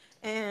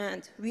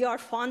 And we are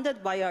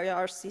funded by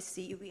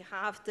IRCC. We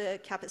have the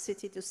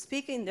capacity to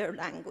speak in their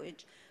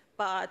language,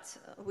 but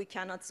we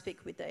cannot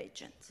speak with the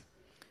agent.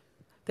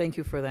 Thank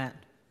you for that.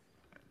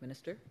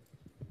 Minister?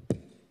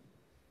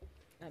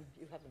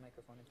 You have the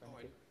microphone in front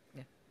of you.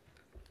 Yeah.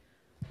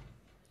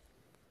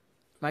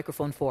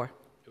 Microphone 4.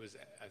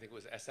 I think it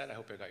was Esad. I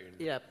hope I got your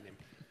Yep. name.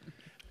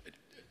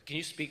 Can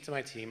you speak to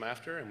my team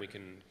after, and we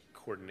can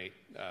coordinate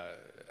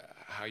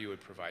how you would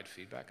provide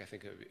feedback? I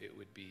think it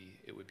would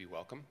be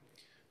welcome.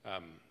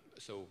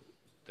 So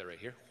they're right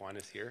here. Juan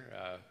is here,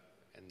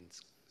 and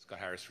Scott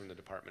Harris from the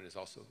department is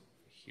also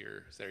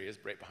here. There he is,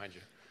 right behind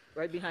you.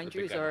 Right behind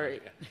you, Behind sorry.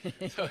 you,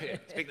 yeah. So yeah,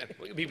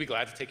 we'd be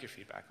glad to take your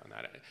feedback on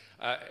that.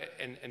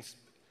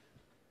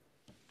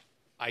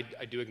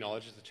 I do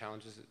acknowledge the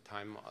challenges at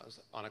time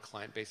on a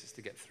client basis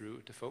to get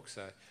through to folks.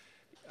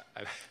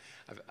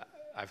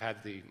 I've had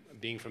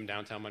being from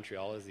downtown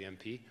Montreal as the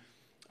MP,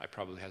 I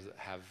probably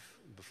have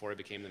before I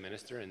became the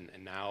minister, and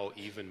now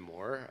even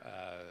more,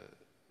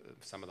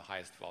 some of the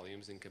highest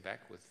volumes in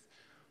Quebec with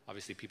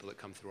obviously people that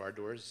come through our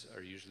doors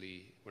are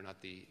usually, we're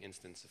not the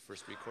instance of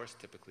first recourse,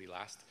 typically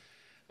last.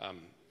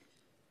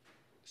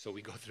 So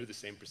we go through the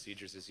same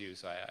procedures as you,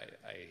 so I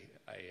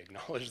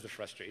acknowledge the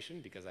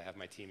frustration because I have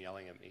my team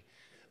yelling at me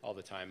all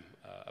the time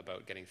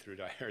about getting through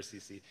to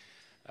IRCC.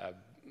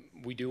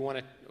 We do want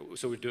to,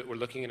 so we're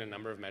looking at a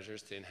number of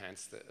measures to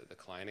enhance the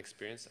client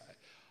experience.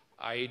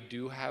 I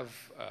do have,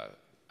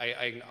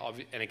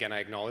 and again, I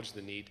acknowledge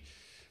the need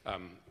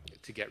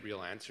to get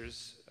real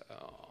answers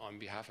on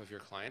behalf of your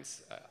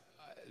clients.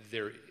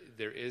 There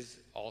is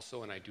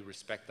also, and I do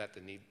respect that,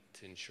 the need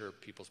to ensure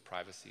people's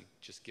privacy,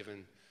 just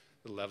given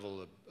the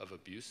level of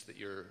abuse that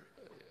you're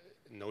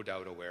no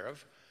doubt aware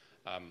of.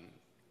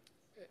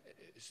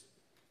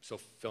 So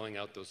filling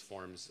out those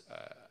forms,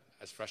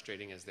 as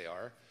frustrating as they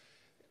are,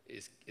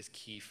 is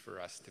key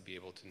for us to be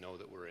able to know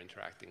that we're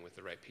interacting with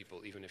the right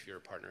people. Even if you're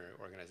a partner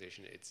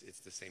organization, it's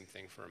the same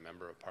thing for a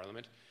member of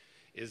parliament.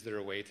 Is there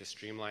a way to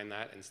streamline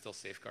that and still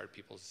safeguard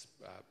people's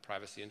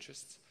privacy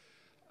interests?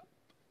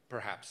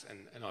 Perhaps,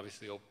 and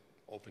obviously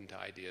open to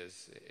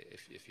ideas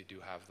if you do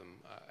have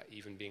them.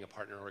 Even being a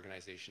partner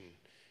organization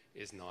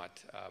is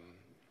not,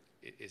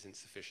 it isn't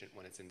sufficient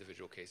when it's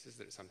individual cases,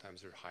 that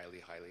sometimes are highly,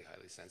 highly,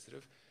 highly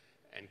sensitive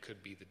and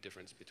could be the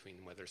difference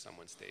between whether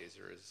someone stays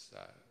or is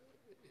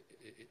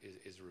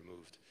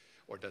removed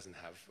or doesn't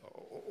have,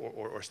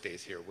 or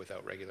stays here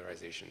without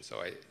regularization.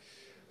 So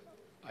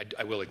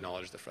I will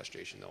acknowledge the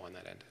frustration though on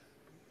that end.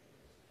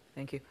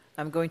 Thank you.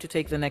 I'm going to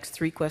take the next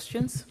 3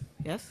 questions.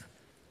 Yes?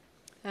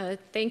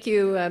 Thank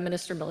you,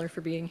 Minister Miller, for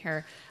being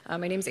here.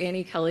 My name is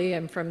Annie Kelly.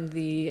 I'm from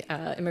the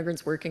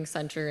Immigrants Working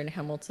Centre in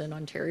Hamilton,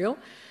 Ontario.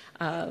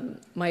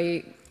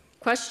 My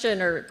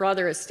question, or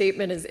rather a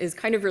statement, is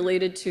kind of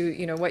related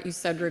to what you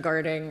said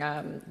regarding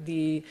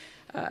the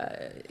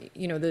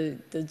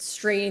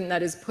strain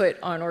that is put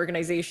on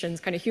organizations,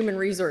 kind of human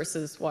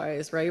resources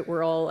wise, right?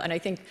 We're all, and I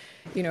think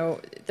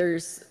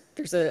there's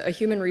a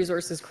human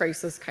resources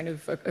crisis kind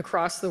of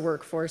across the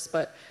workforce,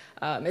 but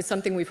it's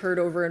something we've heard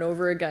over and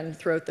over again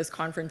throughout this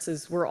conference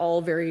is we're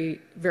all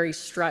very, very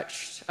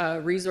stretched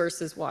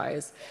resources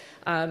wise.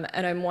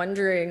 And I'm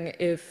wondering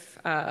if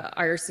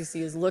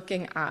IRCC is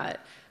looking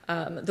at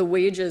the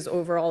wages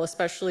overall,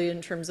 especially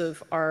in terms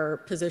of our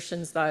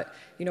positions that,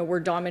 we're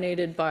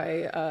dominated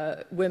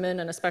by women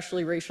and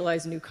especially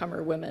racialized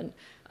newcomer women.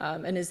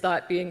 And is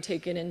that being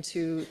taken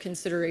into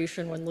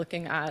consideration when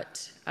looking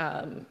at,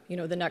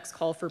 the next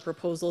call for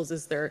proposals?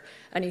 Is there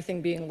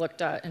anything being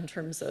looked at in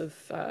terms of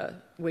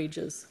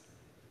wages?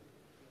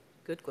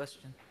 Good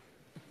question.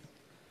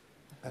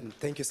 And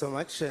thank you so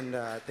much, and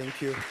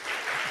thank you.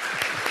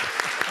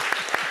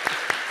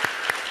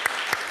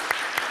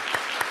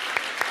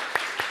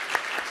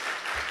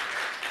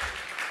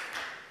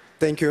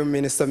 Thank you,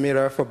 Minister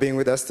Miller, for being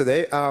with us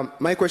today.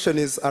 My question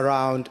is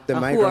around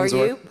the migrants.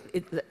 Who are you?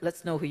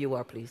 Let's know who you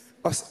are, please.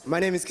 My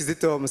name is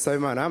Kizito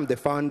Musawimana. I'm the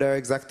founder,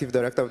 executive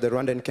director of the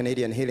Rwandan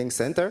Canadian Healing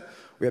Center.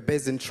 We are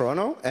based in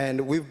Toronto,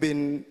 and we've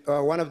been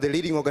one of the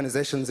leading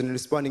organizations in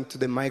responding to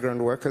the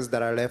migrant workers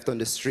that are left on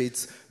the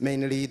streets,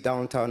 mainly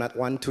downtown at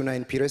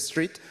 129 Peter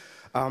Street.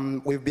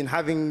 We've been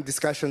having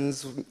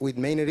discussions with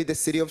mainly the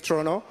City of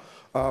Toronto,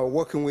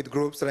 working with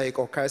groups like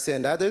OCASI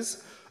and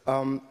others.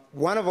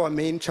 One of our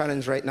main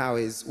challenges right now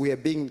is we are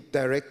being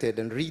directed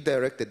and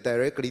redirected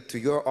directly to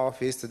your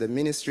office, to the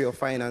Ministry of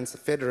Finance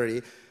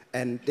federally,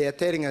 and they are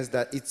telling us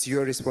that it's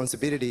your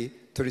responsibility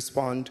to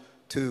respond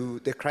to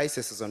the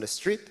crises on the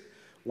street.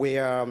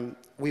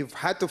 We've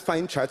had to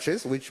find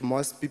churches, which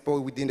most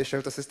people within the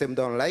shelter system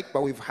don't like,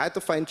 but we've had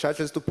to find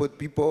churches to put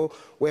people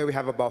where we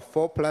have about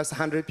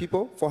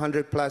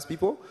 400 plus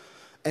people,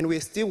 and we're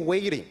still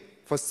waiting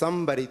for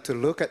somebody to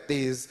look at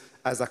this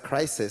as a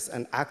crisis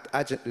and act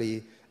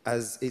urgently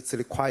as it's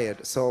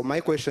required. So my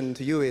question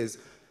to you is,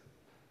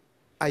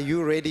 are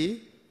you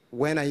ready?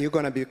 When are you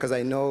going to be, because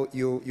I know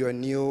you're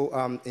new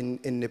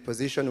in the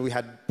position. We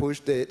had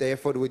pushed the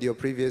effort with your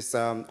previous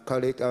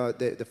colleague,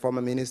 the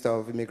former Minister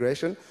of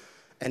Immigration,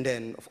 and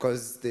then, of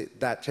course,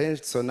 that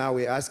changed. So now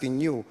we're asking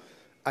you,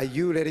 are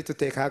you ready to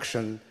take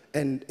action?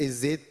 And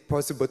is it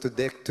possible to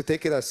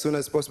take it as soon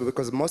as possible?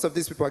 Because most of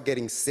these people are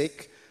getting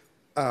sick.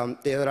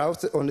 They're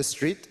out on the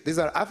street. These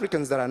are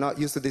Africans that are not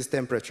used to these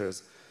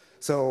temperatures.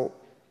 So,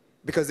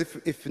 because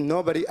if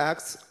nobody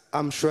acts,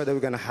 I'm sure that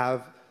we're going to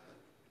have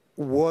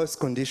worse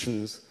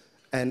conditions.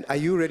 And are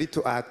you ready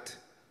to act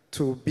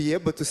to be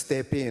able to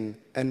step in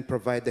and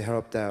provide the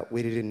help that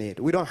we really need?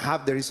 We don't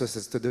have the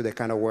resources to do the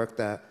kind of work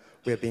that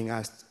we're being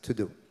asked to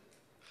do.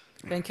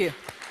 Thank you.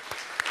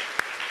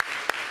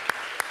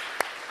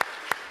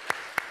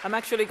 I'm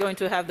actually going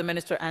to have the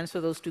minister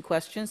answer those two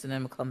questions, and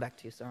then we'll come back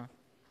to you, Sarah.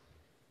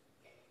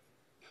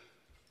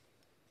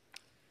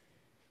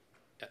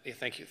 Yeah,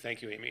 thank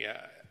you, Amy.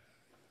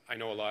 I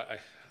know a lot.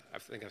 I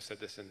think I've said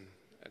this in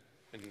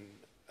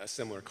a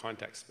similar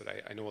context, but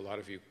I know a lot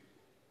of you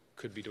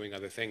could be doing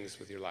other things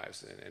with your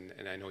lives,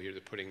 and I know you're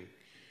putting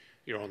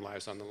your own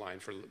lives on the line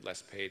for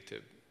less pay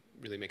to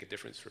really make a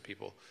difference for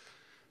people.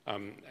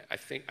 I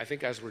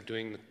think as we're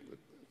doing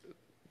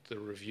the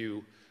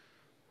review,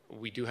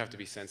 we do have to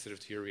be sensitive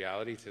to your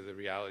reality, to the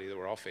reality that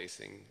we're all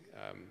facing,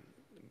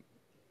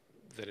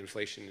 that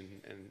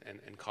inflation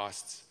and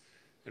costs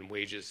and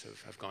wages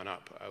have gone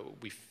up.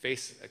 We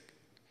face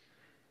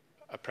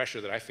a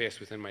pressure that I face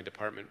within my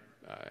department,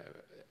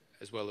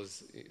 as well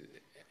as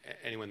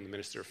anyone, the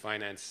Minister of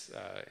Finance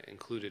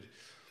included,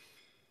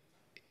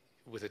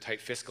 with a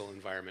tight fiscal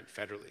environment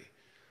federally,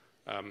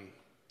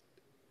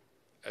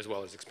 as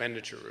well as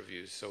expenditure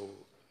reviews. So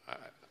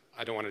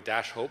I don't want to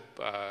dash hope.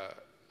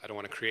 I don't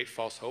want to create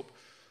false hope,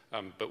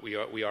 but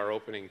we are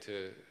opening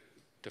to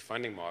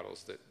funding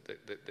models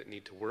that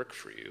need to work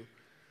for you,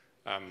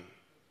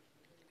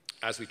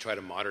 as we try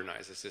to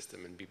modernize the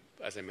system and be,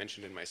 as I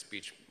mentioned in my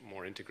speech,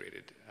 more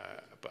integrated.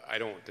 But I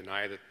don't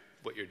deny that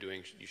what you're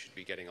doing, you should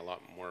be getting a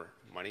lot more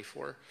money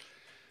for.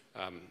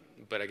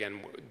 But again,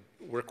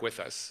 work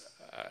with us.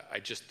 I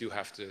just do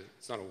have to,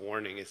 it's not a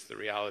warning, it's the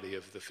reality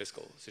of the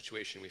fiscal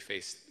situation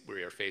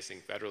we are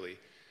facing federally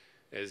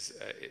is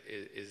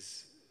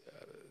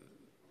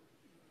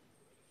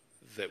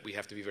that we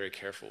have to be very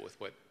careful with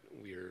what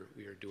we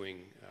are doing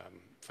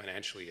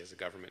financially as a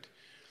government.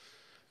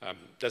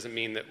 Doesn't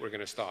mean that we're going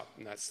to stop,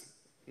 and that's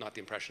not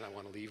the impression I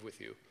want to leave with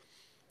you.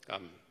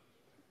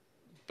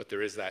 But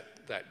there is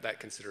that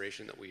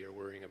consideration that we are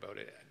worrying about.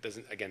 It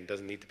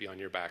doesn't need to be on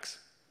your backs,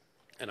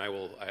 and I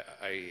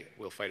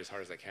will fight as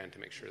hard as I can to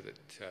make sure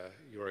that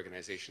your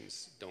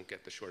organizations don't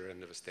get the shorter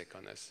end of a stick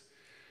on this.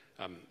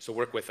 So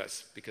work with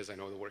us, because I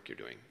know the work you're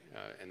doing,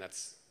 and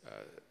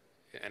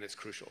it's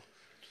crucial.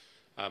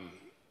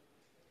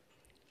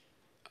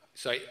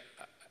 So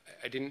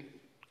I didn't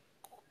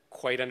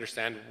quite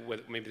understand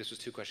whether, maybe this was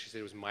two questions.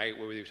 It was what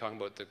were you talking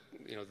about?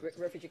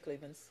 Refugee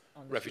claimants.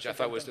 Refugee. I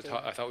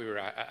thought we were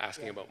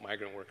asking about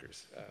migrant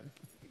workers,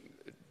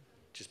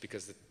 just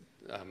because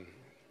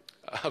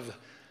of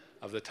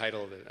the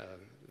title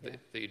that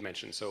you'd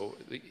mentioned. So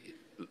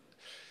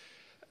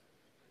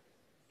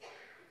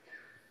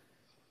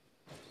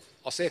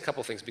I'll say a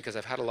couple things, because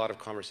I've had a lot of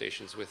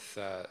conversations with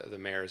the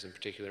mayors in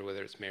particular,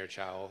 whether it's Mayor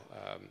Chow,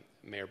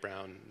 Mayor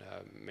Brown,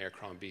 Mayor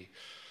Crombie,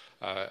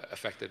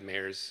 affected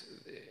mayors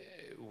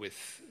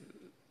with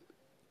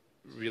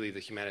really the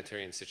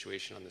humanitarian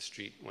situation on the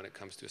street when it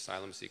comes to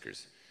asylum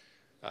seekers.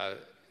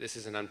 This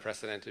is an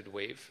unprecedented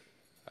wave.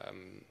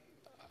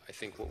 I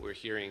think what we're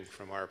hearing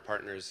from our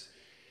partners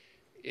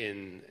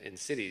in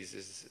cities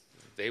is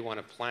they want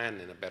to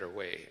plan in a better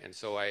way. And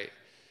so I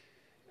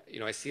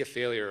see a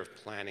failure of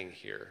planning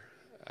here.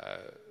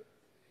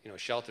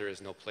 Shelter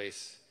is no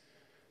place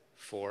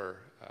for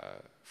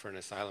an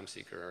asylum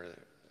seeker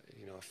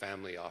or a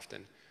family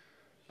often.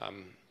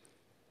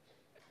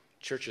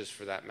 Churches,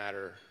 for that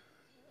matter,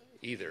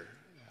 either.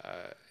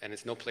 And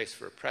it's no place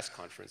for a press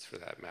conference, for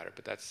that matter,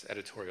 but that's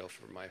editorial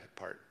for my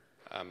part.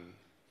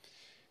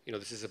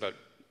 This is about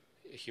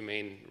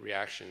humane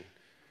reaction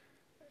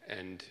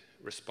and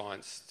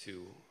response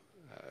to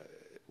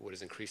what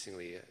is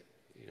increasingly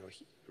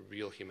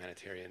real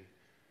humanitarian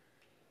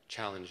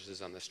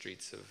challenges on the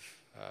streets of,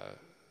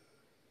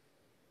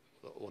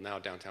 now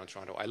downtown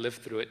Toronto. I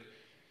lived through it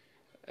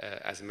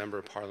as a member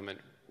of Parliament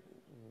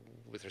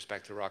with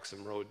respect to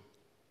Roxham Road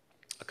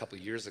a couple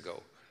of years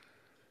ago.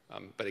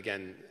 But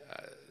again,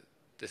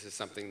 this is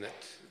something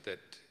that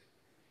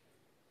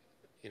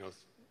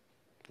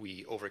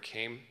we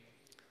overcame,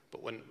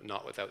 but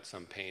not without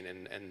some pain.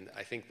 And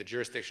I think the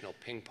jurisdictional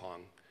ping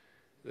pong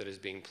that is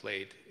being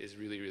played is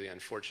really, really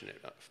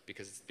unfortunate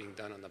because it's being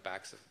done on the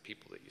backs of the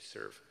people that you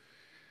serve.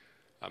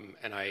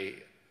 And I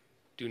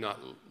do not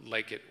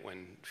like it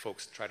when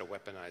folks try to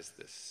weaponize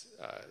this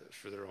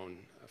for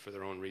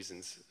their own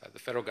reasons. The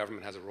federal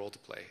government has a role to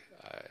play,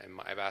 and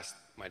I've asked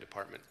my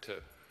department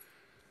to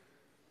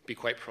be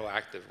quite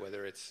proactive,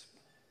 whether it's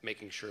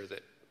making sure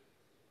that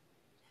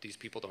these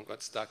people don't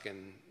get stuck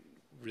in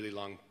really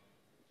long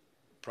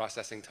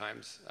processing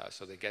times,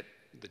 so they get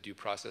the due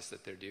process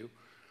that they're due.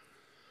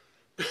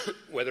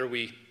 Whether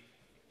we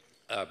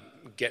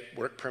get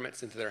work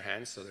permits into their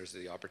hands, so there's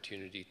the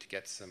opportunity to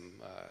get some,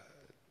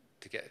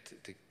 to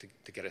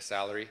get a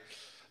salary,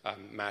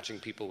 matching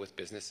people with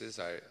businesses.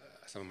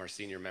 Some of our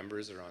senior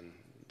members are on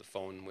the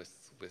phone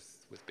with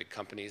big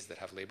companies that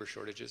have labor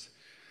shortages.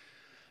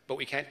 But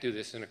we can't do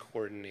this in a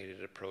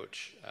coordinated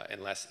approach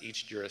unless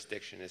each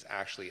jurisdiction is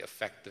actually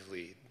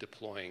effectively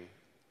deploying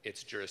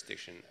its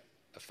jurisdiction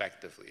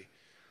effectively.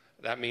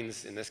 That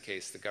means, in this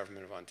case, the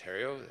government of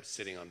Ontario is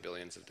sitting on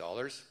billions of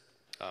dollars.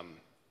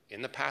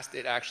 In the past,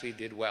 it actually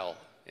did well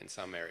in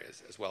some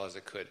areas, as well as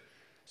it could.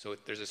 So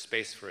there's a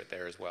space for it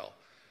there as well.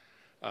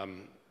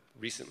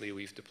 Recently,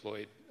 we've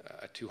deployed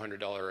a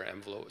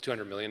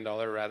 $200 million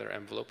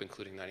envelope,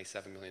 including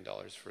 $97 million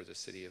for the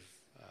city of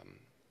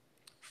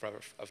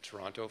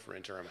Toronto for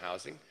interim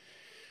housing.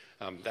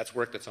 That's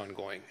work that's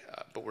ongoing,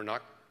 but we're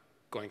not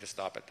going to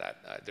stop at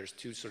that. There's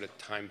two sort of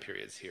time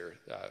periods here,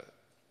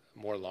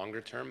 more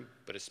longer term,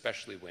 but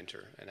especially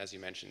winter. And as you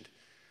mentioned,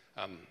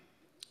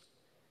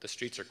 the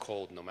streets are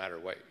cold no matter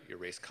what your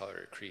race,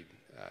 color, or creed,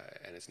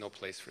 and it's no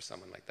place for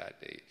someone like that.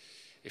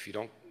 If you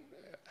don't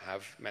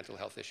have mental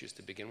health issues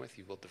to begin with,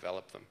 you will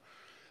develop them.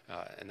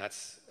 And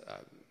that's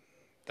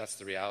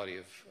the reality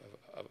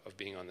of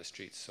being on the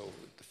streets. So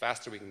the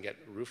faster we can get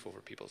a roof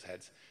over people's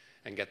heads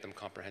and get them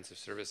comprehensive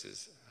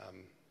services,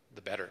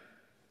 the better.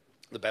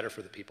 The better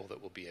for the people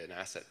that will be an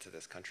asset to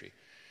this country.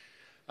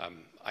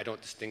 I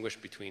don't distinguish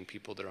between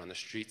people that are on the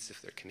streets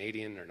if they're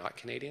Canadian or not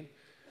Canadian.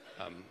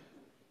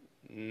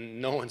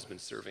 No one's been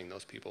serving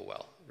those people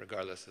well,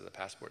 regardless of the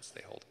passports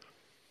they hold.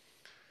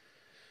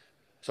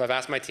 So I've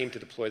asked my team to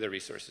deploy their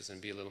resources and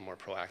be a little more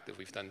proactive.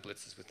 We've done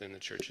blitzes within the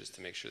churches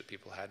to make sure that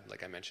people had,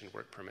 like I mentioned,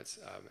 work permits,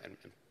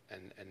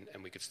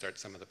 and we could start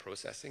some of the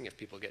processing. If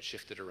people get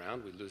shifted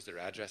around, we lose their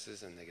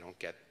addresses and they don't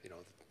get,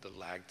 the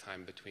lag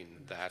time between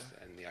that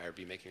and the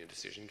IRB making a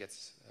decision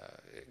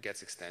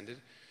gets extended.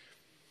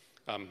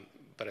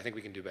 But I think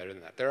we can do better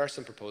than that. There are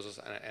some proposals,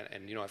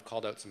 and I've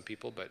called out some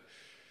people, but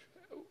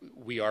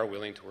we are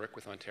willing to work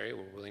with Ontario.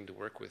 We're willing to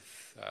work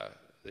with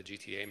the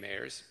GTA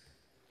mayors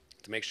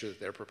to make sure that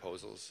their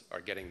proposals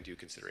are getting due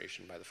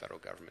consideration by the federal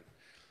government.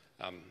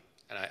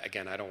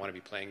 And I don't want to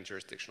be playing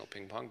jurisdictional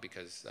ping pong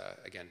because,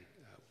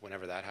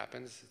 whenever that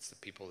happens, it's the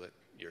people that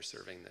you're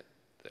serving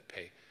that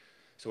pay.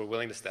 So we're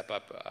willing to step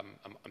up.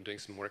 I'm doing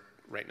some work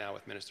right now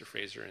with Minister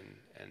Fraser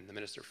and the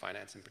Minister of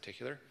Finance in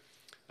particular.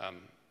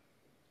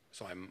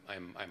 So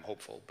I'm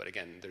hopeful, but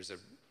again, there's a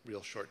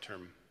real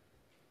short-term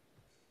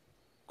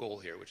goal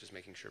here, which is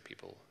making sure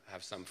people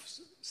have some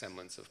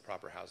semblance of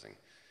proper housing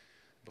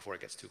before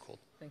it gets too cold.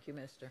 Thank you,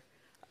 Minister.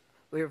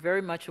 We're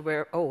very much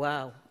aware, oh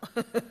wow.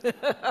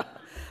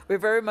 We're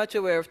very much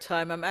aware of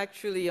time. I'm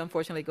actually,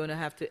 unfortunately, going to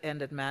have to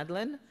end at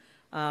Madeleine.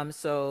 And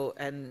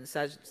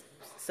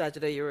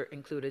Sajida, you're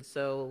included.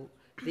 So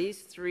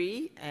these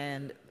three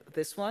and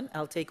this one,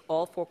 I'll take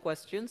all 4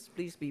 questions.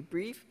 Please be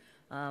brief.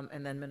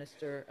 And then,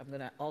 Minister, I'm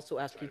going to also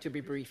ask you to be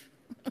brief.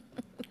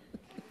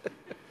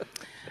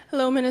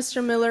 Hello,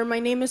 Minister Miller. My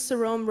name is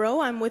Sarome Rowe.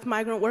 I'm with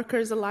Migrant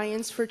Workers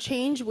Alliance for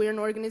Change. We're an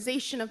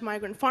organization of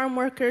migrant farm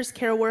workers,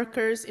 care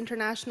workers,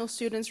 international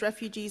students,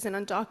 refugees, and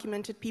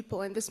undocumented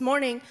people. And this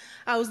morning,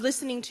 I was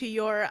listening to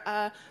your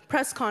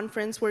press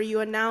conference where you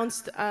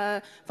announced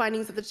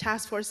findings of the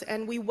task force,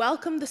 and we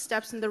welcome the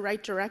steps in the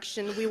right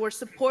direction. We were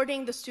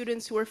supporting the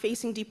students who were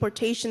facing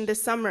deportation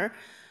this summer.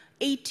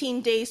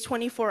 18 days,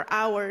 24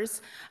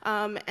 hours,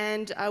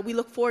 and we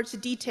look forward to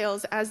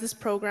details as this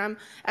program,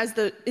 as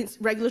the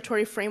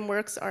regulatory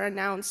frameworks are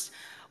announced.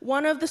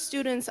 One of the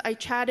students I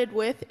chatted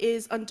with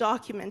is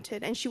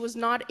undocumented, and she was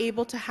not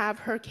able to have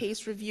her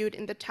case reviewed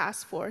in the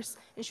task force.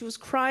 And she was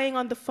crying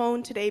on the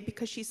phone today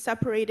because she's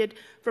separated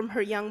from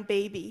her young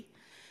baby.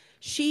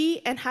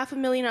 She and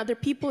 500,000 other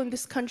people in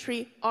this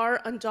country are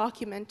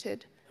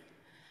undocumented.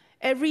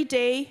 Every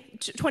day,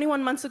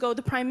 21 months ago,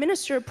 the Prime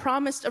Minister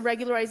promised a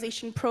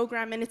regularization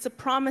program, and it's a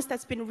promise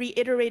that's been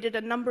reiterated a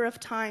number of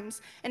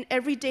times. And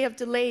every day of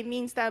delay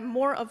means that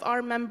more of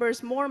our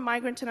members, more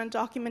migrant and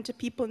undocumented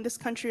people in this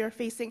country are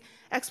facing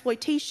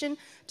exploitation,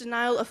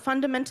 denial of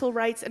fundamental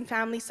rights, and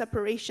family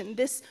separation.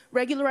 This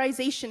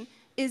regularization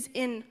is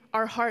in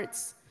our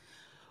hearts.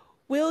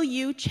 Will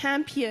you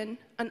champion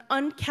an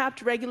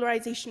uncapped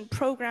regularization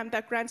program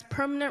that grants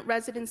permanent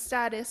resident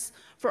status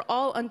for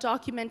all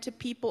undocumented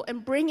people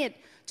and bring it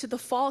to the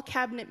fall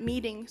cabinet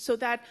meeting so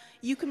that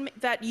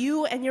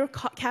you and your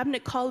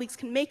cabinet colleagues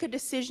can make a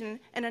decision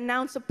and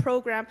announce a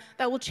program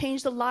that will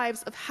change the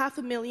lives of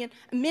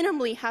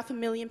minimally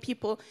 500,000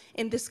 people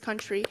in this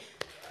country.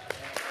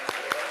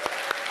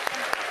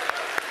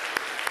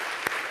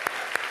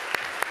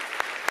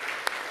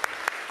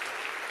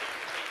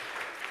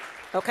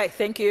 Okay,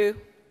 thank you.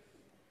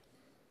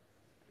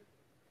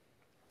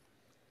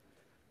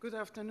 Good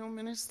afternoon,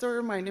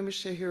 Minister. My name is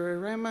Shahira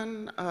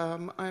Rehman.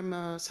 I'm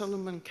a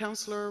settlement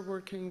counselor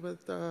working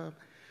with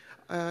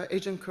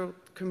Asian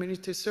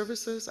Community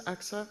Services,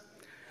 AXA.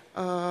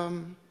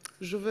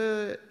 Je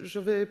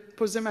vais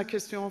poser ma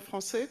question en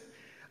français.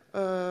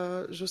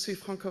 Je suis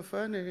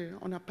francophone et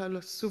on n'a pas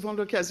souvent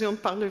l'occasion de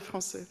parler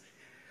français.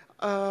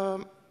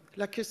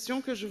 La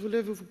question que je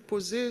voulais vous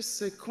poser,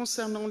 c'est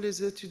concernant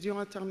les étudiants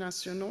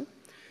internationaux.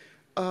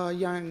 Il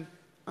y a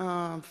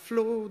un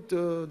flot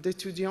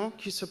d'étudiants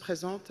qui se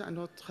présentent à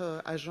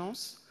notre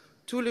agence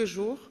tous les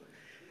jours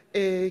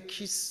et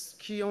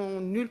qui ont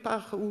nulle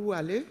part où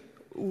aller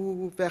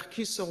ou vers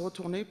qui se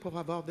retourner pour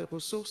avoir des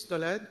ressources, de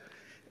l'aide.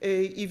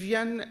 Et ils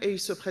viennent et ils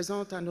se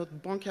présentent à notre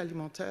banque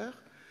alimentaire.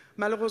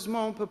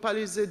 Malheureusement, on ne peut pas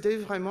les aider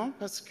vraiment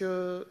parce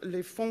que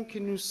les fonds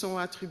qui nous sont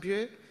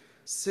attribués,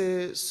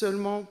 c'est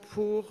seulement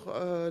pour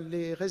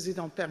les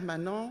résidents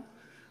permanents,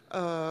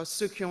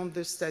 ceux qui ont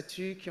des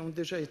statuts qui ont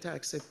déjà été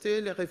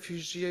acceptés, les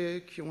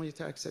réfugiés qui ont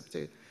été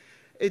acceptés.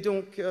 Et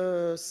donc,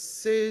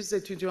 ces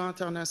étudiants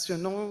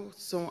internationaux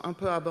sont un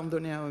peu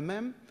abandonnés à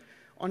eux-mêmes.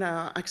 On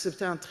a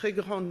accepté un très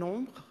grand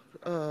nombre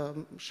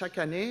chaque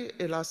année,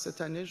 et là,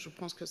 cette année, je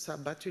pense que ça a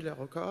battu les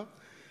records.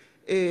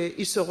 Et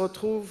ils se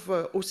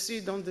retrouvent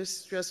aussi dans des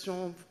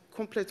situations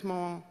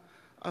complètement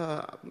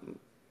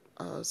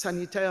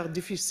sanitaires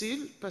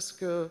difficiles, parce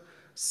que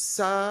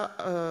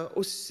ça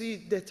aussi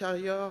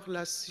détériore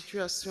la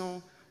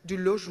situation du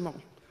logement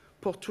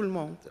pour tout le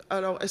monde.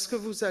 Alors, est-ce que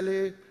vous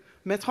allez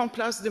mettre en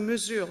place des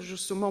mesures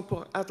justement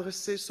pour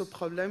adresser ce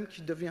problème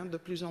qui devient de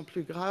plus en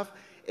plus grave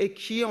et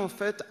qui en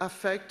fait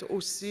affecte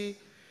aussi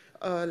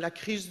la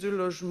crise du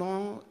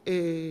logement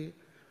et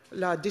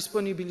la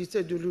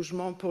disponibilité du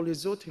logement pour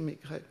les autres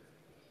immigrés?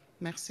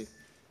 Merci.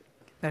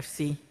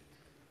 Merci.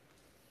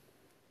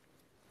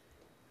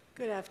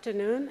 Good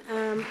afternoon.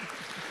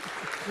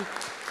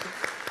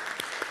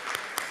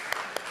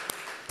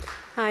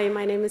 Hi,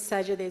 my name is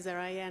Sajid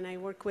Zaraya, and I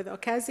work with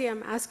OCASI.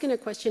 I'm asking a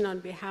question on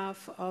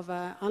behalf of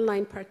an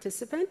online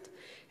participant.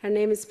 Her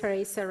name is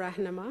Parisa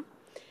Rahnama,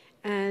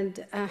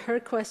 and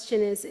her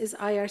question is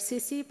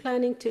IRCC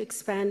planning to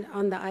expand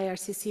on the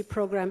IRCC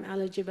program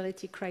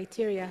eligibility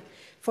criteria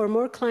for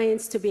more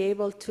clients to be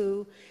able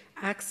to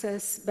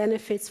access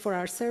benefits for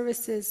our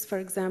services, for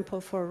example,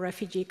 for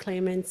refugee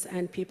claimants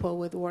and people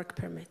with work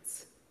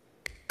permits?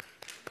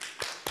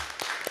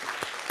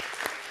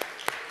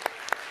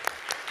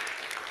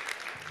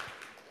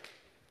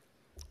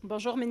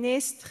 Bonjour,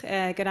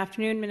 Ministre. Good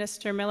afternoon,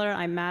 Minister Miller.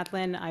 I'm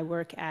Madeline. I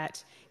work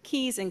at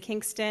Keys in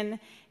Kingston.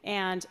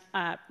 And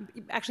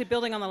actually,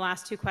 building on the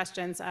last two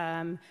questions,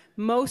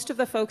 most of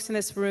the folks in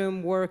this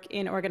room work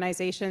in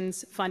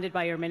organizations funded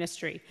by your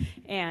ministry.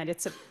 And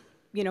it's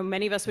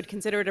many of us would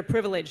consider it a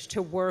privilege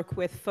to work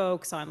with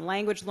folks on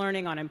language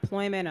learning, on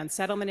employment, on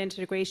settlement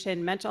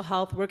integration, mental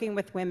health, working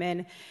with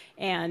women.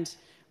 And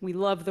we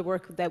love the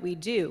work that we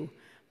do.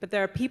 But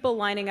there are people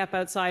lining up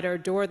outside our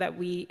door that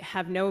we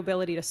have no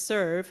ability to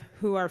serve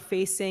who are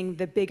facing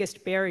the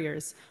biggest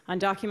barriers.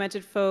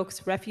 Undocumented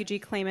folks, refugee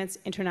claimants,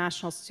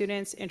 international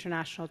students,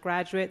 international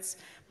graduates,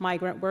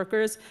 migrant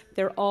workers.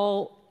 They're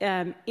all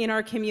in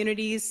our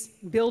communities,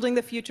 building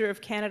the future of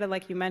Canada,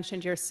 like you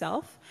mentioned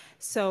yourself.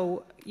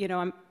 So,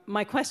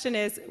 my question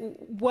is,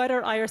 what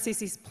are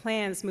IRCC's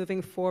plans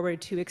moving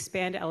forward to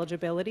expand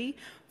eligibility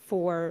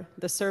for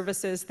the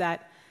services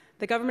that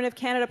the Government of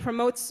Canada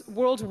promotes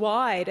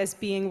worldwide as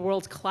being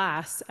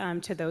world-class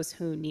to those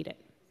who need it?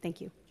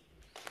 Thank you.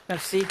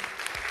 Merci.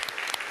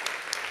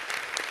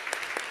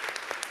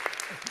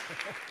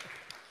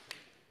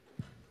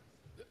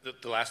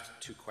 The last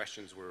two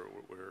questions were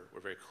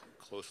very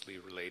closely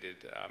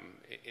related.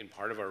 In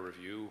part of our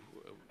review,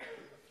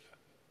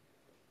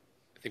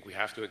 I think we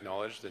have to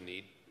acknowledge the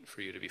need for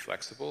you to be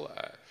flexible.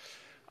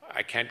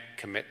 I can't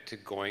commit to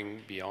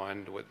going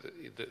beyond what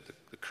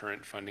the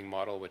current funding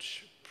model,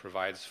 which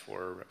provides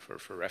for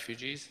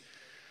refugees.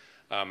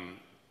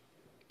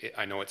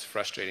 I know it's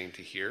frustrating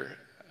to hear,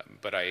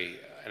 but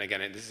and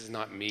again, this is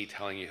not me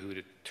telling you who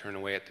to turn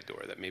away at the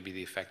door. That may be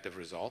the effective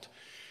result.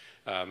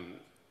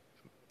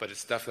 But it's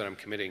stuff that I'm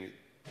committing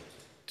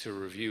to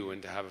review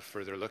and to have a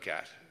further look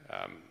at.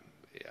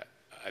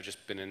 I've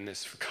just been in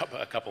this for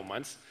a couple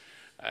months,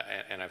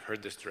 and I've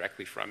heard this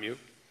directly from you.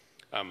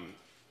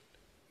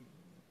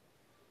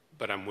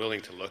 But I'm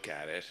willing to look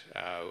at it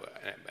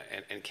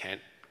and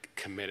can't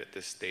commit at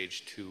this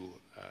stage to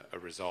a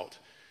result.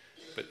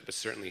 But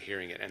certainly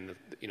hearing it, and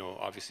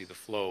obviously the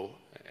flow,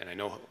 and I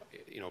know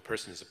a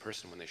person is a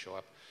person when they show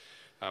up,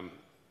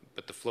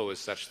 but the flow is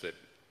such that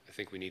I I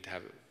think we need to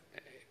have,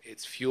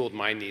 it's fueled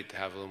my need to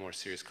have a little more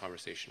serious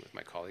conversation with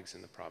my colleagues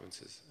in the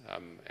provinces.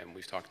 And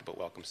we've talked about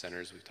welcome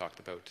centers, we've talked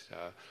about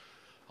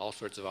all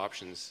sorts of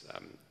options,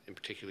 and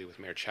particularly with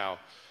Mayor Chow.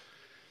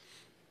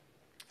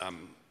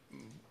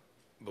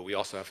 But we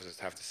also have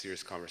to have the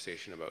serious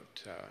conversation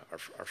about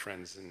our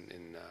friends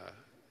in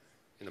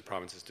the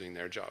provinces doing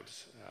their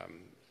jobs.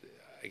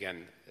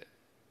 Again,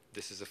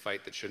 this is a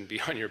fight that shouldn't be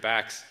on your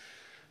backs.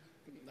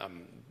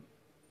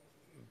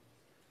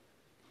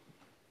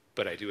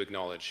 But I do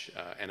acknowledge,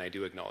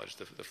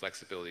 the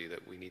flexibility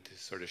that we need to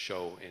sort of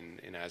show in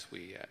as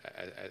we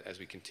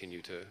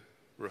continue to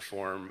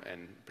reform,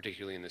 and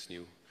particularly in this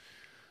new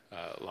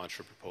launch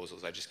for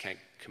proposals. I just can't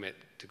commit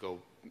to go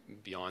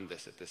beyond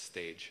this at this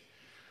stage.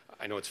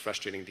 I know it's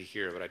frustrating to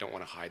hear, but I don't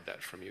want to hide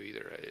that from you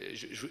either.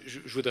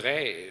 Je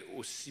voudrais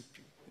aussi,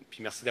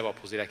 puis merci d'avoir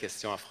posé la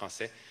question en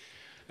français.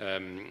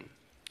 Vous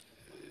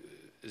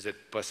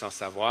n'êtes pas sans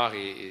savoir,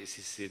 et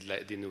si c'est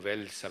des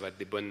nouvelles, ça va être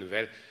des bonnes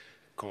nouvelles,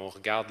 qu'on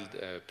regarde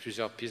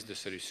plusieurs pistes de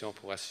solutions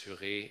pour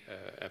assurer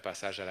un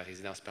passage à la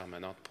résidence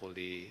permanente pour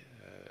les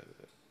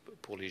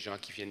gens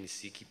qui viennent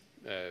ici, puis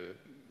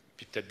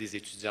peut-être des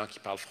étudiants qui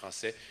parlent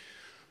français,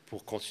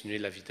 pour continuer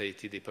la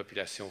vitalité des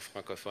populations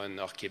francophones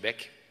hors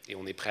Québec. Et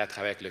on est prêt à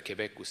travailler avec le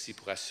Québec aussi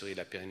pour assurer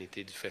la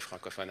pérennité du fait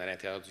francophone à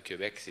l'intérieur du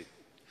Québec. C'est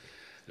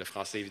le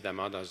français,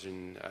 évidemment, dans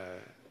une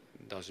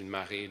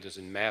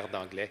mer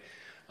d'anglais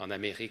en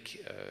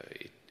Amérique,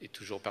 est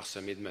toujours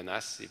parsemé de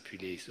menaces. Et puis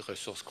les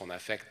ressources qu'on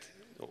affecte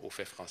au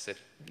fait français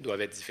doivent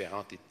être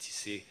différentes et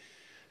tissées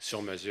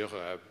sur mesure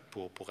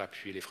pour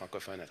appuyer les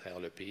francophones à travers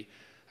le pays.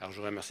 Alors, je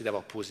vous remercie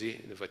d'avoir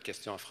posé votre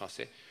question en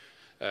français.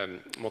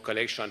 Mon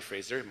collègue Sean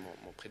Fraser,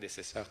 mon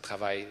prédécesseur,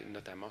 travaille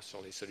notamment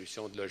sur les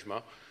solutions de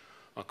logement.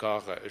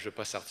 Encore, je ne veux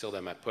pas sortir de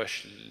ma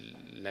poche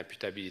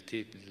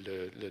l'imputabilité,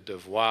 le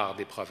devoir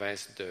des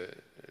provinces de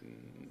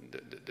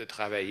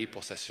travailler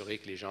pour s'assurer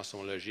que les gens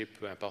sont logés,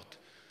 peu importe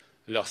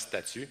leur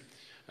statut.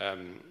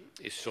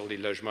 Et sur les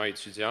logements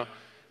étudiants,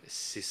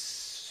 c'est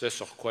ce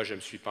sur quoi je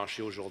me suis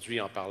penché aujourd'hui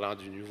en parlant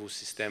du nouveau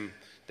système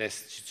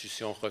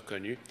d'institutions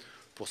reconnues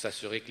pour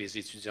s'assurer que les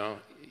étudiants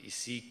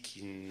ici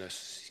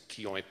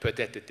qui ont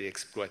peut-être été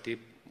exploités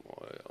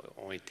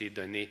ont été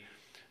donnés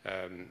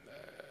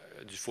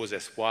du faux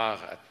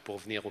espoir pour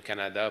venir au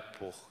Canada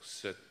pour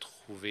se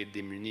trouver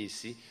démunis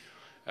ici,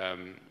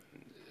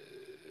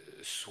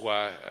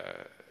 soit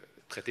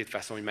traités de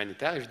façon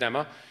humanitaire,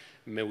 évidemment,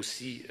 mais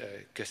aussi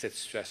que cette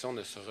situation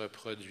ne se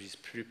reproduise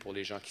plus pour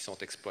les gens qui sont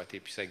exploités.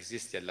 Puis ça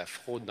existe, il y a de la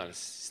fraude dans le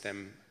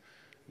système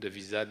de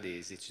visa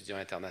des étudiants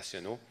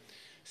internationaux.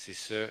 C'est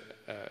ce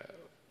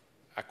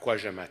à quoi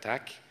je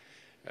m'attaque,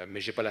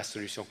 mais je n'ai pas la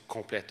solution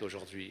complète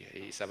aujourd'hui.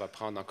 Et ça va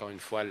prendre, encore une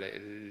fois,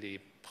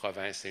 les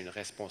provinces et une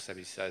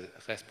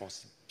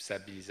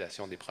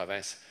responsabilisation des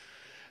provinces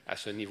à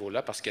ce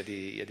niveau-là, parce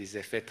qu'il y a des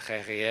effets très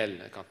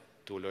réels quant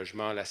au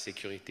logement, la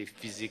sécurité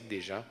physique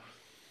des gens.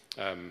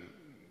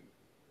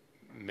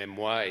 Mais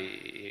moi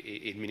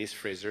et le ministre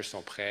Fraser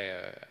sommes prêts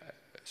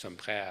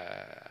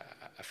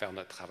à faire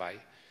notre travail.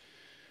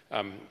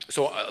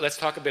 So let's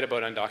talk a bit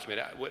about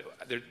undocumented.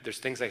 There's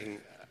things I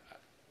can...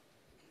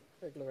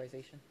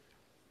 Regularization.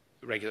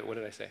 What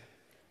did I say?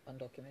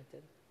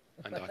 Undocumented.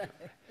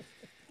 Undocumented.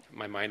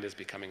 My mind is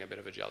becoming a bit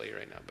of a jelly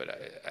right now, but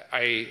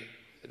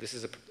this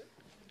is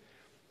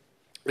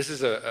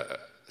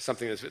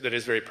something that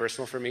is very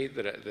personal for me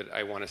that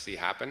I want to see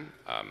happen.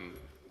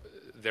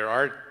 There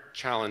are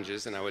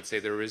challenges, and I would say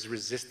there is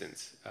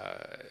resistance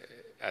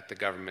at the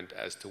government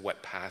as to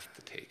what path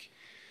to take.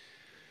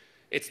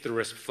 It's the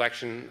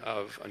reflection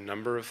of a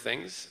number of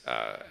things,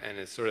 and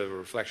it's sort of a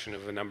reflection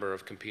of a number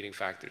of competing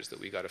factors that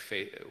we got to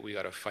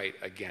fight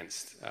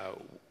against.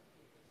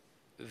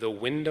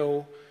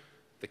 The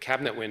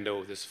cabinet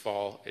window this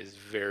fall is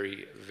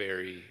very,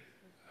 very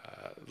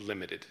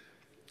limited,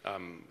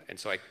 and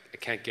so I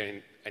can't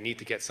get. I need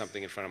to get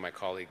something in front of my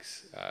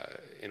colleagues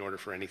in order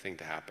for anything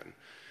to happen.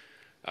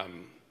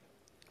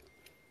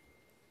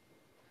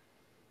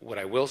 What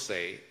I will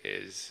say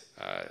is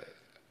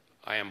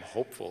I am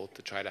hopeful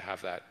to try to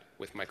have that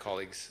with my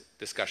colleagues,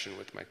 discussion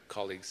with my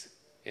colleagues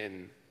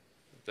in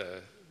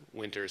the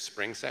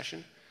winter-spring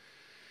session.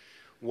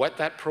 What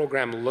that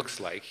program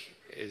looks like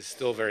is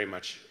still very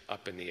much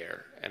up in the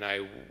air, and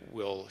I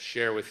will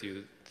share with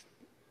you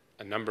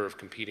a number of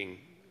competing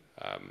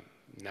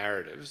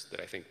narratives that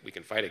I think we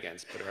can fight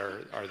against, but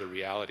are the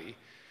reality.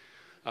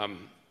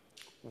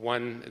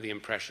 One, the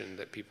impression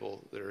that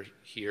people that are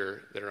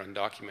here that are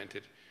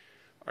undocumented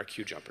are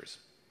queue jumpers,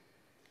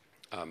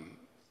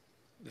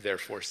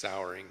 therefore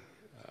souring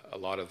a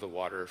lot of the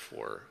water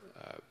for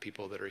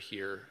people that are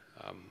here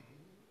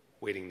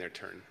waiting their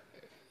turn.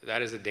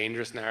 That is a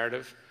dangerous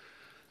narrative,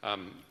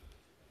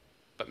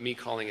 but me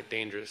calling it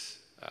dangerous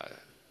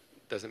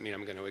doesn't mean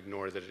I'm going to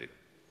ignore that it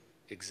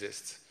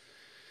exists.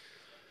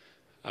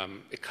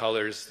 It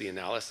colors the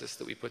analysis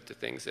that we put to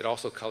things. It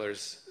also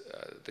colors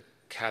the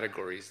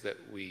categories that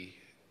we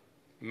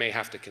may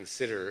have to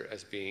consider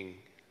as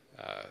being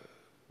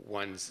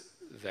ones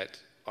that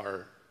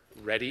are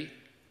ready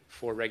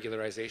for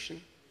regularization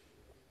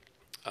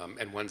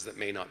and ones that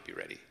may not be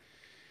ready.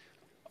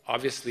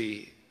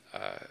 Obviously,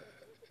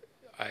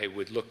 I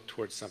would look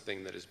towards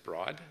something that is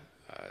broad.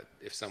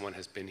 If someone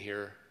has been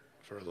here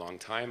for a long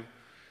time,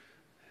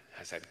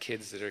 has had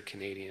kids that are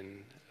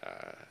Canadian,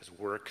 has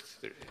worked,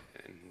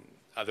 and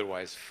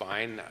otherwise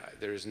fine,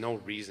 there is no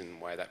reason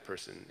why that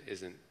person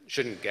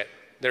shouldn't get,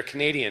 they're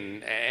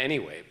Canadian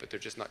anyway, but they're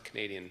just not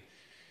Canadian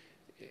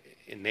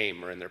in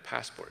name or in their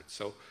passport.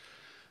 So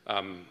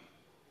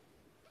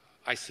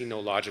I see no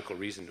logical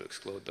reason to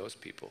exclude those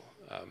people.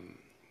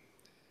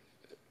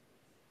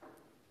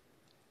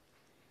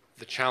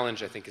 The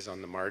challenge, I think, is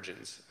on the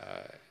margins,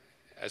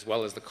 as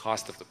well as the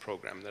cost of the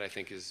program that I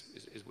think is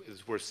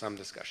worth some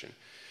discussion.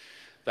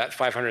 That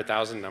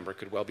 500,000 number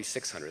could well be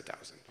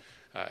 600,000,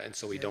 and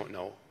so we don't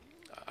know.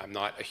 I'm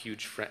not a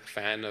huge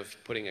fan of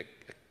putting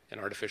an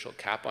artificial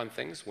cap on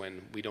things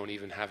when we don't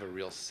even have a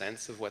real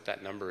sense of what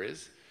that number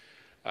is,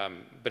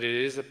 but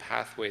it is a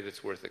pathway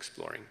that's worth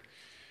exploring.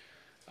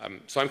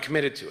 So I'm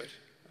committed to it,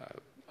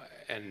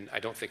 and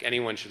I don't think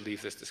anyone should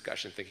leave this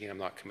discussion thinking I'm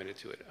not committed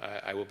to it.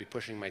 I will be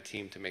pushing my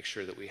team to make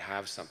sure that we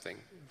have something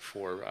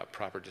for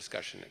proper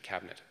discussion at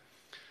Cabinet.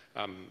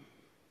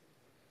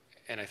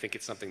 And I think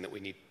it's something that we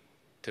need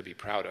to be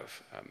proud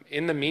of.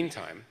 In the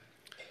meantime,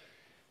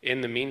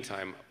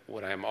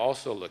 what I'm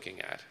also looking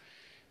at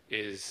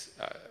is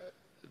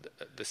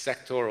the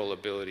sectoral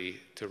ability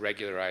to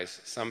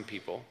regularize some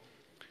people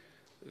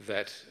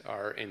that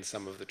are in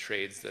some of the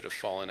trades that have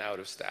fallen out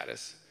of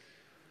status.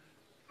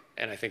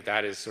 And I think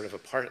that is sort of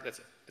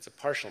it's a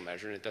partial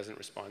measure, and it doesn't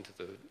respond to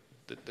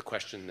the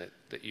question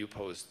that you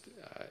posed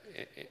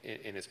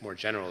in its more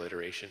general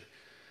iteration.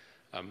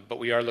 But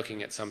we are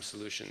looking at some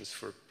solutions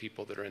for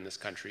people that are in this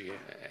country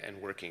and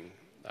working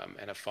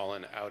and have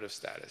fallen out of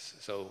status.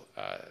 So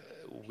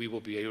we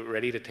will be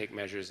ready to take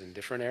measures in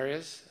different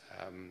areas.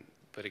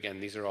 But again,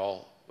 these are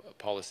all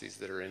policies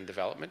that are in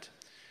development.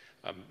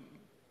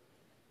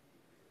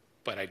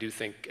 But I do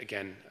think,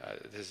 again,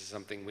 this is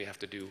something we have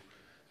to do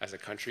as a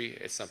country.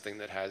 It's something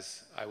that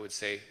has, I would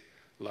say,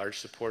 large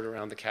support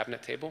around the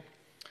Cabinet table.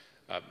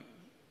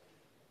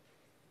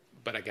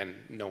 But again,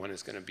 no one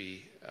is going to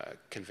be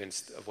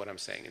convinced of what I'm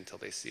saying until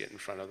they see it in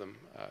front of them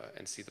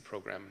and see the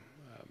program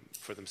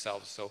for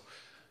themselves. So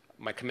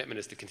my commitment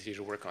is to continue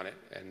to work on it,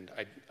 and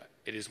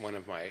it is one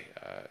of my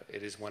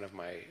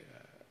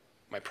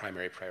my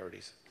primary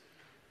priorities.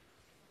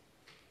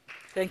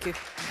 Thank you.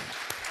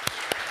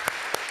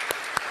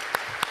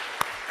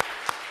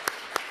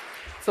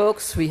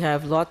 Folks, we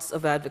have lots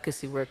of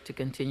advocacy work to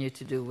continue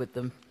to do with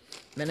the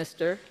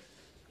Minister.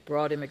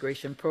 Broad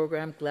immigration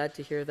program. Glad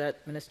to hear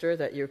that, Minister,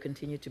 that you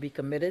continue to be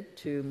committed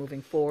to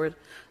moving forward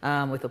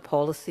with a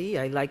policy.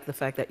 I like the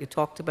fact that you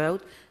talked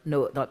about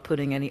not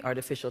putting any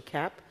artificial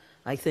cap.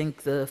 I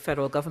think the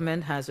federal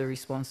government has a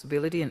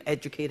responsibility in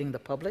educating the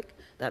public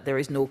that there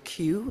is no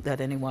queue,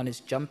 that anyone is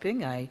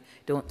jumping. I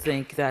don't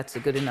think that's a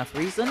good enough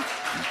reason.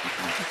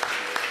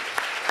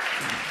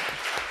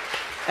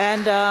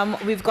 And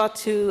we've got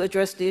to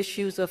address the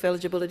issues of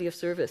eligibility of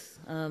service.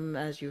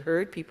 As you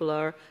heard, people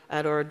are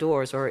at our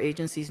doors. Our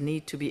agencies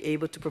need to be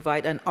able to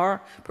provide and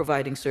are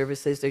providing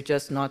services. They're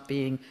just not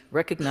being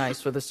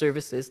recognized for the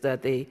services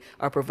that they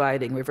are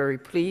providing. We're very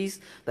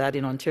pleased that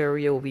in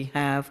Ontario we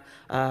have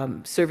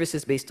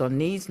services based on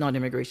needs, not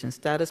immigration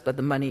status, but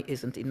the money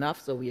isn't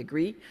enough. So we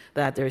agree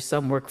that there's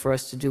some work for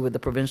us to do with the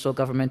provincial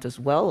government as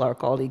well. Our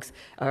colleagues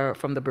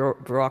from the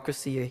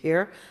bureaucracy are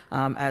here,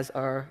 as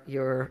are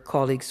your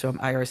colleagues from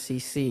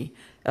IRCC.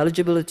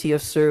 Eligibility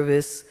of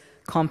service,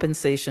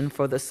 compensation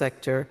for the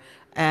sector,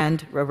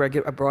 and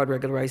a broad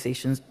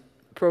regularization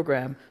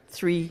program.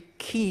 Three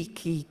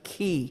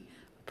key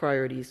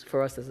priorities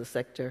for us as a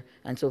sector.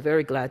 And so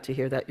very glad to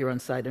hear that you're on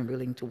side and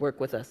willing to work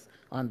with us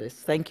on this.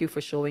 Thank you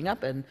for showing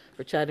up and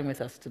for chatting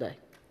with us today.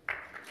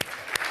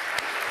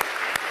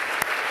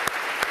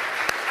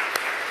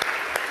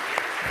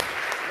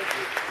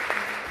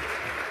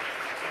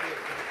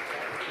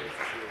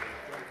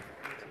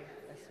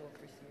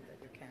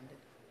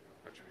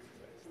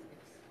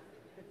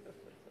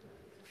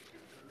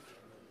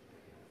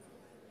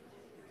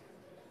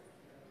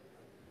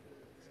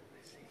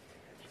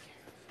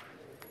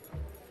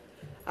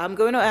 I'm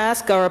going to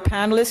ask our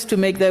panelists to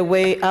make their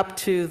way up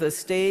to the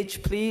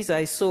stage, please.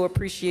 I so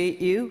appreciate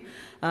you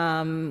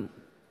saying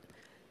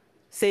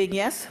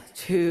yes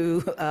to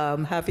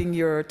having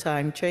your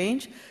time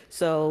change.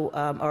 So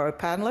our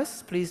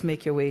panelists, please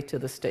make your way to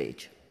the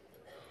stage.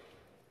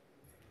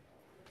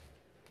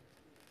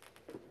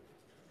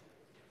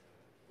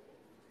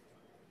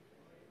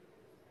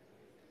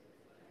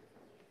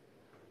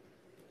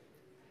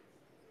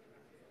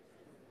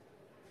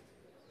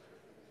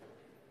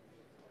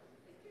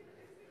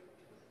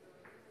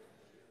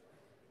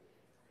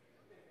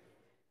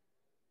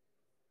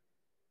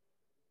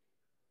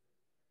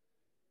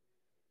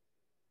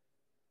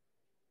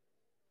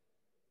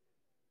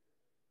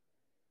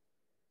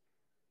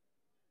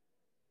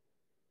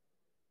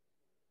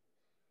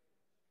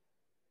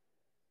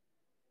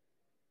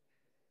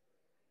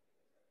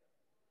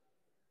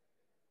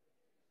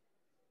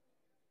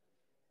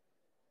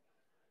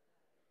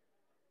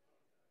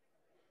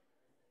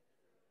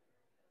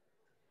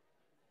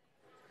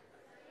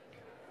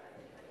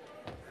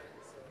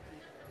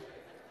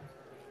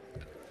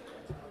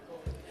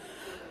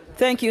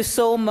 Thank you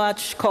so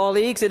much,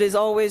 colleagues. It is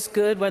always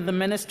good when the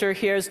minister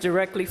hears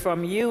directly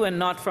from you and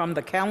not from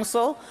the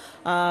council.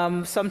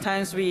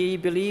 Sometimes we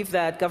believe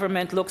that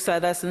government looks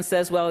at us and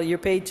says, well, you're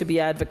paid to be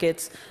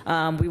advocates.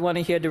 We want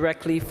to hear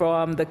directly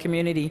from the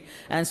community.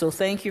 And so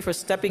thank you for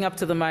stepping up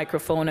to the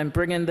microphone and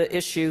bringing the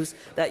issues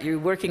that you're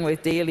working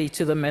with daily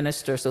to the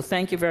minister. So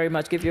thank you very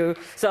much. Give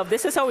yourself.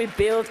 This is how we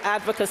build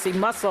advocacy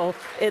muscle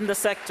in the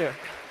sector,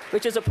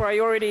 which is a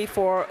priority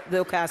for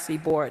the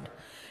OCASI board.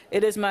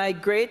 It is my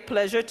great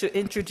pleasure to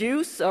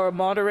introduce our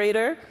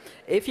moderator.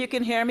 If you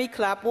can hear me,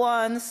 clap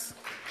once.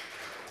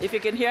 If you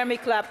can hear me,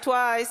 clap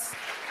twice.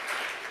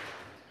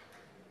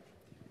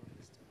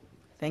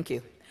 Thank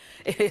you.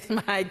 It is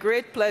my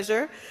great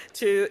pleasure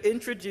to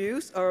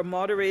introduce our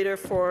moderator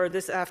for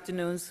this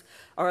afternoon's,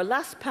 our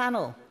last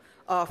panel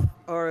of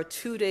our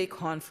two-day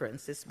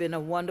conference. It's been a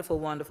wonderful,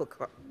 wonderful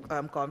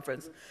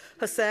conference.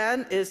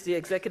 Hassan is the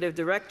Executive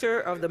Director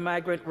of the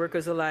Migrant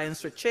Workers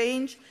Alliance for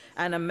Change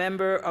and a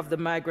member of the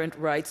Migrant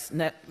Rights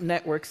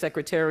Network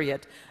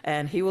Secretariat,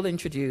 and he will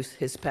introduce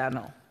his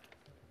panel.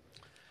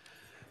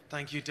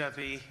 Thank you,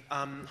 Debbie.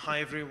 Hi,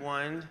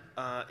 everyone.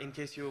 In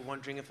case you were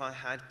wondering if I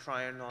had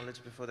prior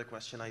knowledge before the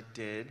question, I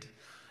did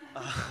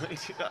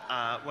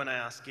when I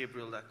asked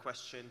Gabriel that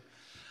question.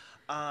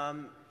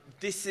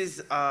 This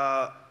is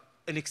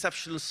an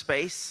exceptional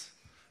space.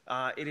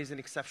 It is an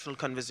exceptional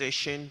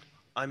conversation.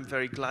 I'm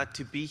very glad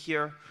to be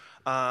here.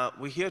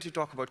 We're here to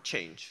talk about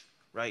change,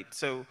 right?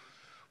 So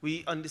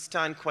we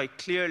understand quite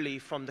clearly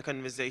from the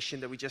conversation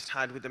that we just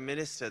had with the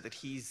minister that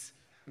he's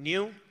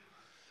new,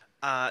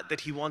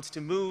 that he wants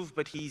to move,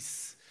 but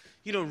he's,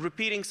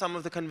 repeating some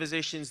of the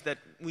conversations that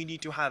we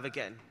need to have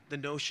again. The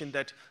notion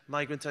that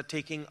migrants are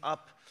taking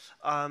up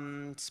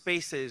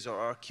spaces or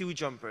are queue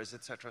jumpers,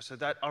 etc. So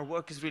that our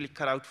work is really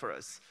cut out for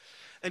us.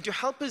 And to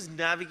help us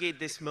navigate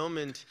this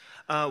moment,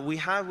 we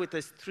have with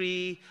us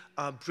three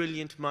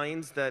brilliant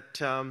minds that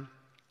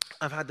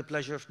I've had the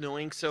pleasure of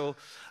knowing. So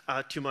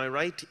to my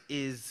right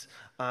is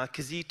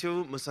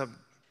Kizito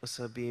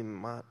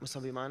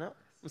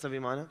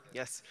Musabimana,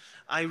 yes.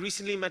 I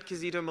recently met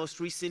Kizito, most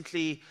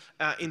recently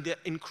in the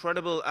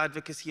incredible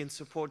advocacy and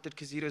support that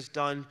Kizito has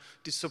done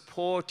to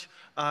support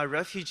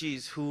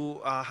refugees who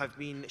have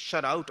been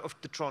shut out of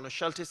the Toronto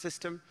shelter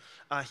system.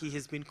 He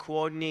has been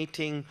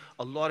coordinating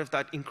a lot of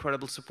that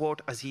incredible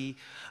support. As he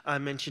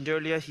mentioned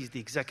earlier, he's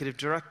the Executive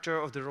Director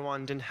of the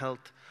Rwandan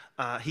Health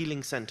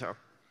Healing Center.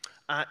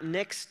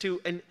 Next to,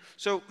 and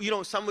so,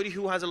 somebody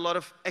who has a lot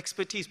of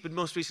expertise, but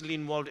most recently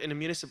involved in a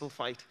municipal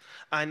fight.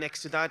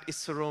 Next to that is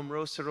Sarome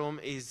Rowe.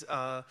 Sarome is,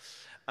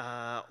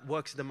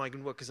 works at the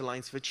Migrant Workers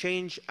Alliance for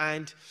Change,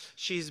 and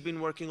she's been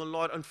working a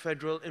lot on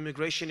federal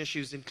immigration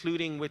issues,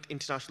 including with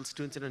international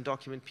students and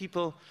undocumented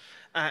people.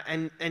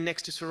 And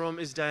next to Sarome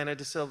is Diana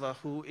De Silva,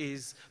 who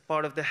is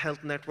part of the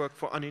Health Network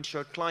for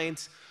Uninsured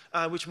Clients,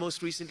 which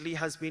most recently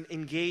has been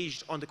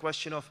engaged on the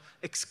question of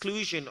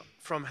exclusion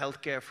from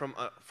healthcare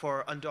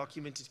for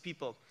undocumented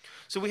people.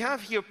 So we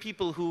have here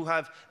people who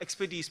have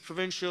expertise,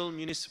 provincial,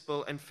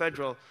 municipal, and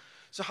federal.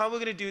 So how we're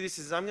going to do this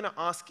is I'm going to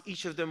ask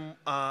each of them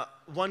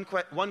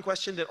one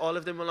question that all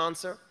of them will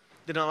answer.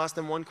 Then I'll ask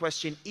them one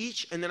question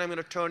each, and then I'm going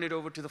to turn it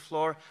over to the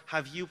floor,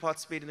 have you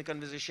participate in the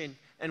conversation,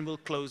 and we'll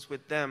close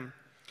with them.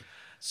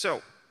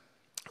 So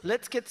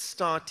let's get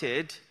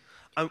started.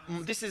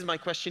 This is my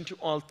question to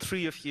all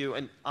three of you,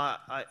 and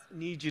I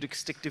need you to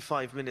stick to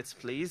 5 minutes,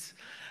 please.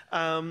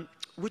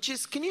 Which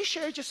is, can you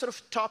share just sort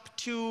of top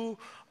 2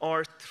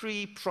 or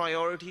 3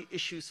 priority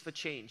issues for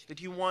change that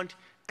you want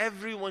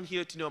everyone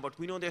here to know about?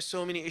 We know there's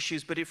so many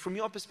issues, but if from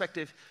your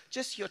perspective,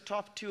 just your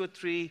top 2 or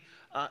 3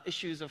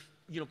 issues of,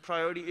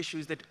 priority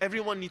issues that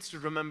everyone needs to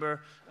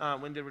remember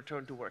when they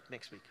return to work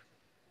next week.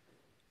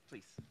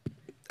 Please.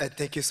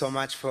 Thank you so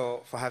much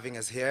for having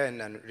us here,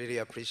 and really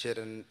appreciate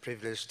and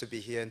privileged to be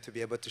here and to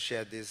be able to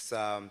share this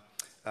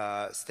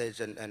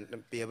stage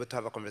and be able to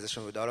have a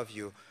conversation with all of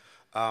you.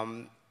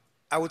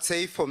 I would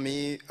say for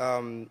me,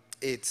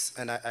 it's,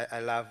 and I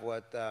love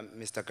what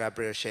Mr.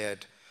 Gabriel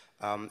shared,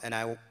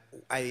 and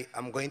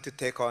I'm going to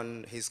take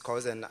on his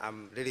cause, and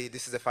I'm really,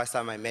 this is the first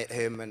time I met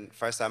him and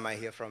first time I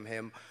hear from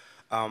him,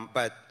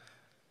 but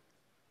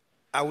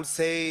I would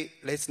say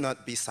let's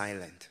not be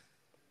silent.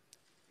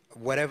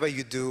 Whatever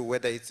you do,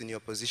 whether it's in your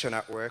position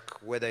at work,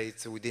 whether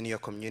it's within your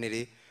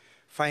community,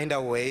 find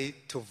a way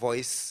to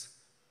voice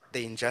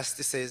the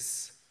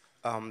injustices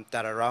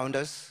that are around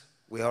us.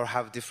 We all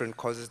have different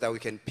causes that we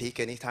can pick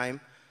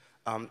anytime.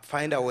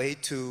 Find a way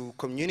to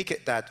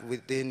communicate that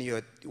within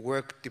your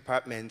work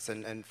departments,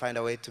 and find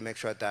a way to make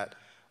sure that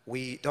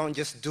we don't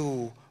just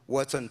do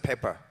what's on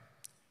paper.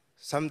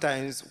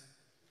 Sometimes,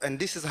 and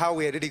this is how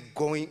we're really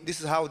going, this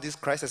is how these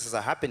crises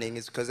are happening,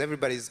 is because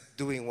everybody's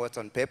doing what's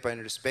on paper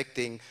and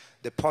respecting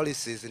the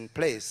policies in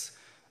place,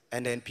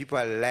 and then people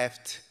are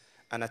left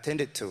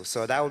unattended to.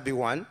 So that would be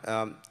one,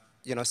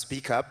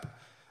 speak up.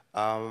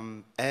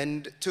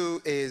 And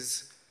 2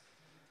 is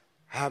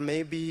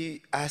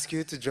maybe ask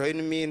you to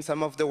join me in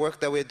some of the work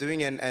that we're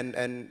doing,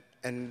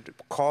 and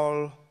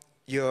call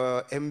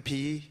your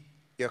MP,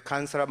 your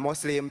councillor,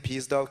 mostly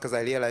MPs though, because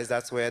I realize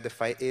that's where the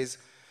fight is,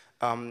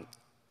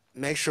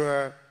 make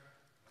sure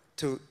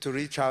to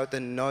reach out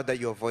and know that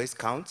your voice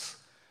counts,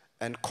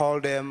 and call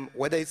them,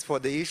 whether it's for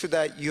the issue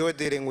that you're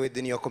dealing with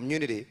in your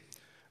community,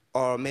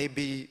 or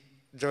maybe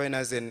join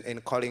us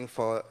in calling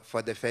for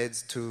the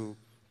feds to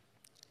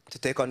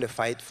take on the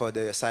fight for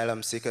the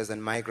asylum seekers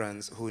and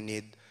migrants who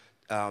need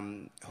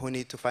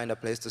to find a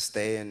place to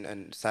stay,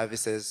 and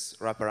services,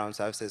 wraparound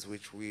services,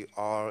 which we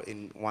all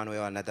in one way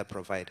or another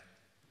provide.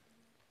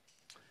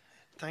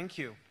 Thank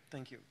you.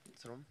 Thank you.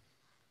 Sarum?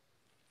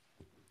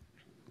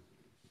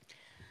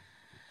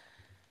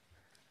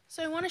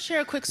 So I want to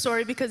share a quick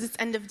story because it's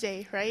end of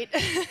day, right?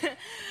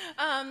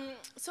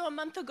 So a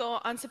month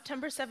ago, on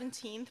September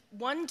 17th,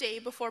 one day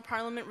before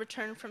Parliament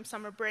returned from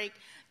summer break,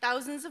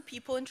 thousands of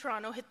people in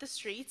Toronto hit the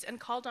streets and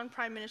called on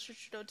Prime Minister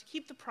Trudeau to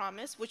keep the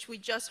promise, which we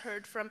just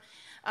heard from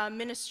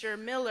Minister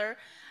Miller,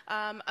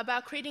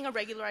 about creating a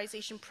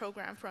regularization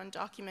program for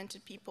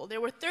undocumented people.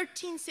 There were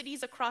 13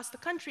 cities across the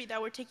country that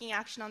were taking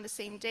action on the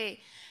same day.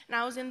 And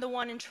I was in the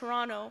one in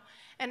Toronto,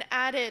 and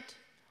at it,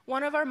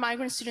 one of our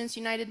Migrant Students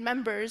United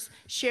members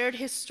shared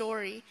his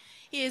story.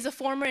 He is a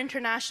former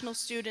international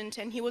student,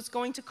 and he was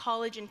going to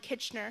college in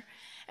Kitchener.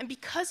 And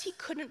because he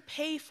couldn't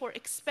pay for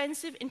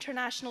expensive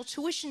international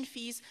tuition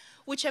fees,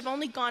 which have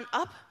only gone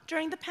up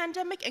during the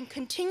pandemic and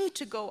continue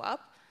to go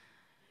up,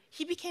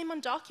 he became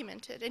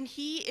undocumented. And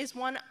he is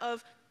one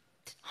of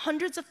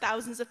hundreds of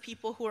thousands of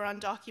people who are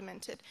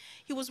undocumented.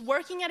 He was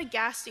working at a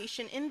gas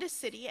station in the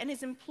city, and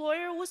his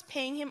employer was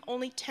paying him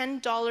only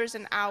 $10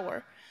 an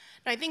hour.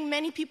 And I think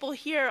many people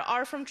here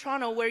are from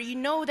Toronto, where you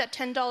know that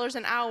 $10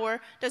 an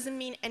hour doesn't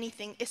mean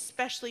anything,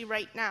 especially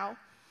right now.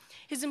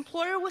 His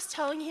employer was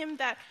telling him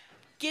that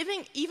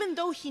even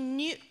though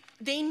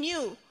they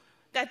knew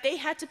that they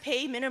had to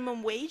pay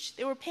minimum wage,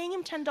 they were paying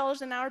him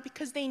 $10 an hour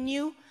because they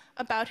knew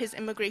about his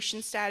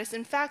immigration status.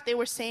 In fact, they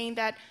were saying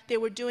that they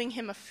were doing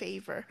him a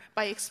favor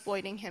by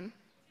exploiting him.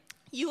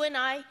 You and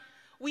I,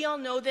 we all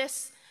know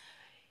this.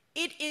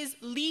 It is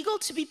legal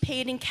to be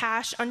paid in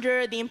cash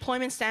under the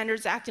Employment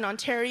Standards Act in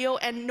Ontario,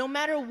 and no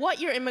matter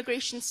what your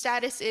immigration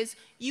status is,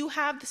 you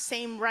have the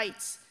same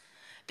rights.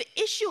 The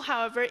issue,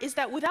 however, is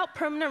that without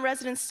permanent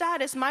resident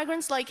status,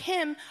 migrants like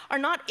him are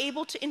not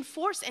able to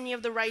enforce any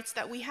of the rights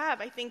that we have.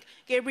 I think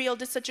Gabriel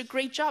did such a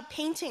great job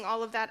painting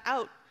all of that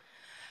out.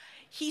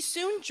 He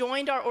soon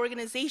joined our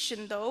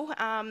organization, though,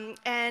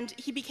 and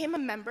he became a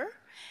member,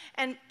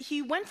 and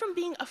he went from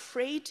being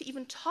afraid to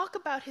even talk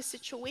about his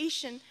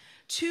situation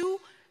to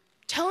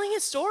telling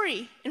his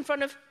story in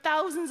front of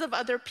thousands of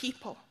other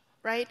people,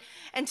 right?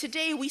 And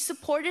today we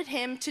supported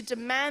him to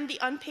demand the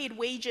unpaid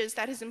wages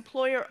that his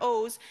employer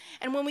owes,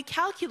 and when we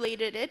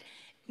calculated it,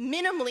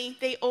 minimally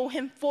they owe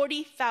him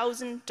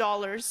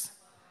 $40,000.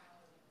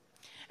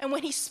 And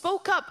when he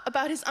spoke up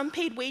about his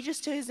unpaid wages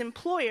to his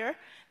employer,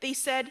 they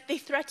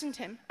threatened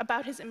him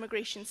about his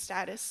immigration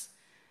status.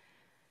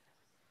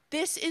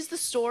 This is the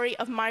story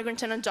of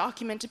migrant and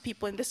undocumented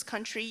people in this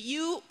country.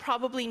 You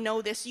probably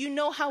know this. You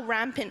know how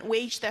rampant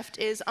wage theft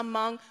is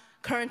among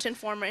current and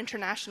former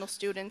international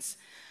students.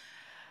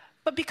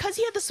 But because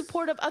he had the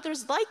support of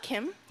others like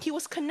him, he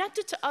was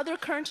connected to other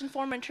current and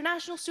former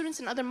international students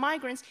and other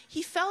migrants.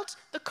 He felt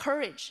the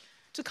courage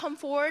to come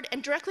forward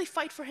and directly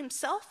fight for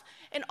himself,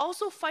 and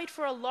also fight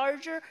for a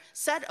larger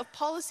set of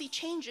policy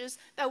changes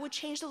that would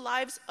change the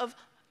lives of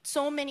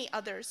so many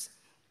others.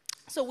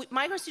 So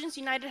Migrant Students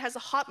United has a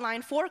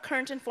hotline for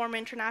current and former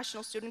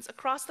international students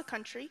across the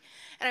country,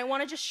 and I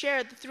want to just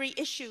share the 3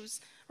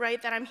 issues,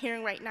 right, that I'm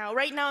hearing right now.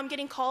 Right now I'm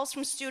getting calls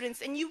from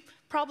students, and you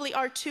probably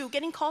are too,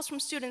 getting calls from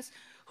students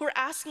who are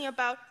asking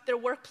about their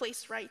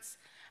workplace rights,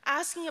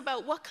 asking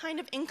about what kind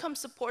of income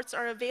supports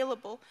are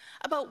available,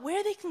 about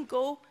where they can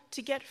go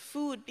to get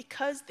food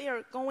because they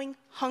are going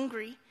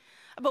hungry,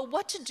 about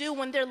what to do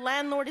when their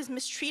landlord is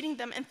mistreating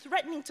them and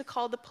threatening to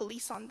call the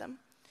police on them.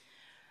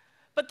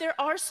 But there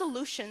are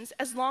solutions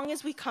as long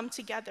as we come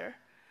together.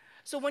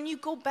 So when you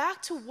go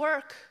back to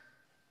work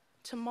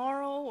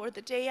tomorrow or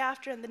the day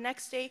after and the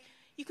next day,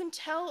 you can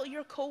tell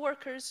your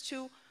coworkers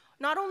to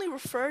not only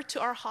refer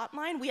to our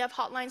hotline. We have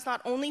hotlines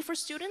not only for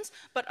students,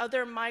 but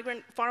other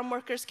migrant farm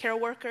workers, care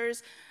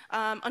workers,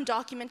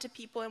 undocumented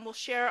people, and we'll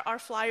share our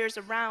flyers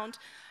around.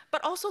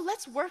 But also,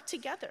 let's work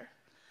together.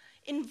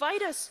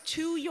 Invite us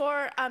to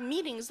your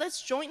meetings.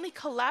 Let's jointly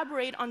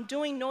collaborate on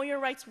doing Know Your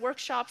Rights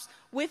workshops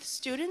with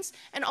students,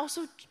 and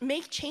also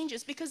make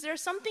changes, because there are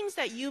some things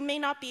that you may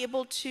not be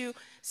able to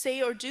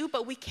say or do,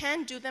 but we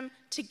can do them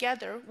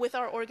together with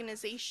our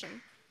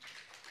organization.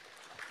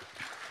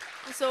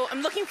 So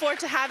I'm looking forward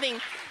to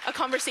having a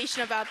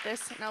conversation about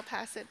this, and I'll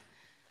pass it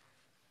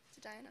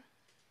to Diana.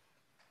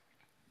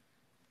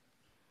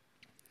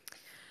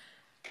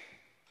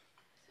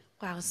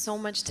 Wow, so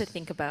much to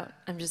think about.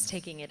 I'm just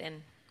taking it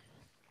in.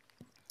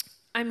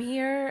 I'm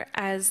here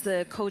as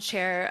the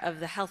co-chair of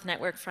the Health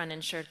Network for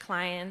Uninsured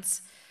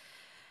Clients.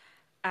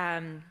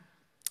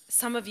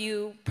 Some of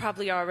you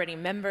probably are already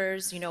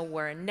members. You know,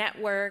 we're a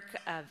network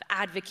of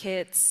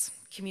advocates,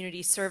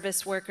 community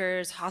service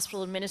workers,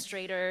 hospital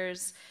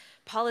administrators,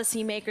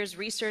 policymakers,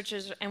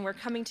 researchers, and we're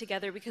coming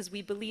together because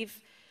we believe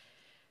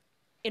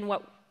in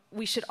what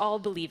we should all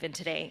believe in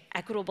today: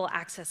 equitable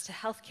access to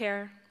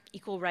healthcare,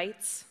 equal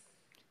rights,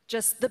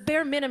 just the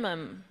bare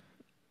minimum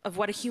of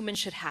what a human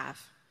should have,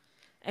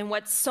 and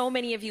what so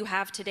many of you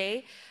have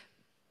today,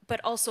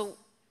 but also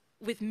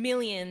with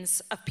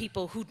millions of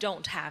people who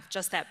don't have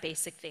just that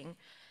basic thing.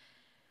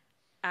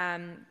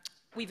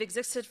 We've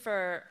existed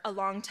for a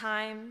long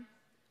time.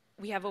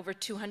 We have over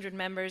 200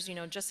 members, you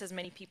know, just as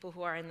many people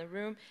who are in the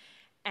room,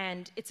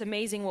 and it's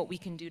amazing what we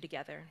can do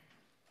together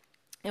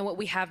and what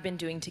we have been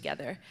doing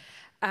together.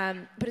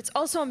 But it's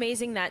also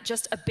amazing that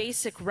just a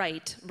basic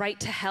right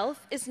to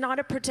health, is not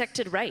a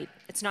protected right.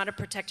 It's not a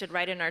protected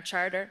right in our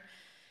charter.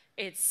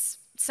 It's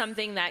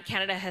something that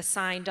Canada has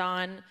signed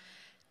on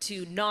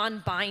to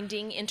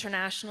non-binding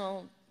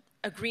international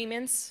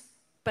agreements.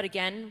 But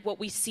again, what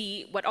we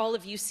see, what all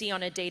of you see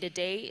on a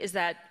day-to-day, is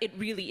that it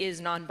really is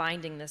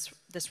non-binding,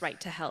 this right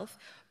to health.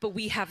 But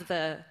we have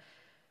the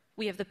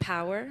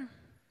power.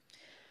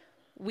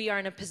 We are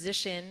in a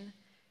position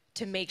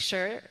to make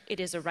sure it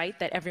is a right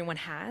that everyone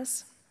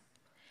has.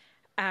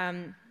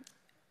 And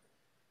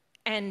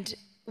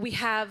we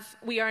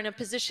are in a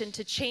position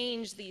to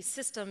change these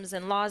systems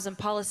and laws and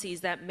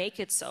policies that make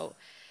it so.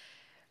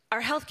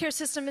 Our healthcare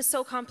system is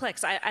so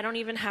complex. I don't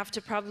even have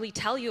to probably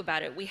tell you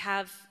about it. We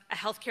have a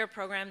healthcare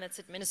program that's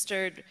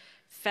administered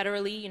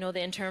federally, you know,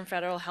 the interim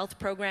federal health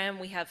program.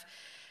 We have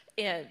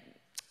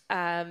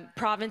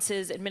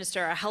provinces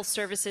administer our health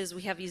services.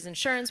 We have these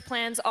insurance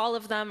plans. All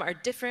of them are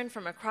different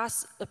from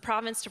across the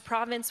province to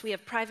province. We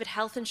have private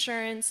health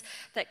insurance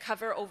that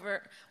cover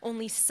over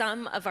only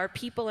some of our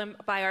people, and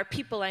by our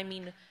people I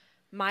mean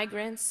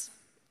migrants.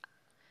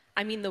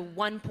 I mean the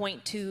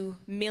 1.2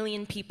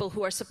 million people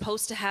who are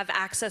supposed to have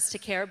access to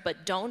care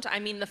but don't. I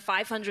mean the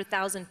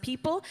 500,000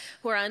 people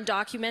who are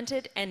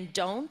undocumented and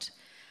don't.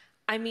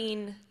 I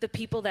mean the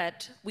people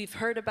that we've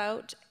heard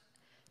about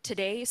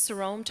today,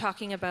 Sarome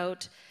talking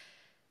about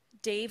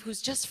Dave,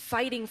 who's just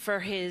fighting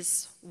for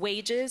his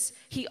wages.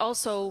 He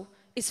also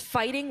is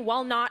fighting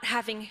while not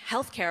having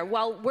health care,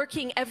 while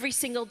working every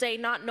single day,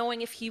 not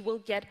knowing if he will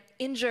get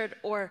injured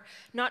or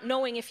not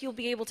knowing if he'll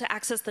be able to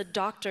access the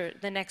doctor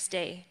the next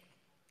day.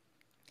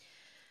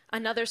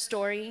 Another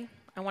story,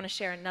 I want to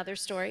share another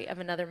story of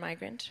another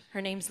migrant.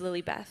 Her name's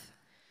Lily Beth,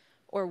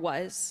 or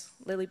was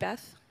Lily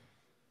Beth.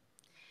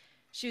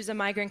 She was a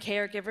migrant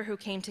caregiver who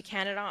came to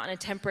Canada on a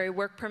temporary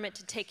work permit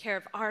to take care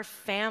of our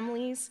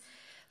families,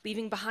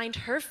 leaving behind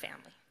her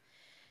family.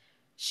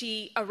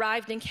 She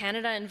arrived in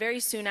Canada and very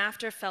soon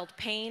after felt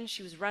pain.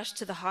 She was rushed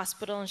to the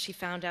hospital and she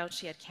found out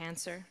she had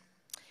cancer.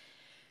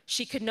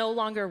 She could no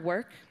longer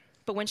work.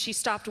 But when she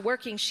stopped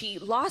working, she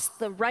lost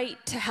the right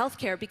to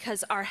healthcare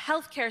because our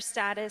healthcare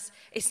status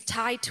is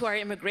tied to our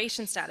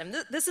immigration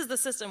status. This is the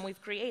system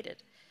we've created.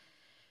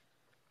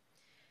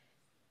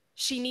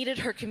 She needed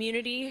her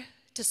community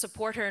to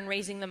support her in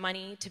raising the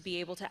money to be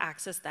able to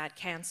access that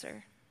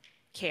cancer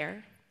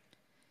care.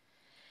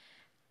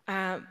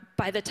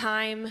 By the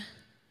time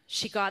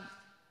she got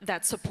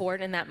that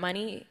support and that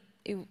money,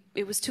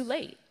 it was too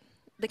late.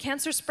 The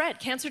cancer spread.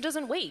 Cancer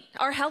doesn't wait.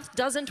 Our health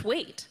doesn't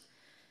wait.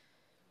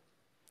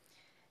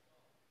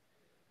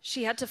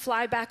 She had to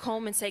fly back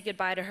home and say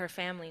goodbye to her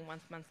family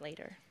 1 month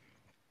later.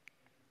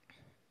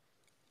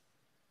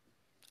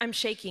 I'm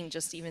shaking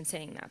just even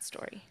saying that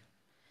story.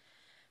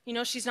 You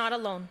know, she's not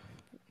alone.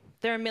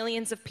 There are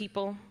millions of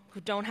people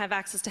who don't have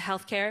access to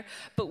health care,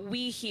 but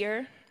we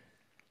here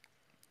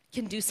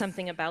can do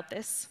something about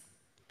this.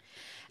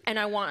 And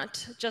I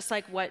want, just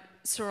like what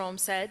Sarome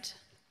said,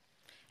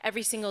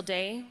 every single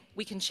day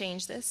we can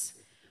change this.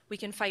 We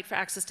can fight for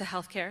access to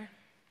health care.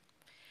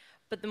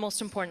 But the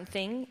most important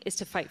thing is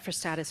to fight for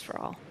status for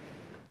all.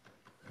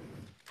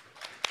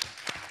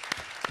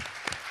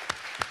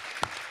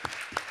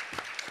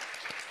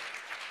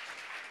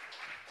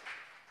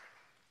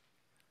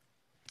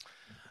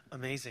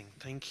 Amazing,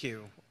 thank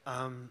you.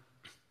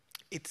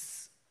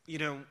 It's, you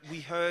know, we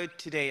heard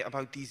today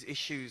about these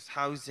issues: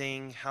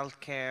 housing,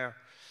 healthcare,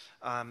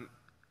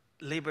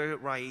 labor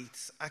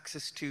rights,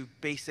 access to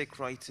basic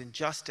rights and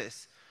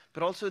justice,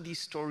 but also these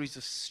stories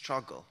of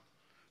struggle.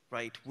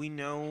 Right? We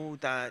know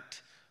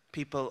that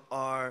people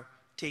are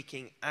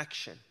taking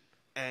action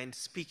and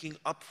speaking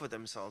up for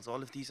themselves.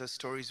 All of these are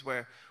stories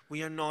where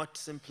we are not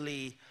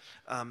simply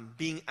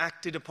being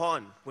acted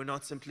upon. We're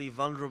not simply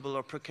vulnerable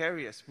or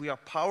precarious. We are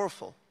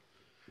powerful.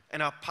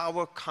 And our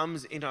power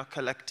comes in our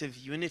collective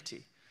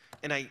unity.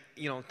 And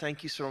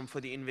thank you, Sarome,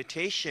 for the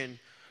invitation,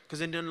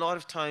 because in a lot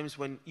of times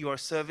when you are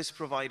service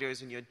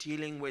providers and you're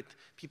dealing with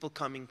people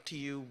coming to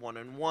you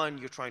one-on-one,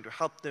 you're trying to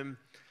help them,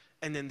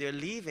 and then they're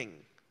leaving.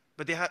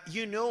 But they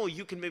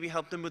you can maybe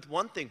help them with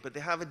one thing, but they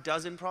have a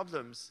dozen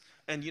problems.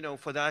 And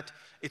for that,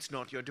 it's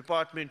not your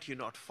department, you're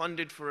not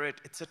funded for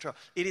it, etc.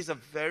 It is a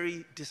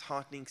very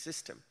disheartening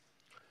system.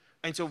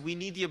 And so we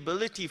need the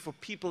ability for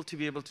people to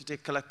be able to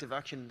take collective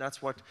action.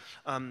 That's what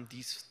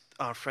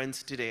our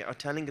friends today are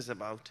telling us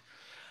about.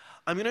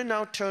 I'm going to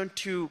now turn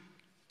to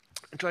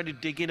try to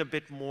dig in a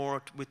bit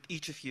more with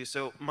each of you.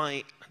 So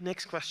my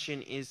next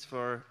question is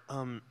for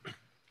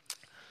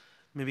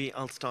Maybe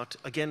I'll start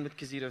again with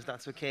Kizito, if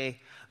that's okay.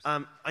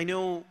 I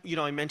know,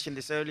 I mentioned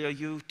this earlier,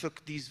 you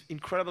took these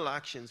incredible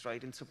actions,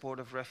 right, in support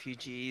of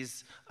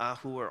refugees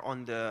who were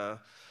on the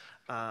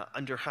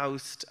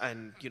underhoused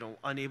and,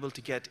 unable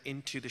to get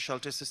into the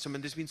shelter system.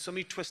 And there's been so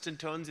many twists and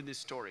turns in this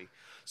story.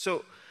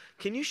 So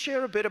can you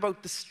share a bit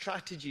about the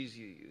strategies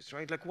you used,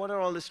 right? Like, what are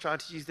all the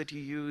strategies that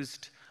you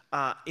used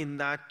in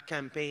that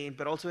campaign,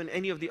 but also in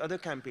any of the other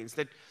campaigns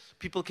that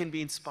people can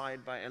be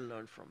inspired by and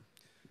learn from?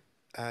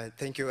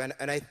 Thank you. And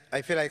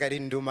I feel like I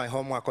didn't do my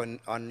homework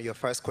on your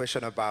first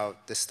question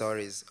about the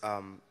stories,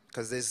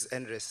 because there's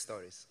endless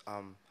stories.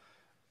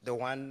 The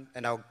one,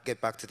 and I'll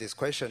get back to this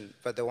question,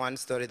 but the one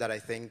story that I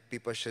think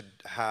people should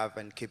have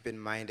and keep in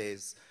mind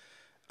is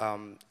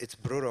it's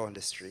brutal on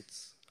the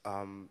streets.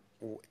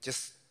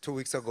 Just 2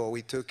 weeks ago,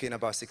 we took in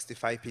about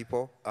 65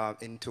 people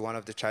into one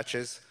of the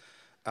churches.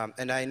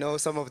 And I know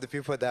some of the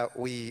people that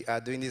we are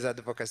doing this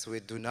advocacy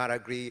with do not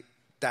agree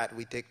that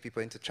we take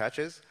people into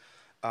churches.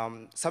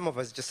 Some of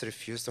us just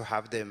refuse to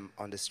have them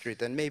on the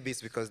street, and maybe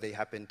it's because they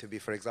happen to be,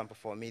 for example,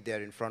 for me,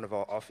 they're in front of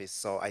our office,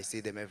 so I see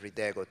them every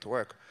day I go to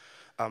work.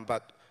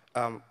 But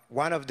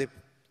one of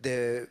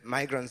the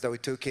migrants that we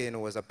took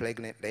in was a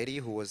pregnant lady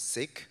who was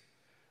sick,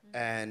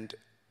 and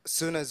as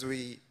soon as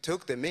we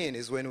took them in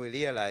is when we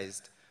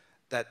realized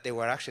that there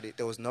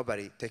was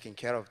nobody taking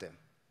care of them.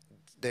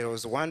 There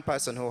was one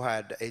person who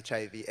had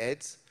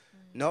HIV/AIDS.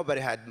 Nobody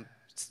had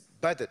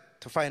bothered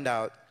to find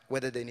out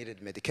whether they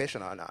needed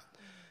medication or not.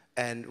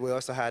 And we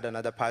also had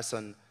another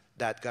person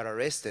that got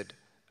arrested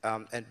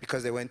and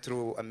because they went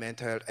through a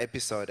mental health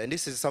episode. And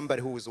this is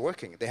somebody who was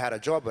working. They had a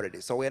job already.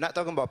 So we're not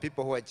talking about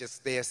people who are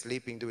just there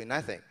sleeping, doing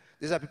nothing.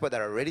 These are people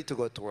that are ready to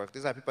go to work.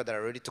 These are people that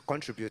are ready to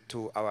contribute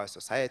to our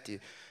society.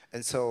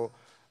 And so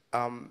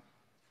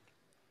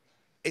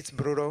it's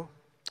brutal.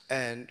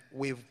 And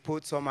we've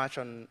put so much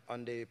on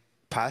the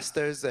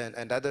pastors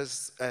and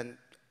others and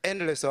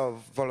endless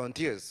of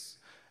volunteers.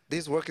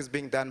 This work is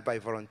being done by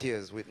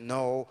volunteers with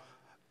no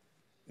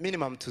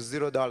minimum to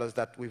 $0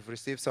 that we've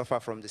received so far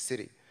from the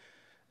city.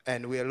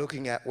 And we are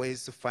looking at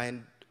ways to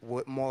find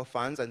more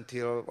funds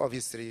until,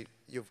 obviously,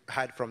 you've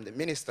heard from the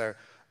minister,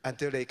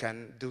 until they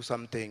can do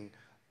something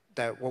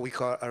that what we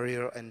call a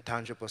real and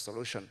tangible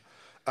solution.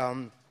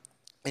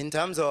 In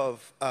terms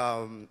of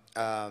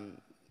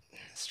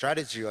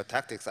strategy or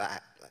tactics,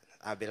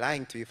 I'd be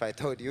lying to you if I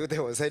told you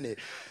there was any.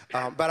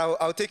 But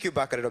I'll take you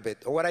back a little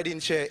bit. What I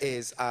didn't share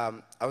is I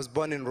was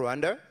born in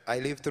Rwanda. I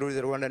lived through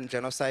the Rwandan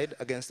genocide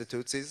against the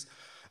Tutsis.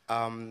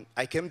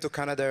 I came to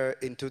Canada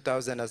in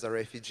 2000 as a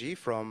refugee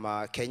from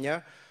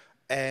Kenya.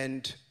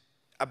 And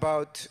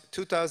about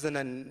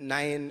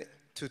 2009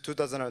 to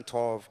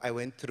 2012, I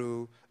went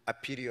through a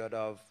period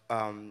of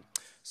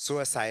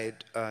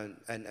suicide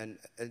and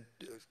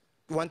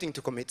wanting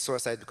to commit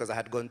suicide because I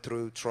had gone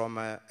through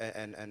trauma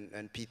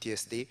and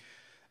PTSD.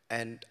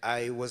 And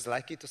I was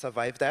lucky to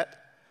survive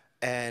that.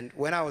 And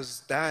when I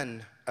was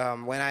done,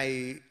 when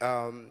I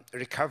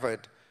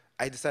recovered,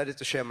 I decided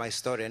to share my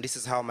story, and this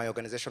is how my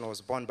organization was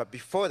born. But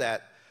before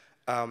that,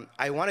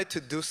 I wanted to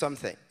do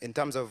something in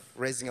terms of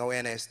raising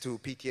awareness to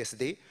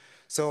PTSD.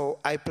 So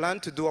I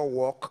planned to do a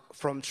walk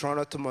from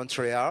Toronto to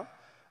Montreal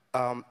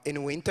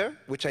in winter,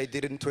 which I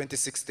did in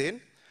 2016.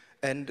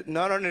 And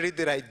not only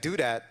did I do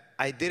that,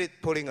 I did it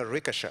pulling a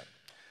ricochet.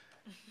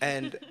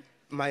 And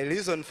my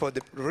reason for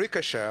the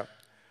ricochet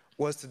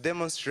was to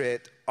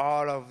demonstrate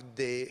all of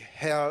the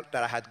hell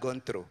that I had gone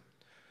through.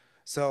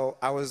 So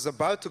I was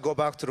about to go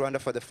back to Rwanda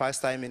for the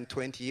first time in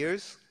 20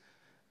 years,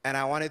 and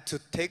I wanted to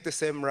take the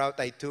same route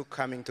I took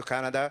coming to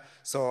Canada.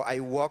 So I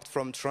walked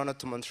from Toronto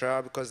to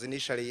Montreal because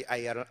initially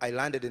I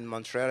landed in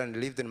Montreal and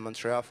lived in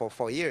Montreal for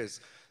 4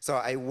 years. So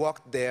I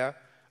walked there,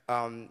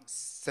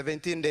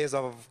 17 days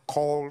of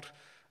cold,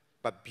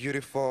 but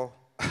beautiful,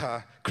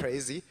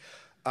 crazy.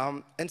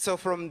 And so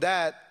from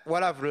that,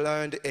 what I've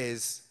learned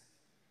is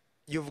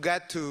you've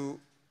got to,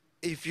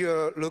 if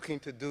you're looking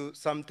to do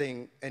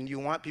something and you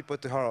want people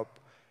to help,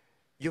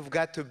 you've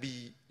got to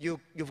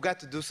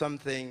do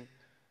something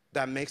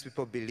that makes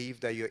people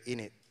believe that you're in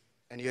it,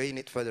 and you're in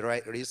it for the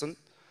right reason.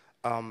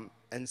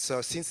 And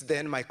so since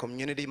then, my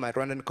community, my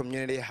Rwandan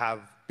community, have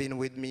been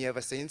with me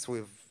ever since.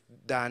 We've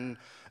done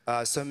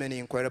so many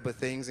incredible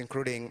things,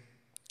 including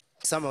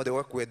some of the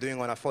work we're doing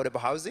on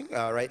affordable housing.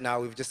 Right now,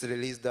 we've just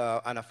released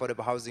an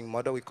affordable housing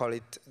model. We call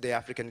it the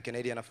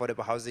African-Canadian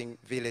Affordable Housing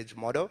Village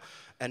Model.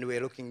 And we're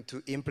looking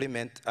to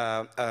implement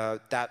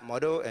that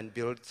model and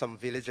build some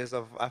villages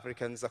of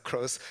Africans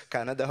across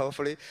Canada,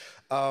 hopefully.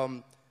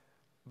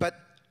 But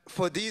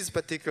for this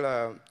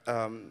particular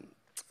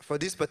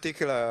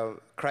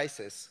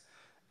crisis,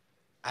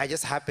 I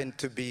just happened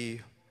to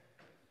be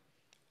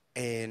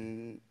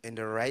in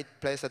the right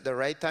place at the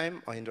right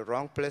time, or in the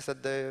wrong place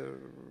at the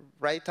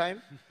right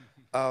time,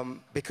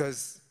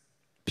 because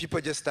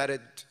people just started,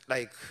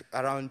 like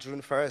around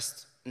June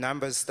 1st,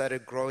 numbers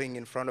started growing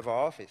in front of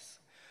our office.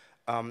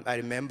 I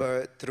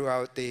remember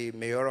throughout the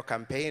mayoral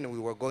campaign, we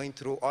were going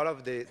through all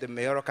of the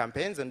mayoral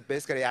campaigns and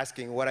basically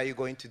asking, what are you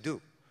going to do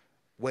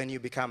when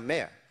you become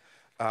mayor?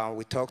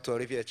 We talked to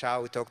Olivia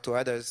Chow, we talked to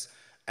others,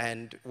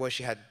 And what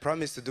she had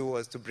promised to do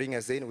was to bring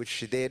us in, which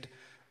she did.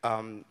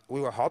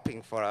 We were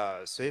hoping for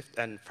a swift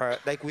and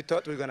like we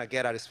thought we were going to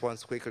get a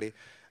response quickly.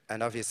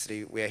 And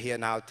obviously, we are here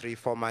now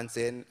 3-4 months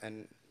in,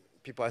 and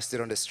people are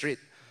still on the street.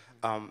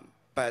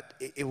 But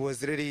it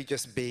was really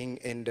just being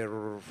in the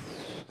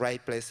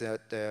right place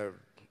at the,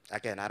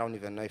 again, I don't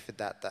even know if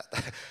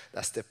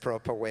that's the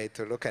proper way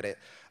to look at it.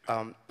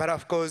 But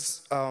of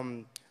course,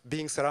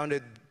 being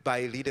surrounded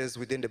by leaders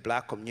within the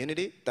Black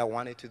community that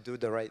wanted to do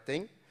the right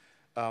thing,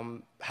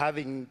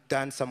 having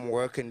done some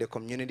work in the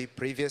community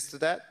previous to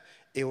that,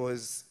 it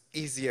was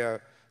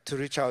easier to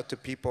reach out to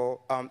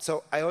people.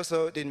 So I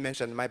also didn't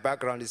mention my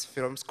background is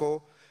film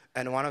school,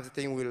 and one of the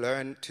things we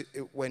learn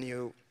when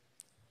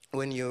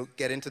you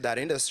get into that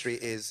industry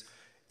is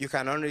you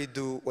can only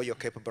do what you're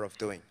capable of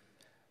doing.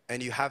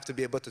 And you have to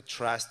be able to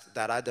trust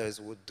that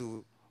others would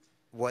do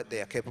what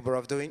they are capable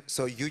of doing.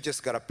 So you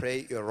just gotta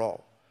play your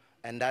role.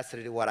 And that's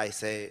really what I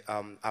say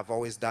I've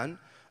always done.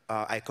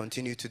 I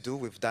continue to do.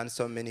 We've done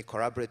so many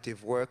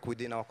collaborative work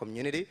within our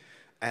community,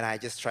 and I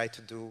just try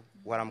to do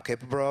what I'm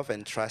capable of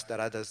and trust that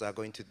others are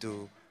going to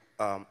do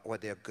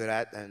what they're good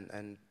at,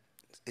 and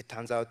it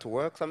turns out to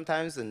work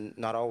sometimes and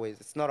not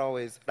always. It's not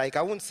always, like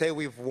I wouldn't say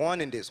we've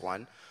won in this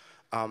one,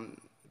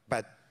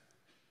 but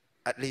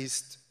at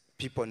least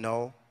people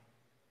know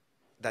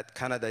that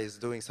Canada is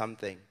doing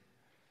something.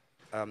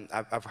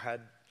 I've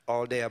heard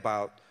all day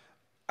about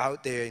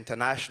out there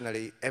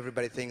internationally,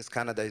 everybody thinks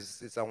Canada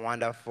is a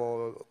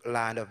wonderful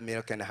land of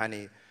milk and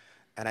honey,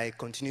 and I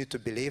continue to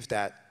believe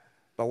that.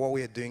 But what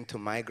we are doing to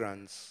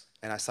migrants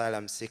and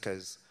asylum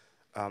seekers,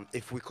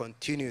 if we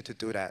continue to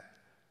do that,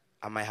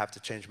 I might have to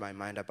change my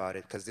mind about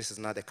it, because this is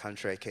not the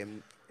country I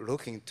came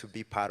looking to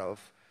be part of,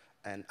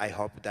 and I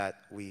hope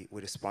that we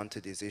respond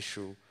to this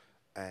issue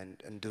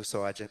and do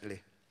so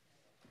urgently.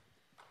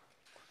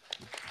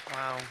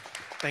 Wow,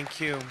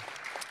 thank you.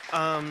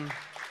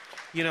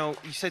 You know,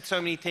 you said so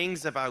many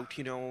things about,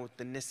 you know,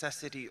 the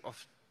necessity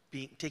of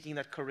taking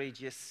that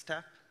courageous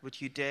step,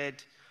 which you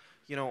did,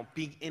 you know,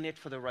 being in it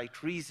for the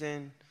right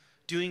reason,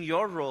 doing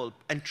your role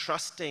and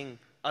trusting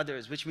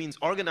others, which means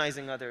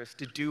organizing others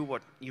to do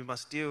what you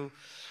must do,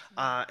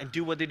 and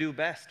do what they do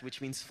best, which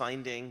means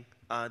finding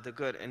the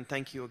good. And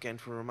thank you again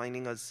for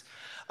reminding us.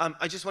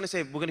 I just want to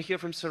say, we're going to hear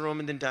from Sarome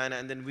and then Diana,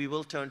 and then we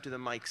will turn to the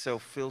mic, so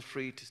feel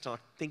free to start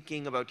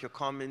thinking about your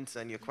comments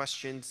and your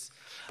questions.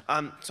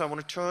 So I want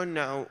to turn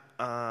now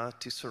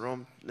to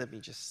Sarome. Let me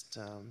just,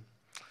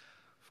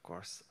 of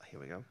course, here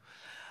we go.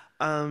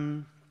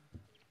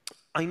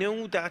 I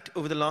know that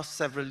over the last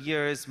several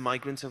years,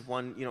 migrants have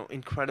won, you know,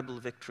 incredible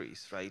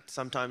victories, right?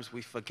 Sometimes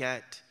we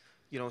forget,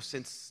 you know,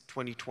 since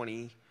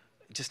 2020,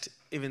 just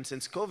even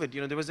since COVID,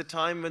 you know, there was a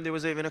time when there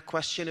was even a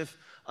question if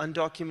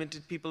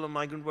undocumented people or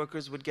migrant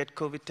workers would get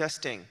COVID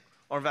testing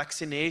or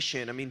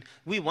vaccination. I mean,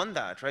 we won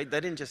that, right?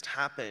 That didn't just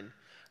happen.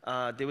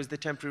 There was the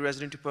temporary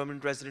resident to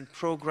permanent resident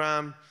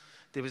program.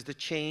 There was the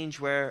change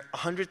where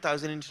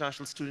 100,000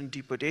 international student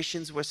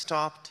deportations were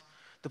stopped.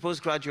 The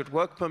postgraduate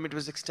work permit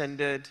was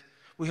extended.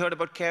 We heard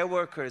about care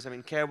workers. I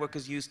mean, care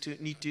workers used to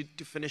need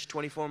to finish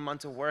 24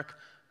 months of work,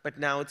 but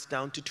now it's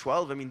down to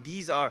 12. I mean,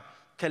 these are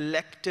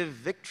collective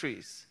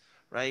victories,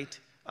 right?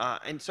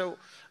 And so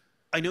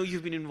I know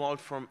you've been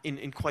involved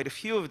in quite a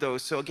few of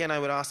those. So again, I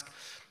would ask,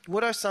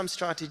 what are some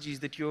strategies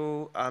that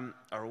you are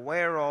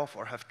aware of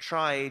or have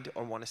tried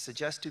or want to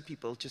suggest to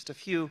people, just a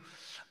few,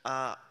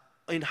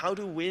 in how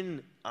to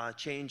win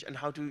change and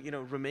how to, you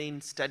know,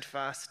 remain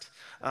steadfast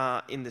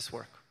in this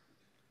work?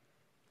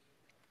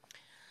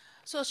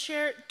 So I'll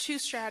share two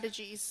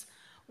strategies.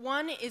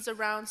 One is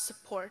around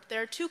support.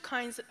 There are two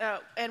kinds,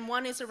 and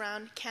one is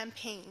around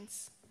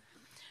campaigns.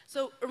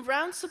 So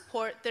around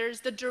support,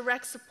 there's the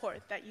direct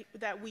support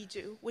that we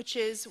do, which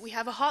is we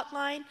have a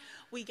hotline,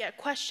 we get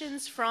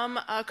questions from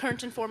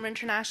current and former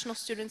international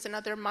students and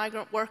other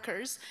migrant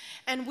workers,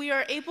 and we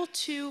are able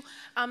to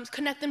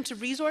connect them to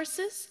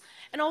resources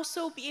and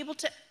also be able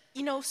to,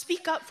 you know,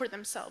 speak up for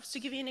themselves. To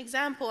give you an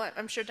example,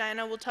 I'm sure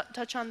Diana will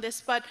touch on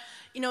this, but,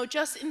 you know,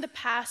 just in the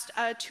past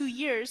 2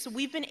 years,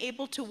 we've been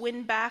able to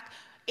win back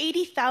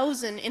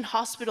 80,000 in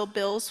hospital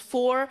bills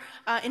for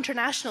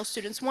international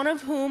students, one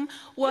of whom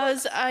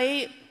was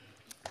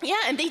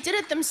and they did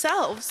it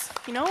themselves,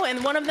 you know,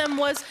 and one of them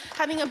was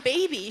having a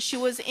baby. She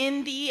was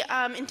in the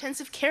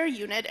intensive care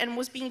unit and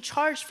was being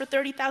charged for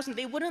 30,000.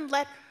 They wouldn't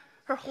let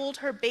her hold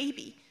her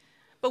baby.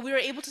 But we were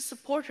able to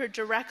support her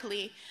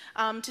directly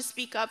to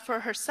speak up for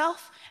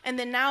herself. And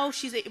then now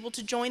she's able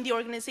to join the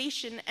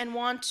organization and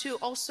want to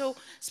also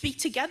speak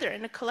together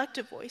in a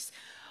collective voice.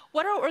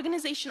 What our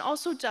organization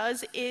also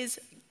does is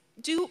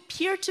do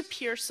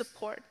peer-to-peer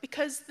support,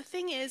 because the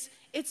thing is,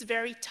 it's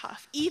very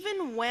tough.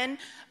 Even when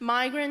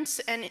migrants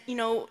and, you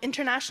know,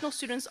 international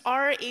students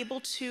are able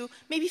to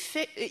maybe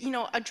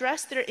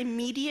address their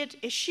immediate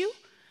issue,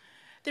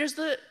 there's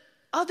the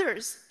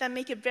others that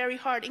make it very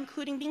hard,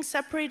 including being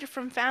separated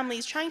from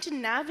families, trying to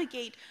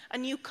navigate a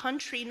new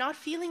country, not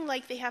feeling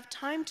like they have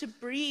time to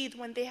breathe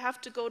when they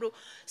have to go to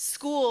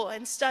school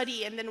and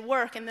study and then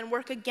work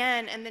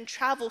again and then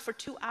travel for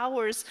 2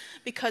 hours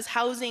because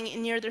housing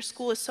near their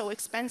school is so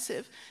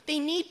expensive. They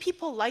need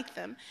people like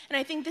them. And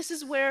I think this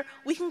is where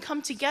we can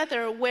come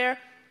together, where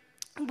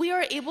we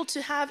are able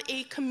to have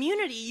a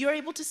community. You're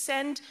able to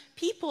send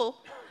people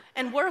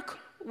and work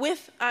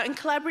with and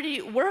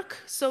collaborative work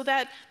so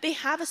that they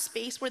have a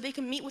space where they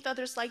can meet with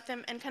others like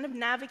them and kind of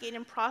navigate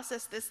and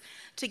process this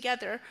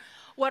together.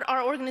 What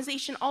our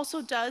organization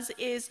also does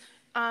is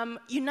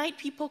unite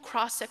people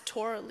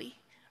cross-sectorally,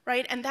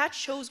 right? And that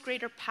shows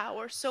greater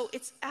power. So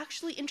it's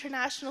actually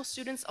international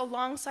students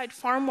alongside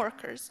farm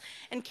workers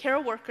and care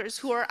workers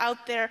who are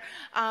out there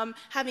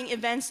having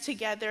events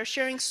together,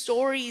 sharing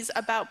stories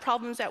about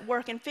problems at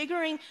work and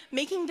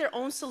making their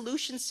own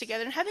solutions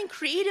together and having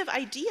creative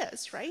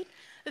ideas, right?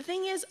 The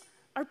thing is,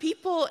 our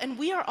people, and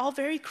we are all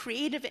very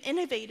creative and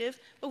innovative,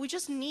 but we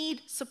just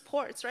need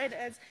supports, right?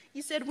 As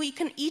you said, we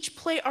can each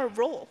play our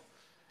role,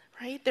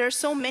 right? There are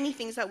so many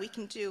things that we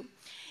can do.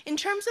 In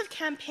terms of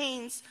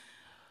campaigns,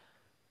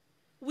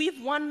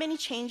 we've won many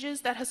changes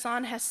that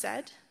Hassan has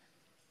said,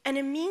 and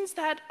it means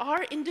that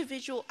our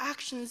individual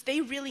actions,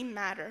 they really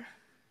matter.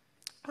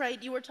 Right,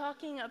 you were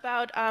talking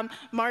about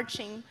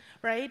marching,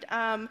 right,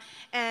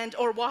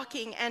 or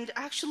walking, and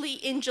actually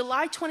in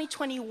July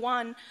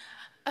 2021,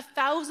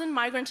 1,000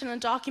 migrant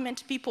and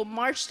undocumented people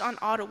marched on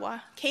Ottawa,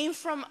 came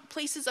from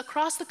places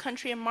across the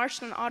country and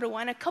marched on Ottawa.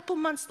 And a couple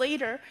months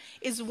later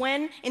is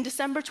when, in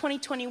December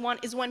 2021,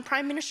 is when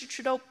Prime Minister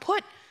Trudeau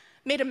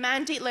made a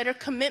mandate letter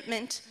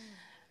commitment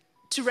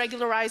to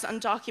regularize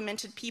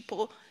undocumented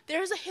people.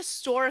 There is a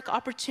historic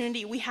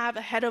opportunity we have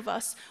ahead of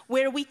us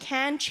where we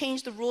can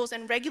change the rules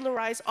and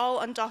regularize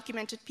all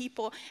undocumented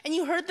people. And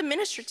you heard the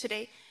minister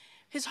today.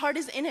 His heart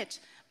is in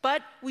it.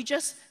 But we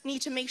just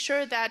need to make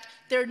sure that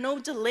there are no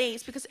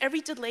delays, because every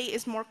delay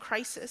is more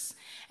crisis.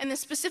 And then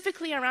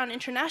specifically around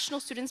international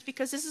students,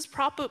 because this is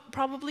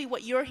probably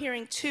what you're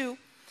hearing too,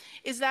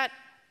 is that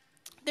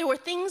there were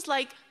things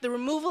like the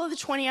removal of the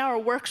 20-hour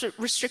work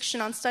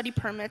restriction on study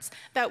permits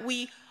that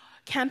we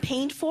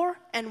campaigned for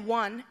and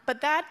won,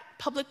 but that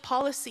public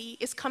policy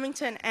is coming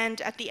to an end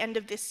at the end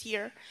of this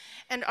year.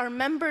 And our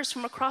members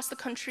from across the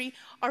country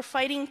are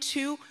fighting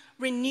to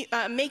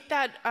make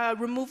that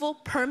removal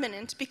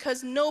permanent,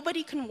 because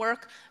nobody can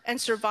work and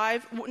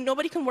survive.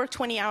 Nobody can work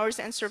 20 hours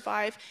and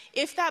survive.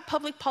 If that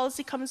public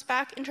policy comes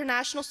back,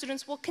 international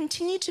students will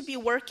continue to be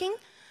working,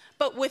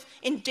 but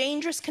in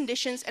dangerous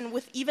conditions and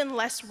with even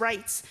less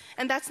rights.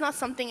 And that's not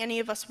something any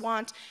of us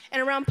want.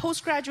 And around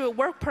postgraduate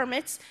work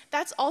permits,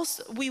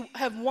 we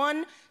have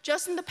won,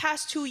 just in the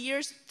past 2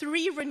 years,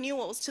 3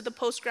 renewals to the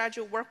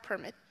postgraduate work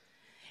permit.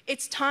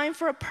 It's time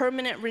for a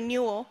permanent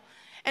renewal.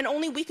 And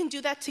only we can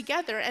do that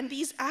together. And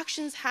these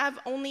actions have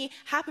only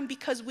happened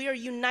because we are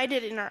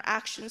united in our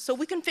actions. So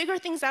we can figure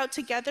things out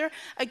together.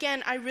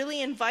 Again, I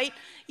really invite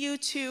you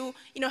to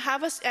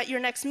have us at your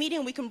next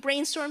meeting. We can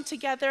brainstorm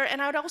together.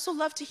 And I would also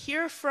love to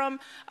hear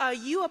from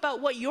you about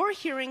what you're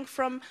hearing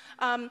from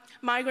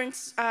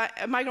migrant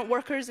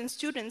workers and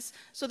students,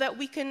 so that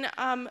we can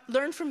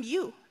learn from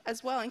you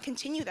as well and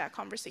continue that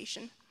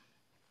conversation.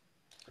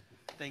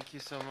 Thank you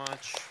so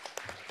much.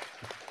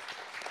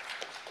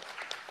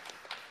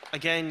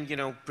 Again,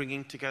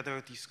 bringing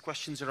together these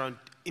questions around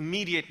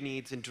immediate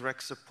needs and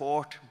direct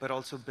support, but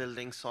also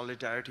building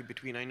solidarity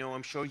between.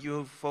 I'm sure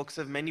you folks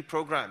have many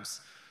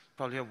programs.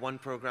 Probably have one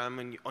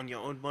program on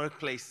your own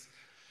workplace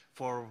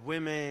for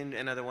women,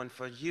 another one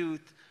for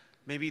youth.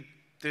 Maybe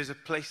there's a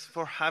place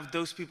for have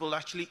those people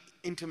actually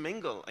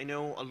intermingle. I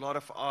know a lot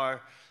of our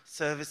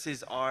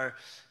services are,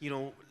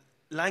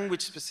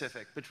 language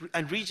specific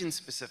and region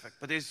specific,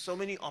 but there's so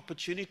many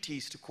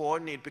opportunities to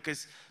coordinate,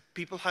 because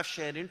people have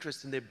shared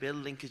interests and they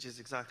build linkages,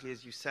 exactly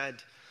as you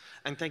said.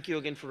 And thank you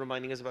again for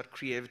reminding us about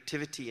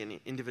creativity and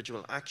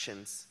individual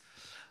actions.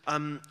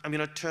 I'm going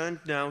to turn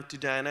now to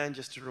Diana, and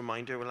just a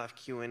reminder, we'll have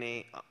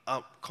Q&A,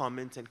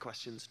 comments and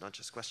questions, not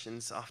just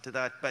questions after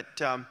that. But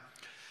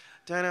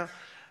Diana,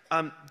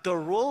 the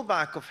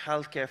rollback of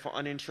healthcare for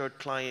uninsured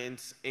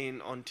clients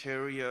in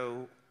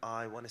Ontario,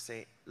 I want to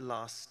say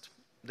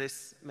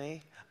this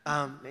May?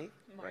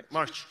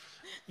 March.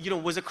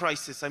 Was a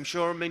crisis. I'm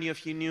sure many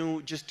of you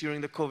knew just during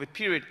the COVID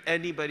period,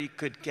 anybody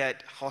could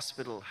get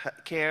hospital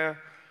care,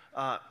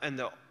 and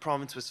the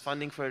province was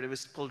funding for it. It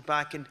was pulled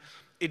back, and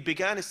it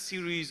began a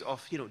series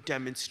of,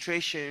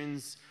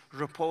 demonstrations,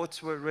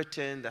 reports were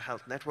written, the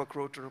Health Network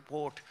wrote a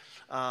report,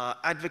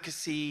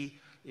 advocacy,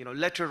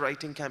 letter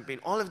writing campaign,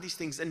 all of these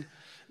things, and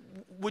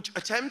which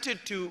attempted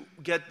to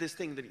get this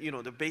thing that,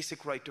 the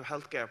basic right to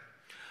healthcare.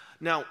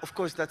 Now, of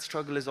course, that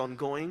struggle is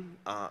ongoing.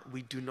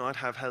 We do not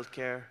have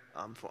healthcare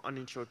for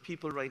uninsured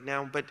people right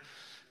now, but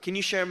can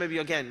you share maybe,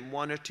 again,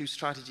 1 or 2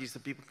 strategies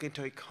that people can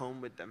take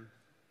home with them?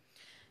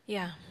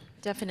 Yeah,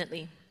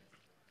 definitely.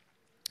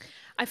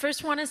 I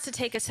first want us to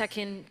take a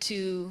second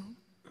to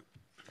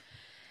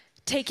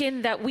take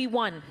in that we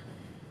won.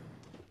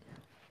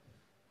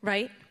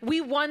 right?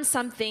 We won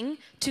something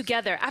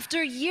together.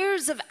 After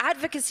years of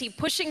advocacy,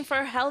 pushing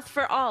for health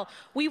for all,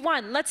 we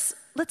won. Let's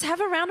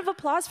have a round of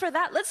applause for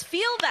that. Let's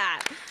feel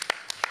that.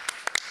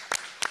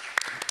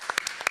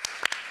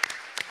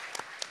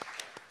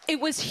 It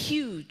was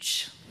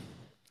huge.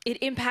 It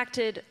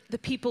impacted the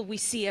people we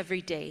see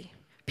every day.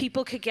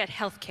 People could get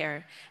health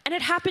care, and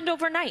it happened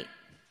overnight.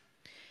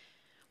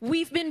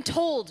 We've been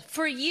told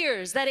for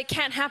years that it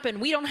can't happen.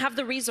 We don't have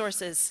the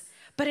resources,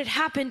 but it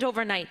happened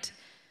overnight.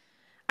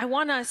 I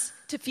want us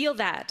to feel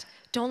that.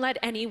 Don't let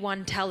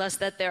anyone tell us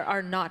that there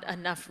are not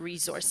enough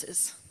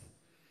resources.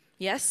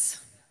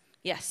 Yes?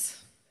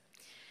 Yes.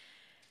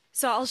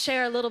 So I'll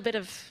share a little bit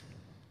of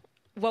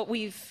what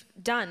we've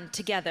done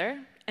together.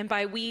 And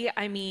by we,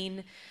 I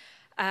mean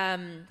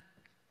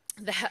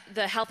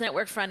the Health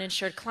Network for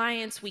Uninsured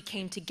Clients. We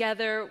came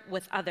together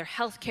with other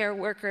healthcare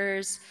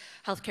workers,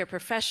 healthcare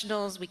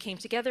professionals. We came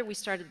together, we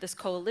started this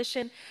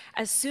coalition.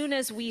 As soon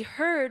as we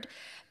heard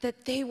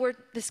that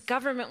this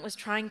government was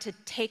trying to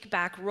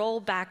roll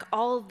back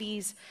all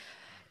these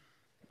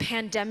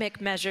pandemic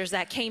measures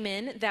that came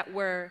in that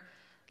were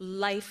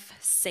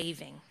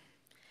life-saving.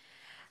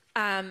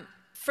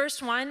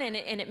 First one, and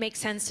it makes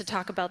sense to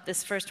talk about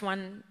this first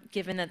one,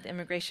 given that the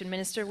immigration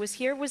minister was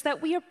here, was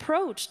that we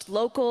approached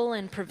local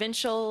and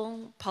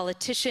provincial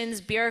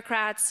politicians,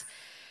 bureaucrats.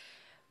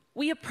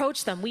 We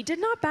approached them. We did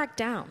not back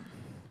down.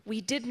 We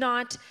did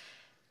not,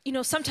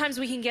 sometimes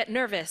we can get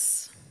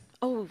nervous.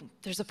 Oh,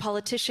 there's a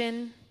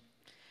politician.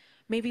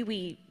 Maybe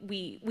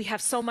we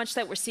have so much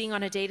that we're seeing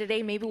on a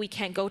day-to-day, maybe we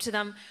can't go to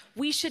them.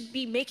 We should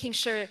be making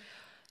sure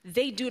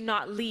they do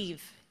not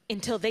leave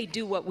until they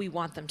do what we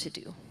want them to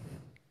do.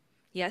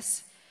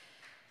 Yes?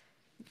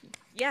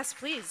 Yes,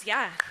 please,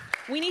 yeah.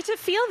 We need to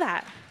feel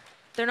that.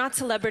 They're not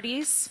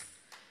celebrities.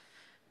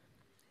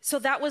 So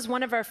that was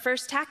one of our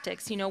first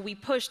tactics. We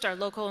pushed our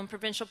local and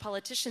provincial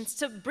politicians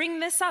to bring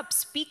this up,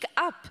 speak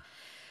up,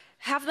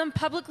 have them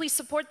publicly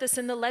support this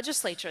in the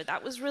legislature.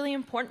 That was really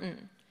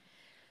important.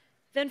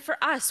 Then for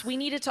us, we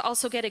needed to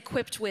also get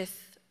equipped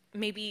with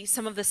maybe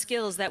some of the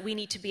skills that we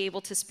need to be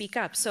able to speak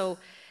up. So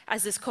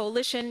as this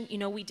coalition,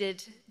 we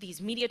did these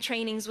media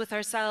trainings with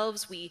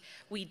ourselves. We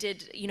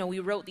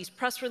wrote these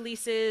press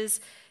releases.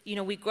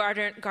 We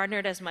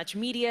garnered as much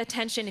media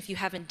attention. If you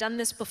haven't done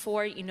this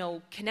before,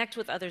 connect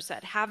with others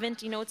that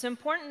haven't. It's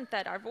important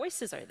that our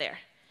voices are there,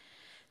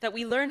 that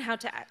we learn how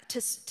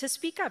to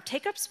speak up,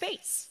 take up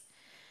space.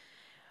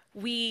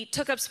 We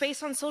took up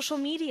space on social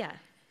media.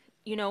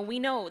 We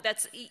know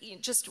that's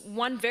just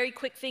one very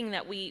quick thing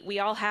that we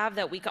all have,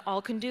 that we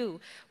all can do.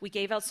 We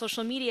gave out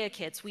social media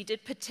kits. We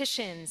did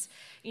petitions.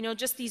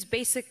 Just these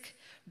basic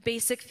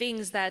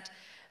things that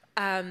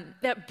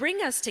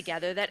bring us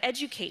together, that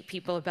educate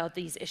people about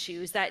these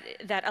issues,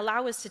 that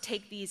allow us to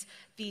take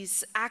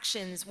these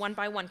actions one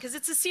by one, because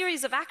it's a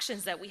series of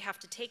actions that we have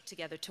to take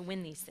together to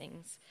win these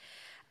things.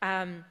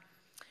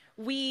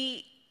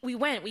 We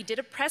did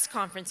a press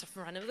conference in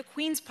front of the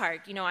Queen's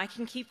Park. I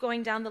can keep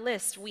going down the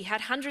list. We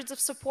had hundreds of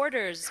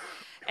supporters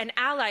and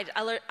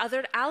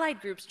other allied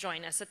groups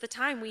join us. At the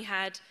time, we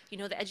had,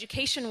 the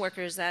education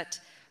workers that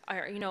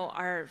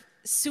are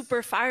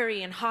super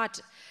fiery and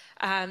hot,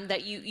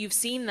 that you've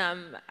seen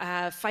them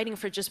fighting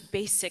for just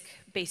basic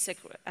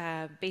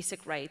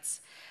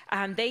rights.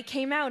 They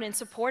came out and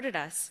supported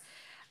us.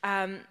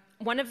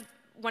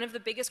 One of the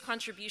biggest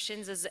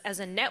contributions as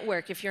a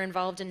network, if you're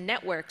involved in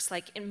networks,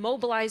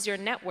 mobilize your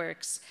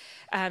networks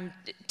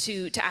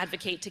to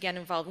advocate, to get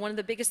involved. One of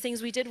the biggest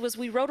things we did was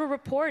we wrote a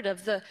report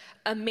of the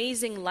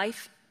amazing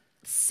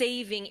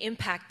life-saving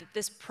impact that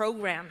this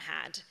program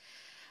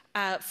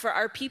had for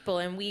our people.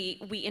 And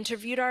we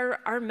interviewed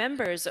our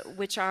members,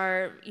 which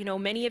are,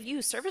 many of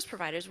you, service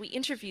providers. We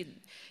interviewed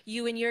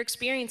you and your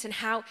experience and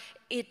how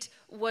it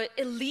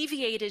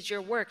alleviated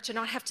your work to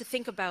not have to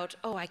think about,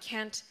 oh,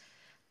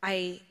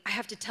 I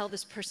have to tell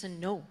this person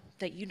no,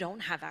 that you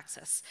don't have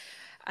access.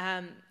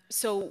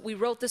 So we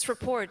wrote this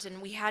report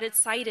and we had it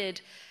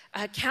cited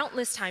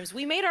countless times.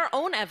 We made our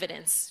own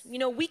evidence.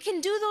 We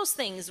can do those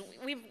things.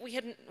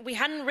 We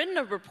hadn't written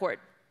a report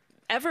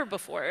ever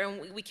before,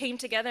 and we came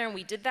together and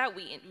we did that.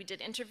 We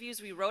did interviews,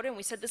 we wrote it, and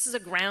we said this is a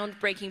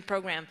groundbreaking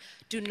program.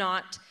 Do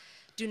not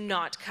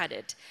cut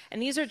it.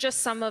 And these are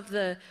just some of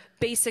the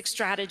basic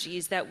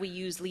strategies that we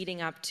used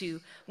leading up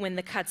to when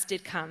the cuts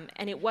did come.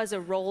 And it was a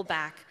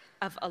rollback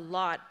of a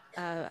lot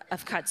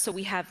of cuts, so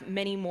we have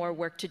many more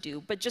work to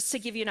do. But just to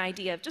give you an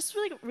idea of just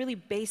really, really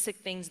basic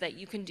things that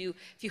you can do.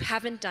 If you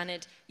haven't done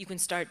it, you can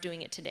start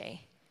doing it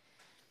today.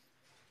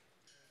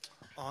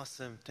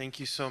 Awesome, thank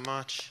you so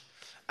much.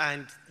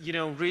 And,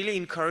 really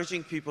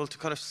encouraging people to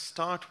kind of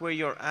start where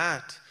you're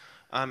at.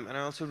 And I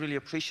also really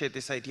appreciate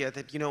this idea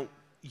that,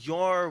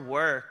 your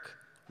work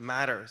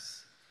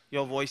matters.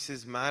 Your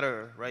voices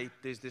matter, right?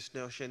 There's this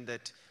notion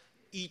that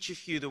each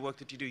of you, the work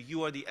that you do,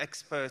 you are the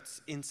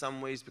experts in some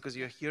ways because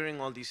you're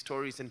hearing all these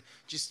stories and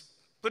just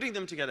putting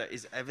them together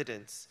is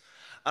evidence.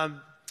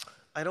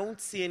 I don't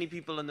see any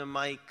people on the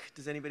mic.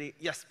 Does anybody?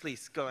 Yes,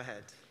 please, go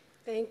ahead.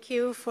 Thank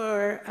you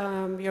for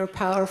your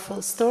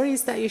powerful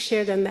stories that you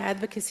shared and the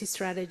advocacy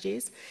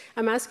strategies.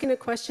 I'm asking a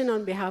question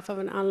on behalf of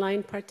an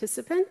online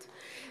participant.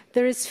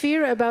 There is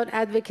fear about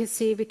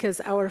advocacy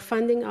because our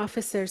funding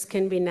officers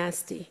can be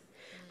nasty.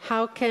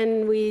 How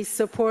can we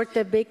support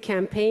the big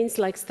campaigns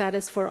like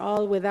Status for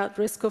All without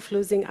risk of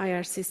losing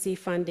IRCC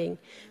funding?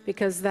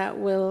 Because that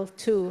will,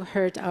 too,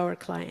 hurt our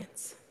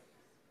clients.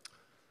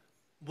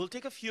 We'll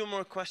take a few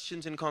more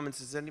questions and comments.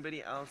 Is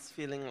anybody else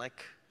feeling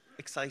like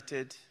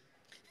excited?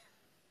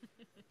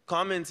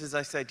 Comments, as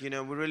I said,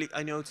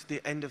 I know it's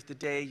the end of the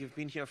day. You've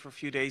been here for a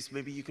few days.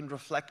 Maybe you can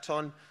reflect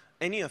on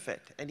any of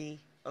it. Any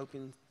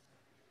open?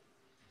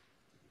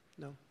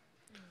 No?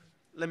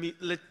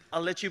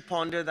 I'll let you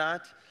ponder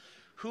that.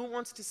 Who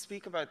wants to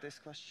speak about this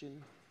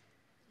question?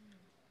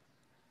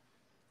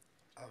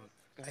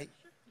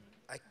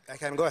 I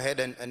can go ahead,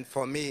 and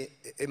for me,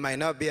 it might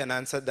not be an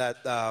answer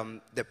that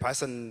the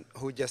person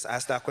who just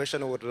asked that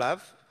question would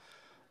love.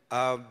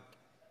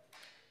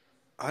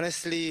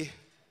 Honestly,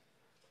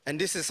 and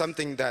this is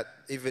something that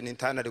even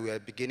internally we are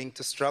beginning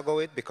to struggle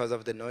with because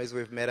of the noise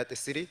we've made at the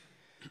city.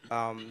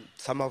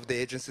 Some of the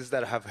agencies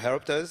that have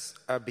helped us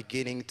are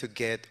beginning to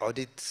get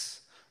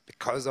audits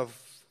because of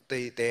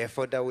the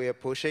effort that we are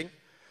pushing.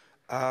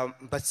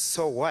 But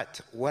so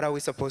what? What are we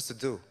supposed to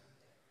do?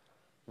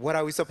 What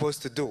are we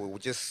supposed to do? We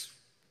just,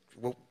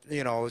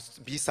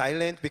 be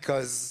silent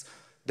because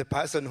the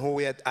person who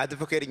we are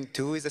advocating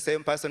to is the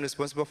same person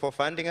responsible for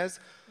funding us?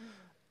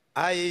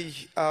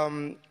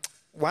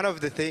 One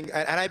of the things,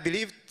 and I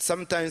believe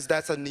sometimes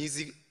that's an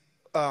easy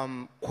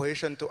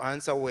question to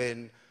answer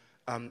when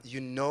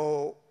you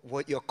know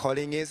what your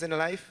calling is in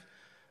life,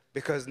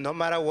 because no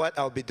matter what,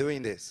 I'll be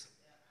doing this.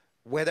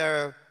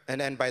 Whether,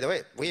 and by the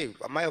way,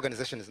 my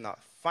organization is not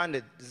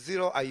funded,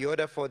 0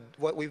 iota for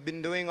what we've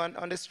been doing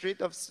on the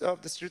streets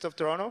of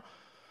Toronto.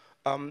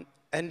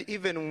 And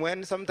even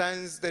when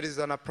sometimes there is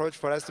an approach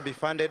for us to be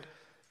funded,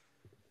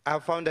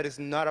 I've found that it's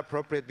not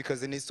appropriate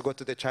because it needs to go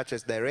to the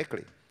churches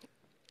directly.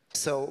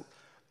 So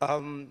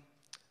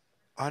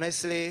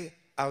honestly,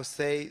 I'll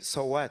say,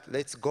 so what?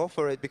 Let's go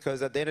for it,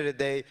 because at the end of the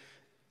day,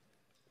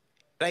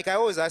 like I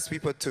always ask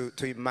people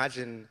to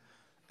imagine,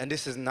 and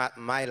this is not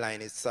my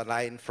line, it's a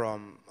line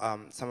from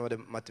some of the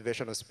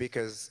motivational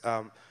speakers.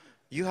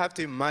 You have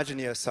to imagine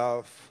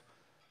yourself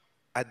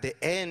at the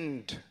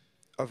end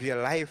of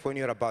your life when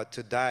you're about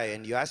to die,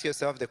 and you ask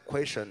yourself the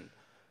question,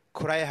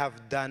 could I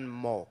have done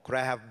more? Could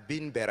I have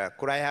been better?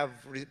 Could I have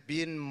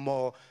been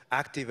more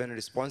active and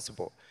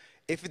responsible?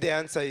 If the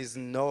answer is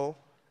no,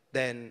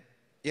 then,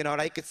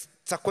 it's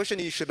a question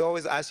you should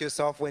always ask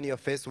yourself when you're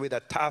faced with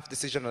a tough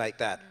decision like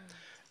that.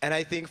 And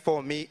I think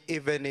for me,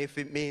 even if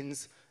it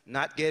means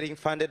not getting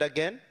funded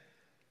again,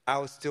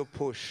 I'll still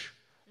push,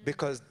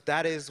 because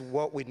that is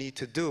what we need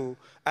to do.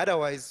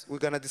 Otherwise, we're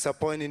going to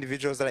disappoint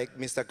individuals like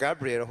Mr.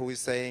 Gabriel, who is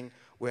saying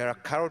we're a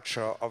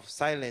culture of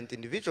silent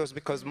individuals,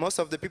 because most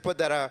of the people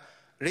that are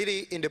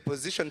really in the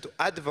position to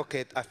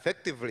advocate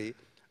effectively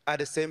are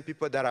the same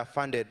people that are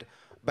funded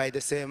by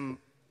the same,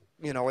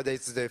 whether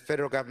it's the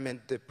federal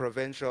government, the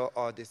provincial,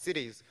 or the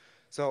cities.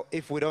 So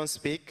if we don't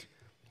speak,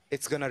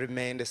 it's going to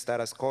remain the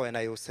status quo, and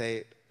I will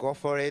say, go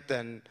for it,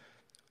 and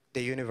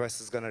the universe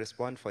is going to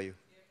respond for you.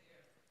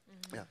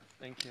 Yeah.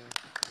 Thank you.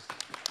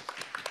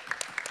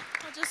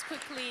 I'll just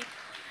quickly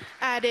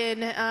add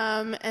in,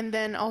 and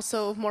then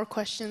also more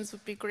questions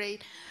would be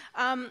great.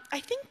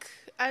 I think,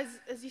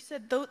 as you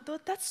said,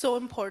 that's so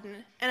important.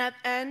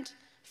 And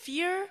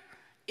fear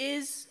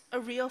is a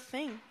real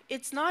thing.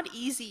 It's not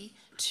easy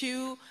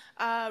to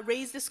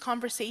raise this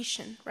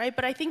conversation, right?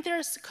 But I think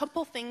there's a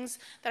couple things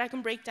that I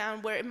can break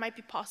down where it might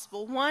be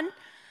possible. One,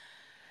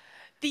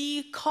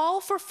 the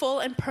call for full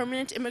and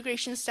permanent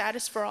immigration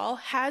status for all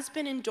has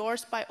been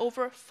endorsed by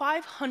over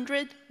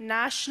 500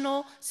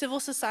 national civil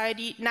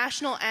society,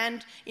 national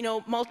and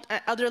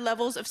other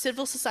levels of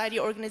civil society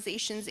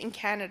organizations in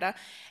Canada,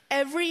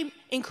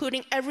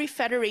 including every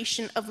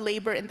federation of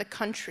labor in the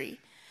country.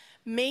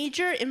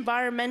 Major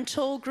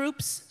environmental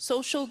groups,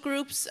 social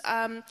groups,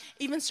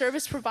 even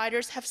service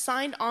providers have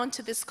signed on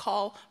to this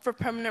call for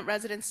permanent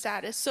resident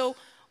status. So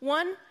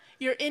one,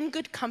 you're in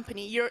good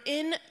company.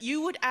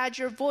 You would add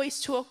your voice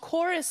to a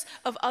chorus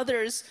of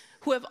others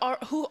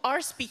who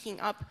are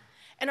speaking up.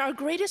 And our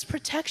greatest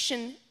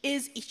protection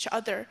is each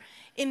other,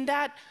 in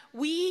that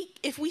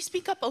if we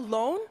speak up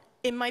alone,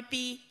 it might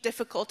be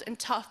difficult and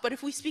tough, but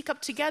if we speak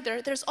up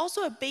together, there's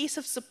also a base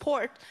of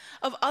support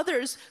of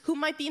others who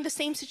might be in the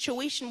same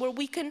situation, where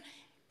we can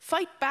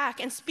fight back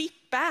and speak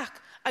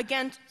back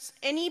against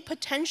any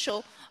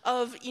potential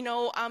of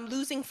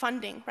losing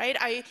funding, right?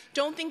 I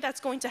don't think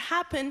that's going to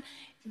happen,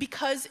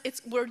 because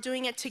we're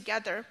doing it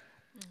together.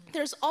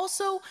 There's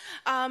also,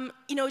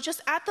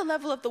 just at the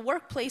level of the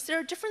workplace, there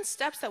are different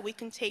steps that we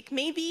can take.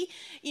 Maybe,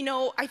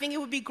 I think it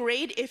would be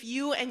great if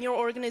you and your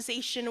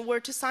organization were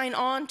to sign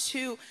on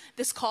to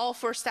this call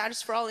for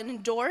status for all and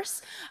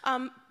endorse.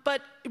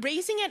 But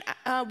raising it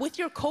with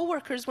your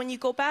coworkers when you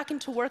go back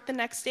into work the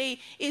next day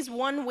is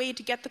one way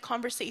to get the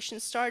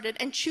conversation started,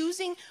 and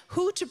choosing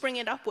who to bring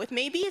it up with.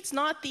 Maybe it's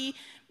not the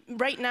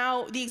right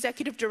now the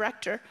executive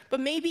director, but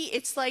maybe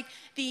it's like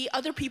the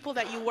other people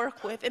that you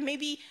work with, and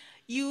maybe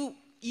you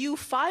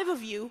 5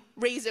 of you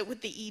raise it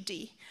with the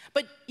ED.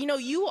 But you know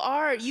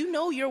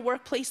your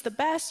workplace the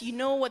best, you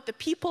know what the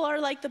people are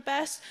like the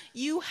best,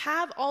 you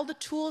have all the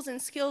tools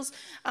and skills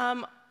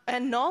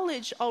and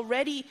knowledge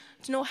already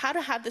to know how to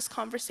have this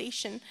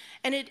conversation.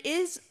 And it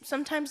is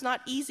sometimes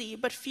not easy,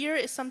 but fear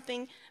is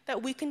something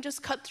that we can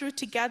just cut through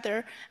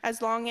together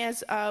as long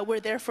as we're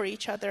there for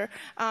each other.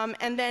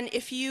 And then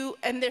if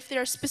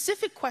there are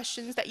specific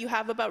questions that you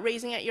have about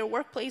raising at your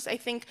workplace, I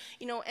think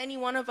any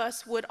one of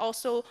us would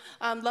also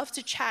love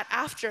to chat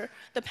after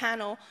the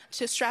panel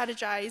to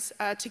strategize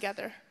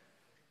together.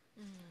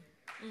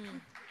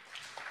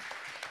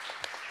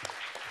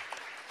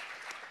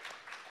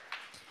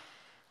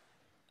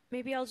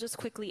 Maybe I'll just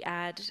quickly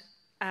add,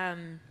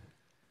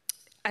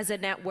 as a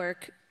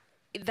network,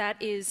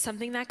 that is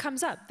something that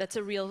comes up. That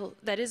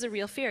is a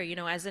real fear.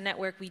 As a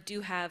network, we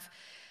do have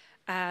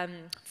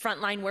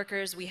frontline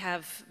workers, we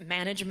have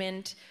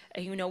management,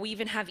 we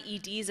even have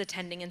EDs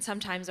attending, and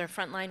sometimes our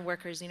frontline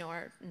workers,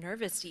 are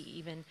nervous to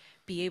even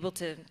be able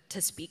to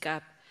speak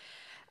up,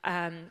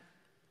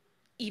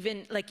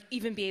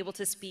 even be able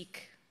to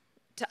speak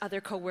to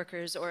other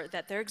coworkers, or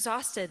that they're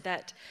exhausted,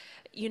 that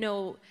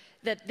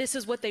that this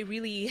is what they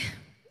really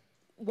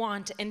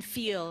want and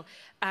feel,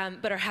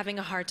 but are having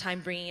a hard time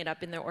bringing it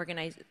up in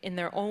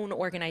their own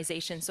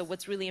organization. So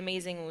what's really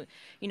amazing,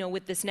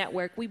 with this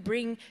network, we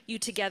bring you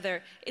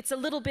together. It's a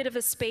little bit of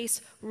a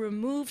space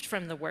removed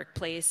from the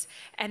workplace,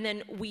 and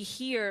then we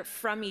hear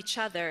from each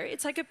other.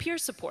 It's like a peer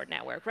support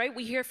network, right?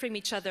 We hear from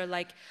each other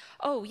like,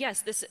 oh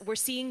yes, we're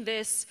seeing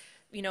this,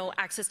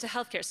 access to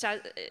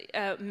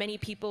healthcare, many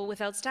people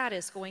without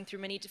status going through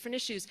many different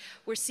issues.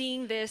 We're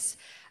seeing this,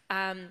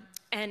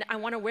 and I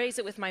want to raise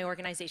it with my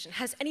organization.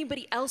 Has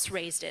anybody else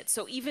raised it?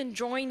 So even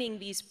joining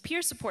these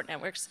peer support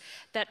networks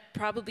that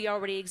probably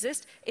already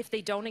exist, if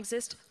they don't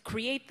exist,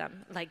 create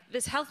them. Like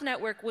this health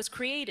network was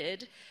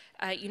created,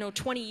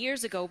 20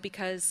 years ago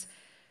because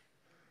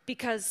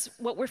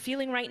what we're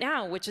feeling right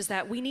now, which is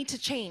that we need to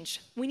change.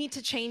 We need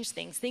to change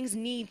things. Things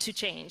need to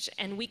change,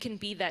 and we can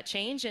be that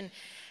change.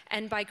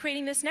 And by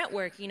creating this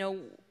network,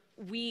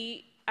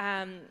 we,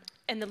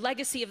 and the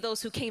legacy of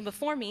those who came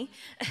before me,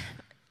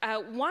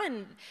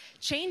 one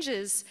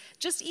changes,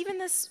 just even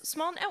this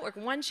small network,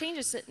 one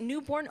changes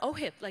newborn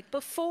OHIP. Like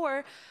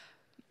before,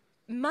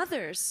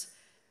 mothers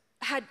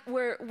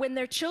when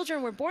their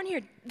children were born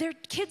here, their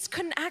kids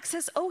couldn't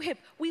access OHIP.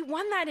 We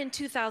won that in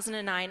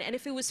 2009, and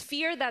if it was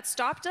fear that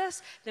stopped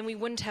us, then we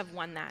wouldn't have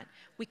won that.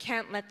 We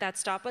can't let that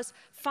stop us.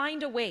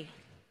 Find a way,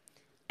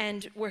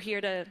 and we're here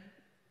to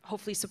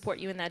hopefully support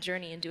you in that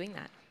journey in doing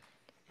that.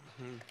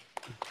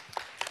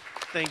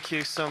 Thank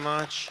you so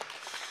much.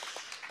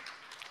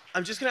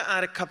 I'm just going to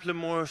add a couple of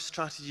more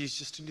strategies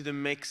just into the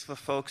mix for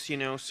folks,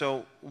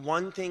 So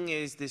one thing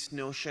is this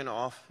notion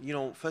of,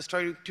 first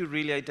try to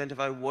really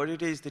identify what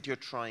it is that you're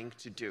trying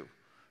to do,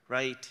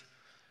 right?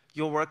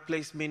 Your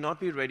workplace may not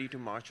be ready to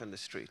march on the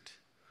street.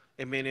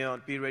 It may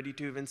not be ready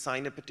to even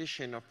sign a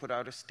petition or put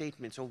out a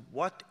statement. So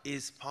what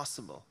is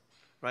possible,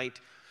 right?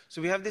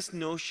 So we have this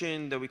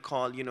notion that we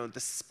call, the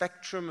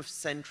spectrum of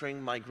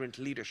centering migrant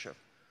leadership.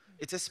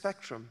 It's a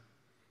spectrum.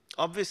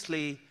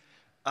 Obviously,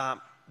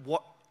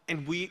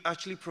 and we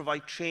actually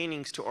provide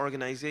trainings to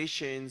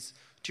organizations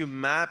to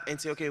map and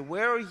say, okay,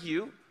 where are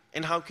you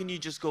and how can you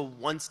just go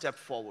one step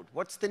forward?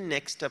 What's the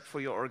next step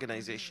for your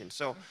organization?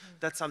 So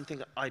that's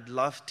something I'd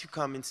love to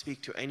come and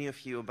speak to any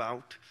of you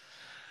about.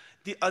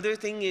 The other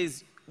thing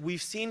is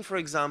we've seen, for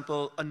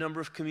example, a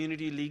number of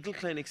community legal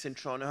clinics in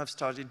Toronto have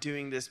started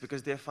doing this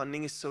because their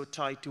funding is so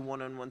tied to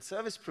one-on-one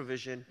service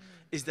provision,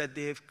 is that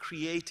they've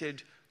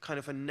created kind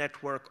of a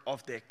network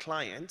of their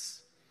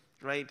clients,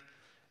 right?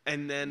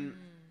 And then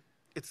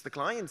it's the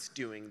clients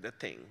doing the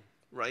thing,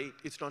 right?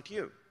 It's not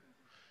you.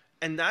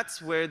 And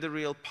that's where the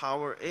real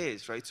power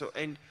is, right? So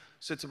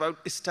it's about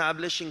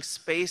establishing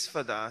space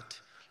for that.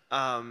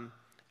 And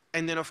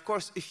then, of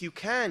course, if you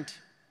can't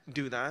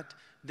do that,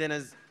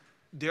 then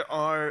there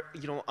are,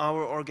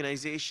 our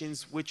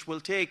organizations which will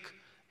take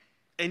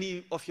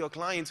any of your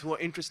clients who are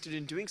interested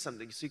in doing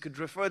something. So you could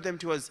refer them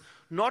to us,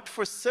 not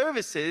for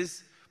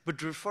services,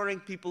 but referring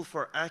people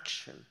for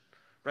action,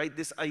 right?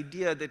 This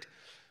idea that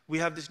we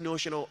have this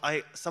notion,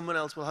 someone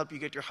else will help you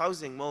get your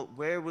housing. Well,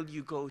 where will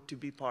you go to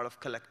be part of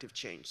collective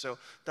change? So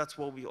that's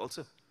what we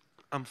also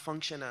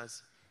function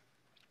as.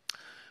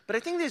 But I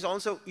think there's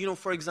also,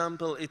 for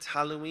example, it's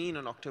Halloween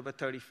on October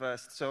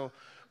 31st. So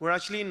we're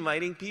actually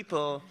inviting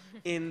people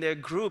in their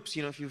groups,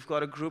 if you've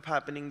got a group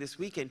happening this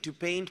weekend, to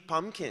paint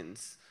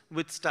pumpkins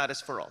with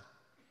Status for All,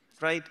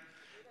 right?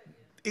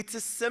 It's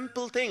a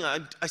simple thing. I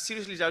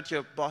seriously doubt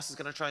your boss is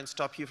going to try and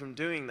stop you from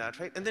doing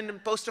that, right? And then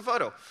post a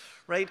photo,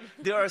 right?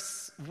 There are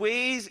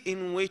ways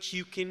in which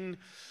you can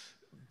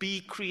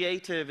be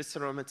creative, as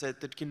Saroma said,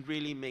 that can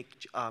really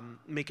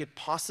make it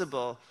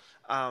possible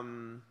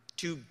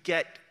to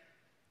get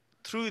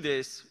through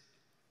this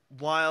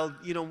while,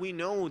 we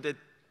know that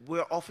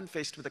we're often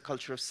faced with a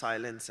culture of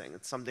silencing.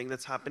 It's something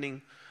that's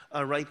happening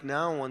right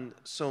now on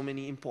so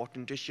many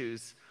important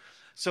issues.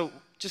 So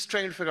just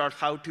trying to figure out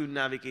how to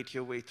navigate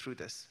your way through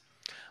this.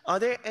 Are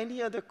there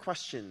any other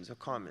questions or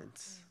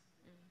comments?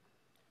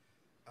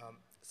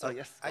 So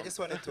yes. I just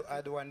wanted to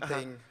add one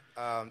thing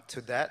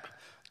to that.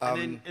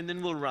 And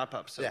then we'll wrap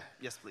up. So yeah.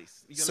 Yes,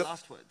 please. Your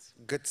last words.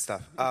 Good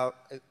stuff.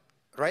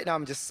 Right now,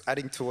 I'm just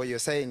adding to what you're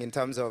saying in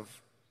terms of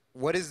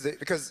what is the,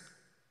 because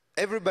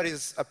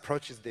everybody's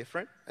approach is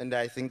different, and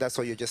I think that's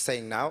what you're just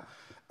saying now.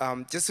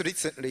 Just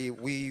recently,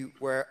 we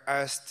were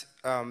asked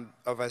one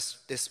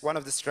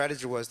of the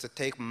strategies was to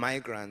take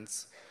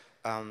migrants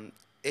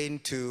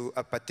into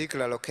a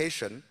particular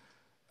location,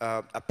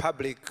 a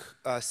public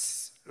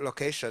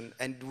location,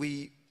 and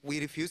we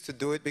refused to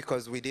do it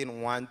because we didn't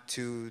want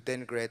to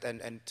denigrate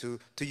and to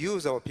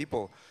use our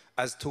people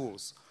as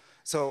tools.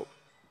 So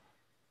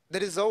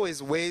there is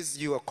always ways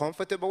you are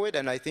comfortable with,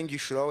 and I think you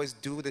should always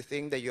do the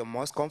thing that you're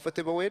most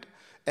comfortable with.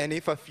 And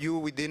if a few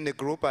within the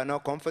group are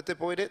not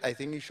comfortable with it, I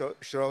think you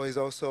should always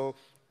also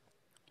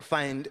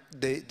find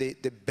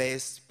the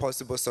best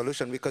possible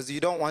solution, because you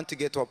don't want to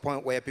get to a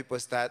point where people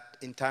start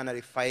internally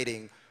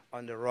fighting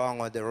on the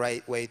wrong or the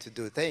right way to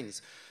do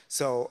things.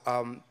 So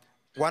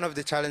one of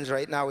the challenges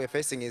right now we're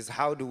facing is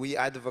how do we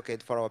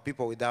advocate for our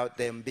people without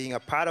them being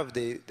a part of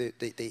the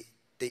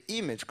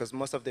image, because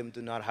most of them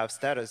do not have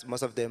status,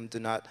 most of them do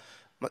not,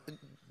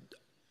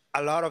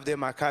 a lot of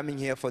them are coming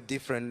here for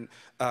different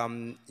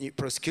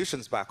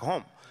prosecutions back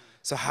home.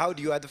 So how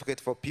do you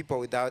advocate for people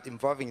without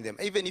involving them?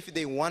 Even if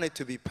they wanted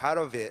to be part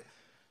of it,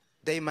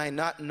 they might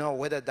not know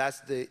whether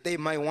that's they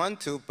might want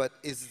to, but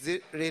is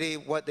it really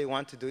what they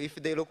want to do? If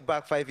they look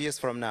back 5 years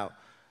from now,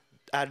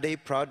 are they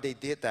proud they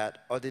did that,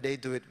 or did they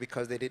do it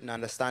because they didn't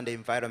understand the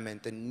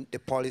environment and the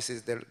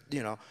policies that,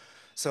 you know?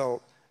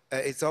 So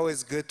it's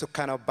always good to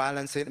kind of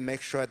balance it and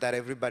make sure that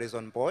everybody's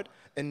on board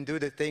and do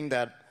the thing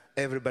that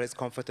everybody's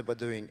comfortable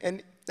doing.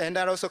 And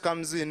that also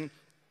comes in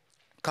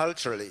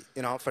culturally.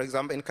 You know, for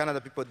example, in Canada,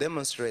 people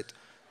demonstrate.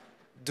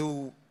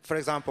 For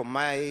example,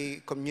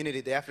 my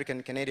community, the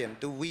African Canadian,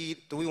 do we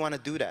want to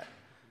do that?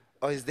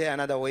 Or is there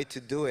another way to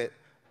do it,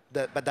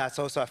 but that's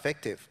also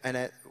effective?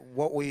 And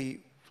what we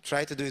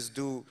try to do is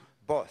do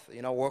both,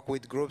 you know, work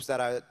with groups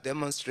that are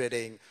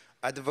demonstrating,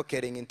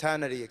 advocating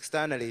internally,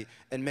 externally,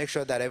 and make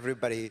sure that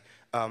everybody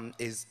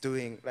is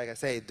doing, like I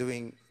say,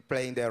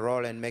 playing their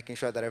role and making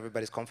sure that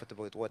everybody's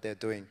comfortable with what they're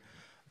doing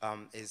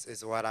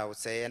is what I would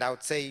say. And I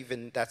would say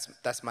even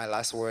that's my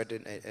last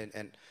word.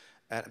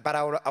 But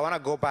I want to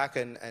go back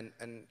and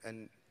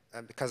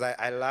because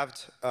I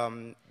loved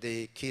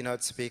the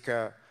keynote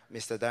speaker,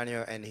 Mr.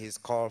 Daniel, and his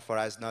call for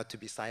us not to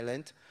be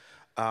silent.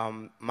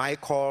 My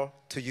call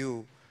to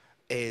you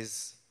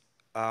is,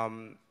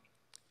 and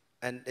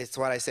it's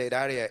what I said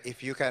earlier,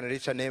 if you can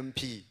reach an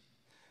MP,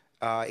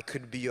 it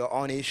could be your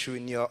own issue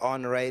in your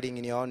own riding,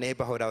 in your own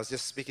neighborhood. I was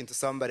just speaking to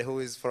somebody who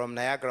is from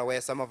Niagara, where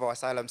some of our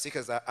asylum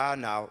seekers are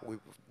now.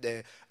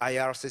 The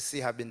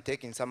IRCC have been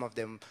taking some of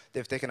them.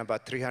 They've taken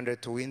about 300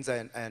 to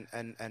Windsor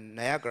and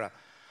Niagara.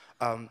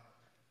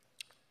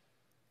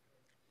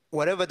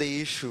 Whatever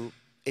the issue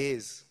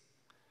is,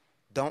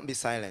 don't be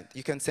silent.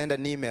 You can send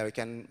an email. You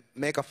can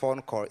make a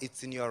phone call.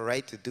 It's in your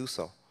right to do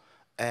so.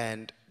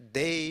 And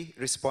they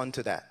respond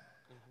to that.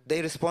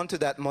 They respond to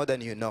that more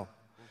than you know.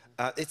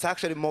 It's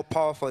actually more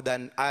powerful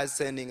than us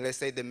sending, let's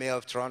say, the mayor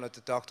of Toronto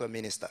to talk to a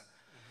minister.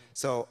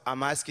 So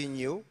I'm asking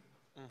you,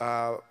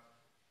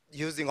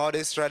 using all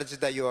these strategies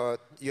that you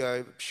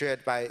are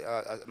shared by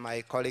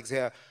my colleagues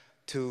here,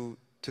 to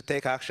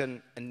take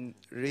action and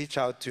reach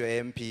out to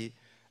your MP,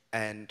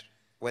 and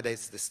whether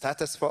it's the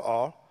Status for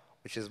All,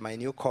 which is my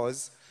new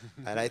cause,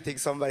 and I think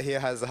somebody here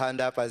has a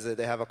hand up as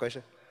they have a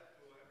question.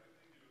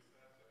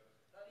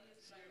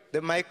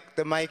 The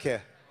mic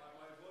here.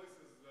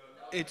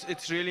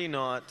 It's really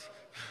not.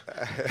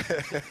 Now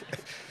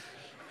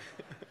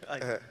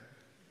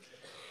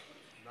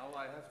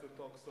I have to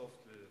talk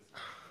softly.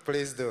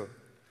 Please do.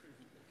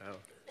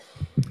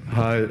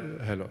 Hi,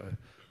 hello.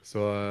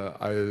 So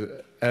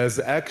as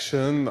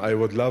action, I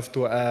would love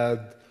to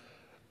add,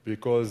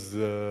 because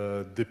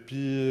the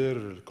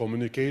peer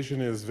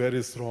communication is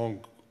very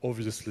strong,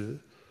 obviously.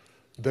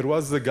 There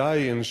was a guy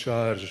in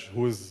charge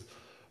who's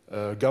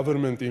a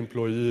government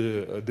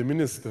employee, the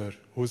minister,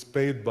 who's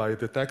paid by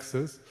the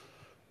taxes.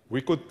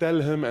 We could tell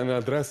him and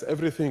address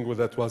everything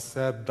that was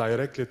said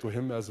directly to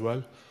him as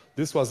well.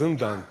 This wasn't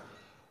done.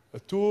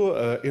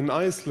 In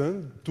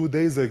Iceland, 2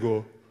 days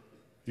ago,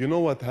 you know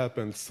what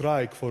happened?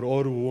 Strike for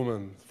all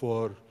women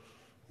for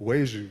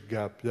wage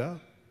gap, yeah?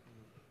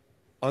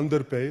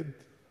 Underpaid.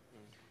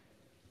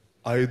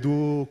 I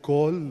do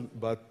call,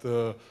 but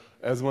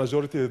as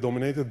majority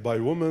dominated by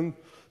women,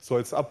 so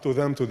it's up to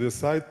them to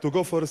decide to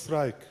go for a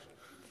strike.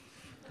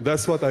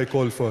 That's what I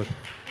call for.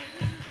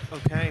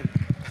 Okay.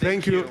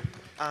 Thank you.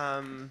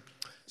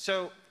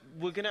 So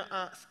we're going to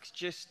ask,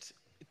 just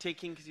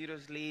taking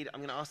Kaziro's lead, I'm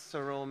going to ask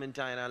Sarome and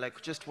Diana,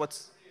 like, just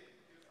what's...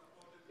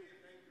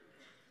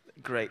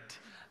 Great.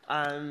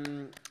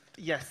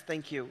 Yes,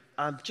 thank you.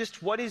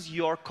 Just what is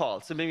your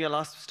call? So maybe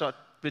I'll start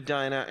with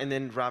Diana and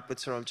then wrap with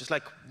Sarome. Just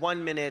like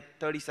 1 minute,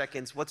 30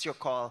 seconds, what's your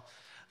call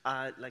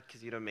like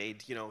Kizito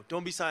made,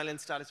 don't be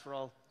silent, status for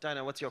all.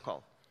 Dinah, what's your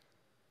call?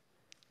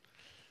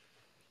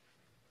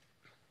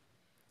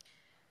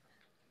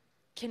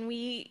 Can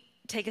we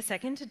take a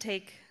second to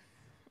take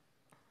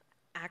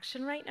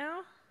action right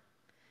now?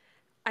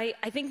 I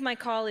think my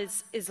call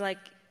is like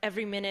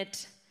every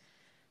minute,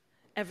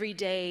 every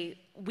day,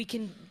 we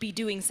can be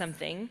doing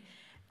something.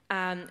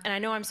 And I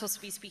know I'm supposed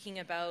to be speaking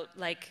about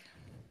like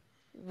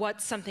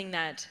what's something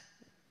that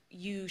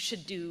you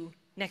should do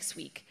next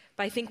week,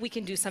 but I think we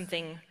can do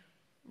something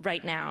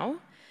right now.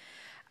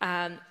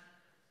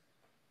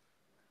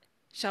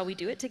 Shall we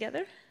do it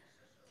together?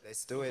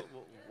 Let's do it.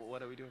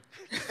 What are we doing?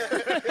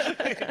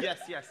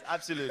 Yes,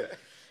 absolutely.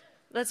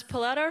 Let's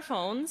pull out our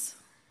phones.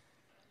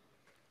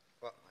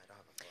 Well, I don't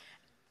have a phone.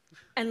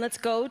 And let's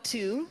go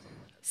to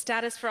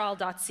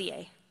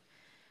statusforall.ca,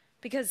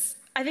 because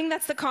I think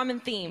that's the common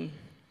theme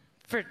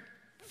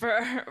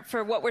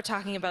for what we're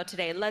talking about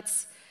today.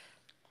 Let's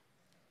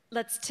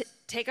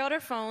take out our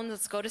phones,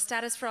 let's go to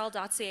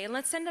statusforall.ca, and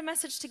let's send a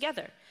message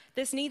together.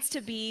 This needs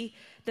to be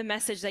the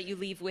message that you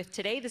leave with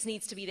today. This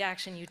needs to be the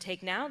action you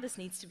take now. This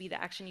needs to be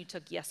the action you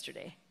took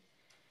yesterday.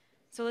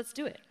 So let's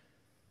do it.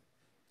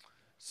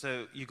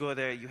 So you go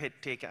there, you hit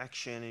take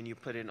action, and you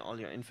put in all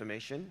your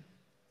information.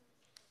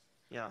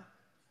 Yeah.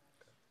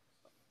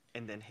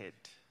 And then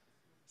hit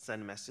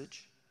send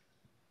message.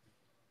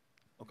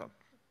 Okay.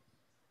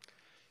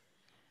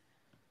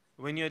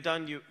 When you're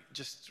done, you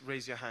just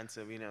raise your hand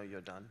so we know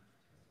you're done.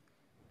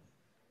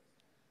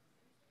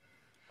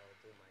 I'll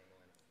do mine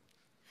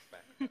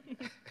one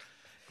back.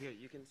 Here,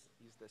 you can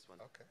use this one.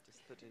 Okay.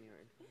 Just put in your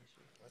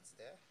information. What's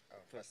there? Oh,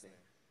 First name.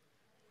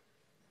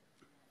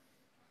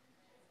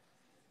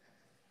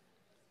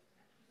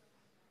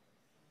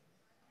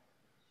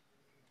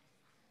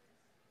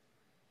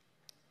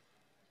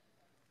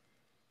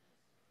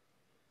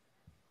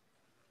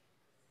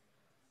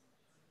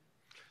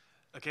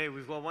 Okay,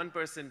 we've got one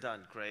person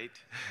done. Great.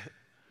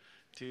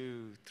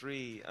 2,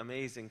 3,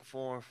 amazing.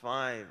 4,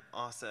 5,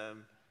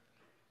 awesome.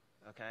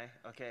 Okay,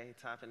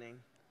 it's happening.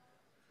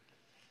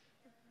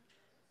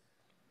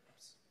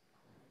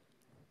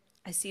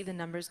 I see the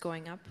numbers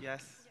going up.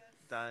 Yes,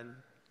 done.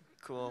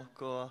 Cool.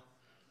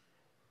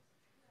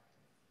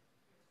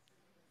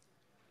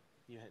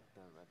 You hit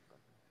the red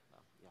button. Oh,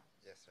 yeah.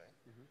 Yes, right?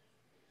 Mm-hmm.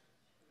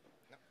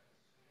 No.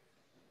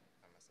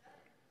 I must have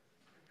done.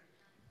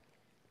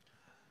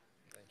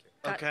 Thank you.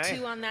 Got Okay.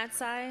 2 on that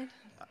side,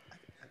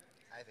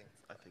 I think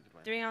it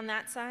went. 3 on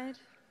that side.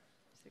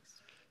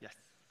 6. Yes.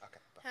 Okay.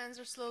 Hands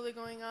are slowly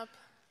going up.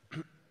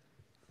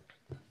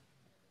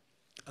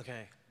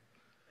 Okay.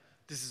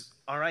 This is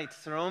all right,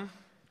 Sarom.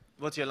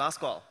 What's your last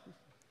call?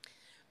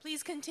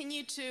 Please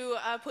continue to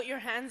put your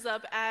hands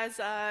up as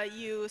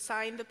you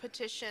sign the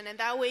petition, and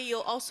that way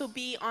you'll also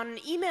be on an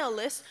email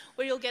list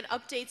where you'll get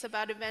updates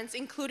about events,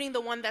 including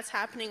the one that's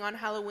happening on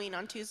Halloween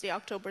on Tuesday,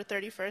 October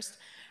 31st,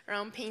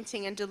 around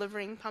painting and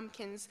delivering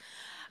pumpkins.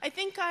 I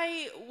think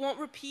I won't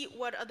repeat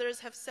what others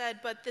have said,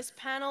 but this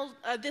panel,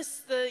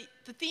 the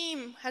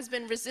theme has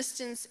been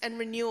resistance and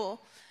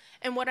renewal.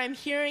 And what I'm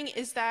hearing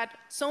is that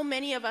so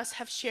many of us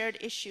have shared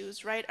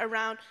issues, right,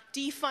 around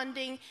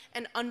defunding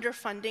and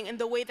underfunding and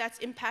the way that's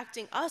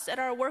impacting us at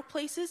our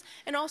workplaces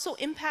and also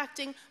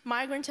impacting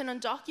migrant and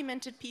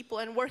undocumented people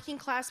and working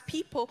class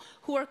people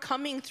who are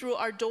coming through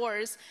our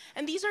doors.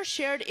 And these are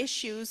shared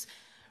issues.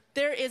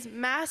 There is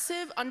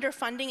massive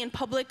underfunding in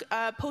public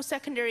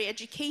post-secondary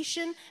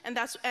education, and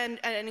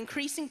an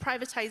increasing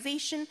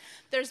privatization.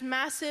 There's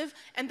massive,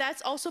 and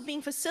that's also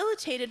being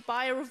facilitated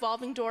by a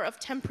revolving door of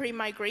temporary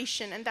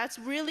migration, and that's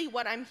really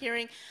what I'm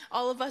hearing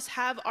all of us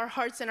have our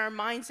hearts and our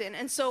minds in.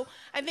 And so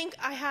I think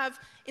I have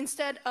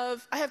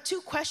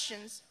 2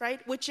 questions, right,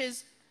 which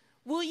is,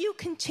 will you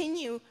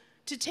continue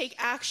to take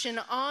action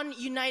on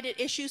united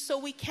issues so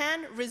we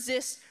can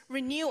resist,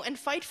 renew, and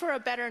fight for a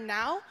better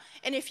now?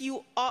 And if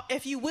you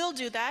will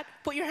do that,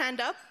 put your hand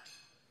up.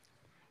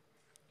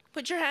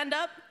 Put your hand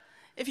up.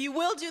 If you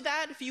will do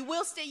that, if you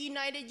will stay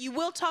united, you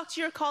will talk to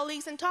your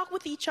colleagues and talk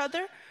with each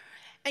other,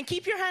 and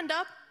keep your hand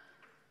up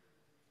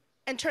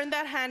and turn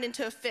that hand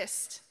into a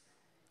fist.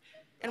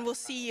 And we'll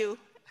see you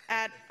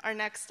at our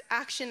next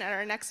action, at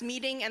our next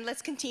meeting, and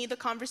let's continue the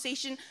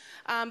conversation.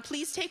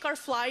 Please take our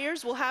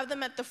flyers. We'll have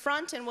them at the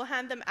front, and we'll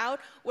hand them out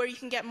where you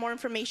can get more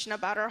information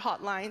about our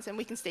hotlines, and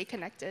we can stay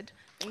connected.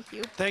 Thank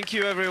you. Thank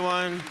you,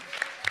 everyone.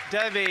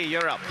 Debbie,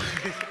 you're up.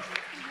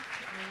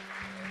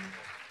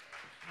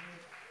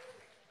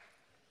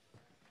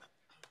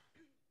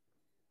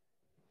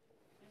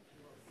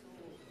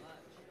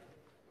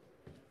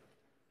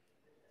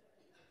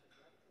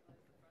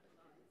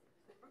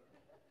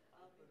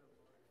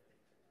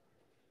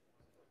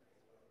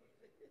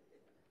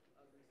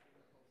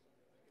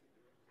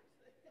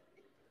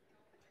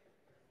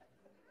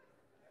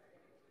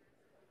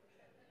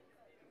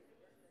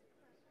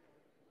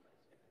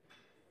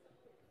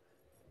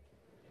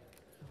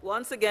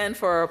 Once again,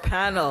 for our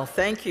panel,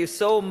 thank you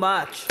so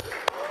much.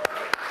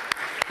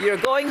 You're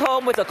going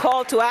home with a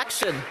call to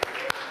action.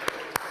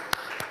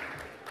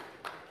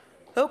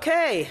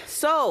 Okay,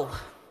 so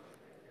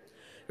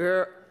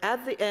We're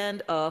at the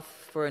end of,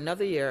 for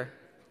another year,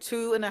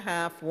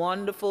 2.5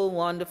 wonderful,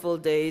 wonderful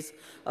days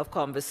of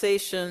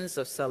conversations,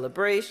 of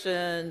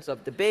celebrations,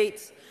 of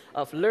debates,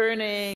 of learning.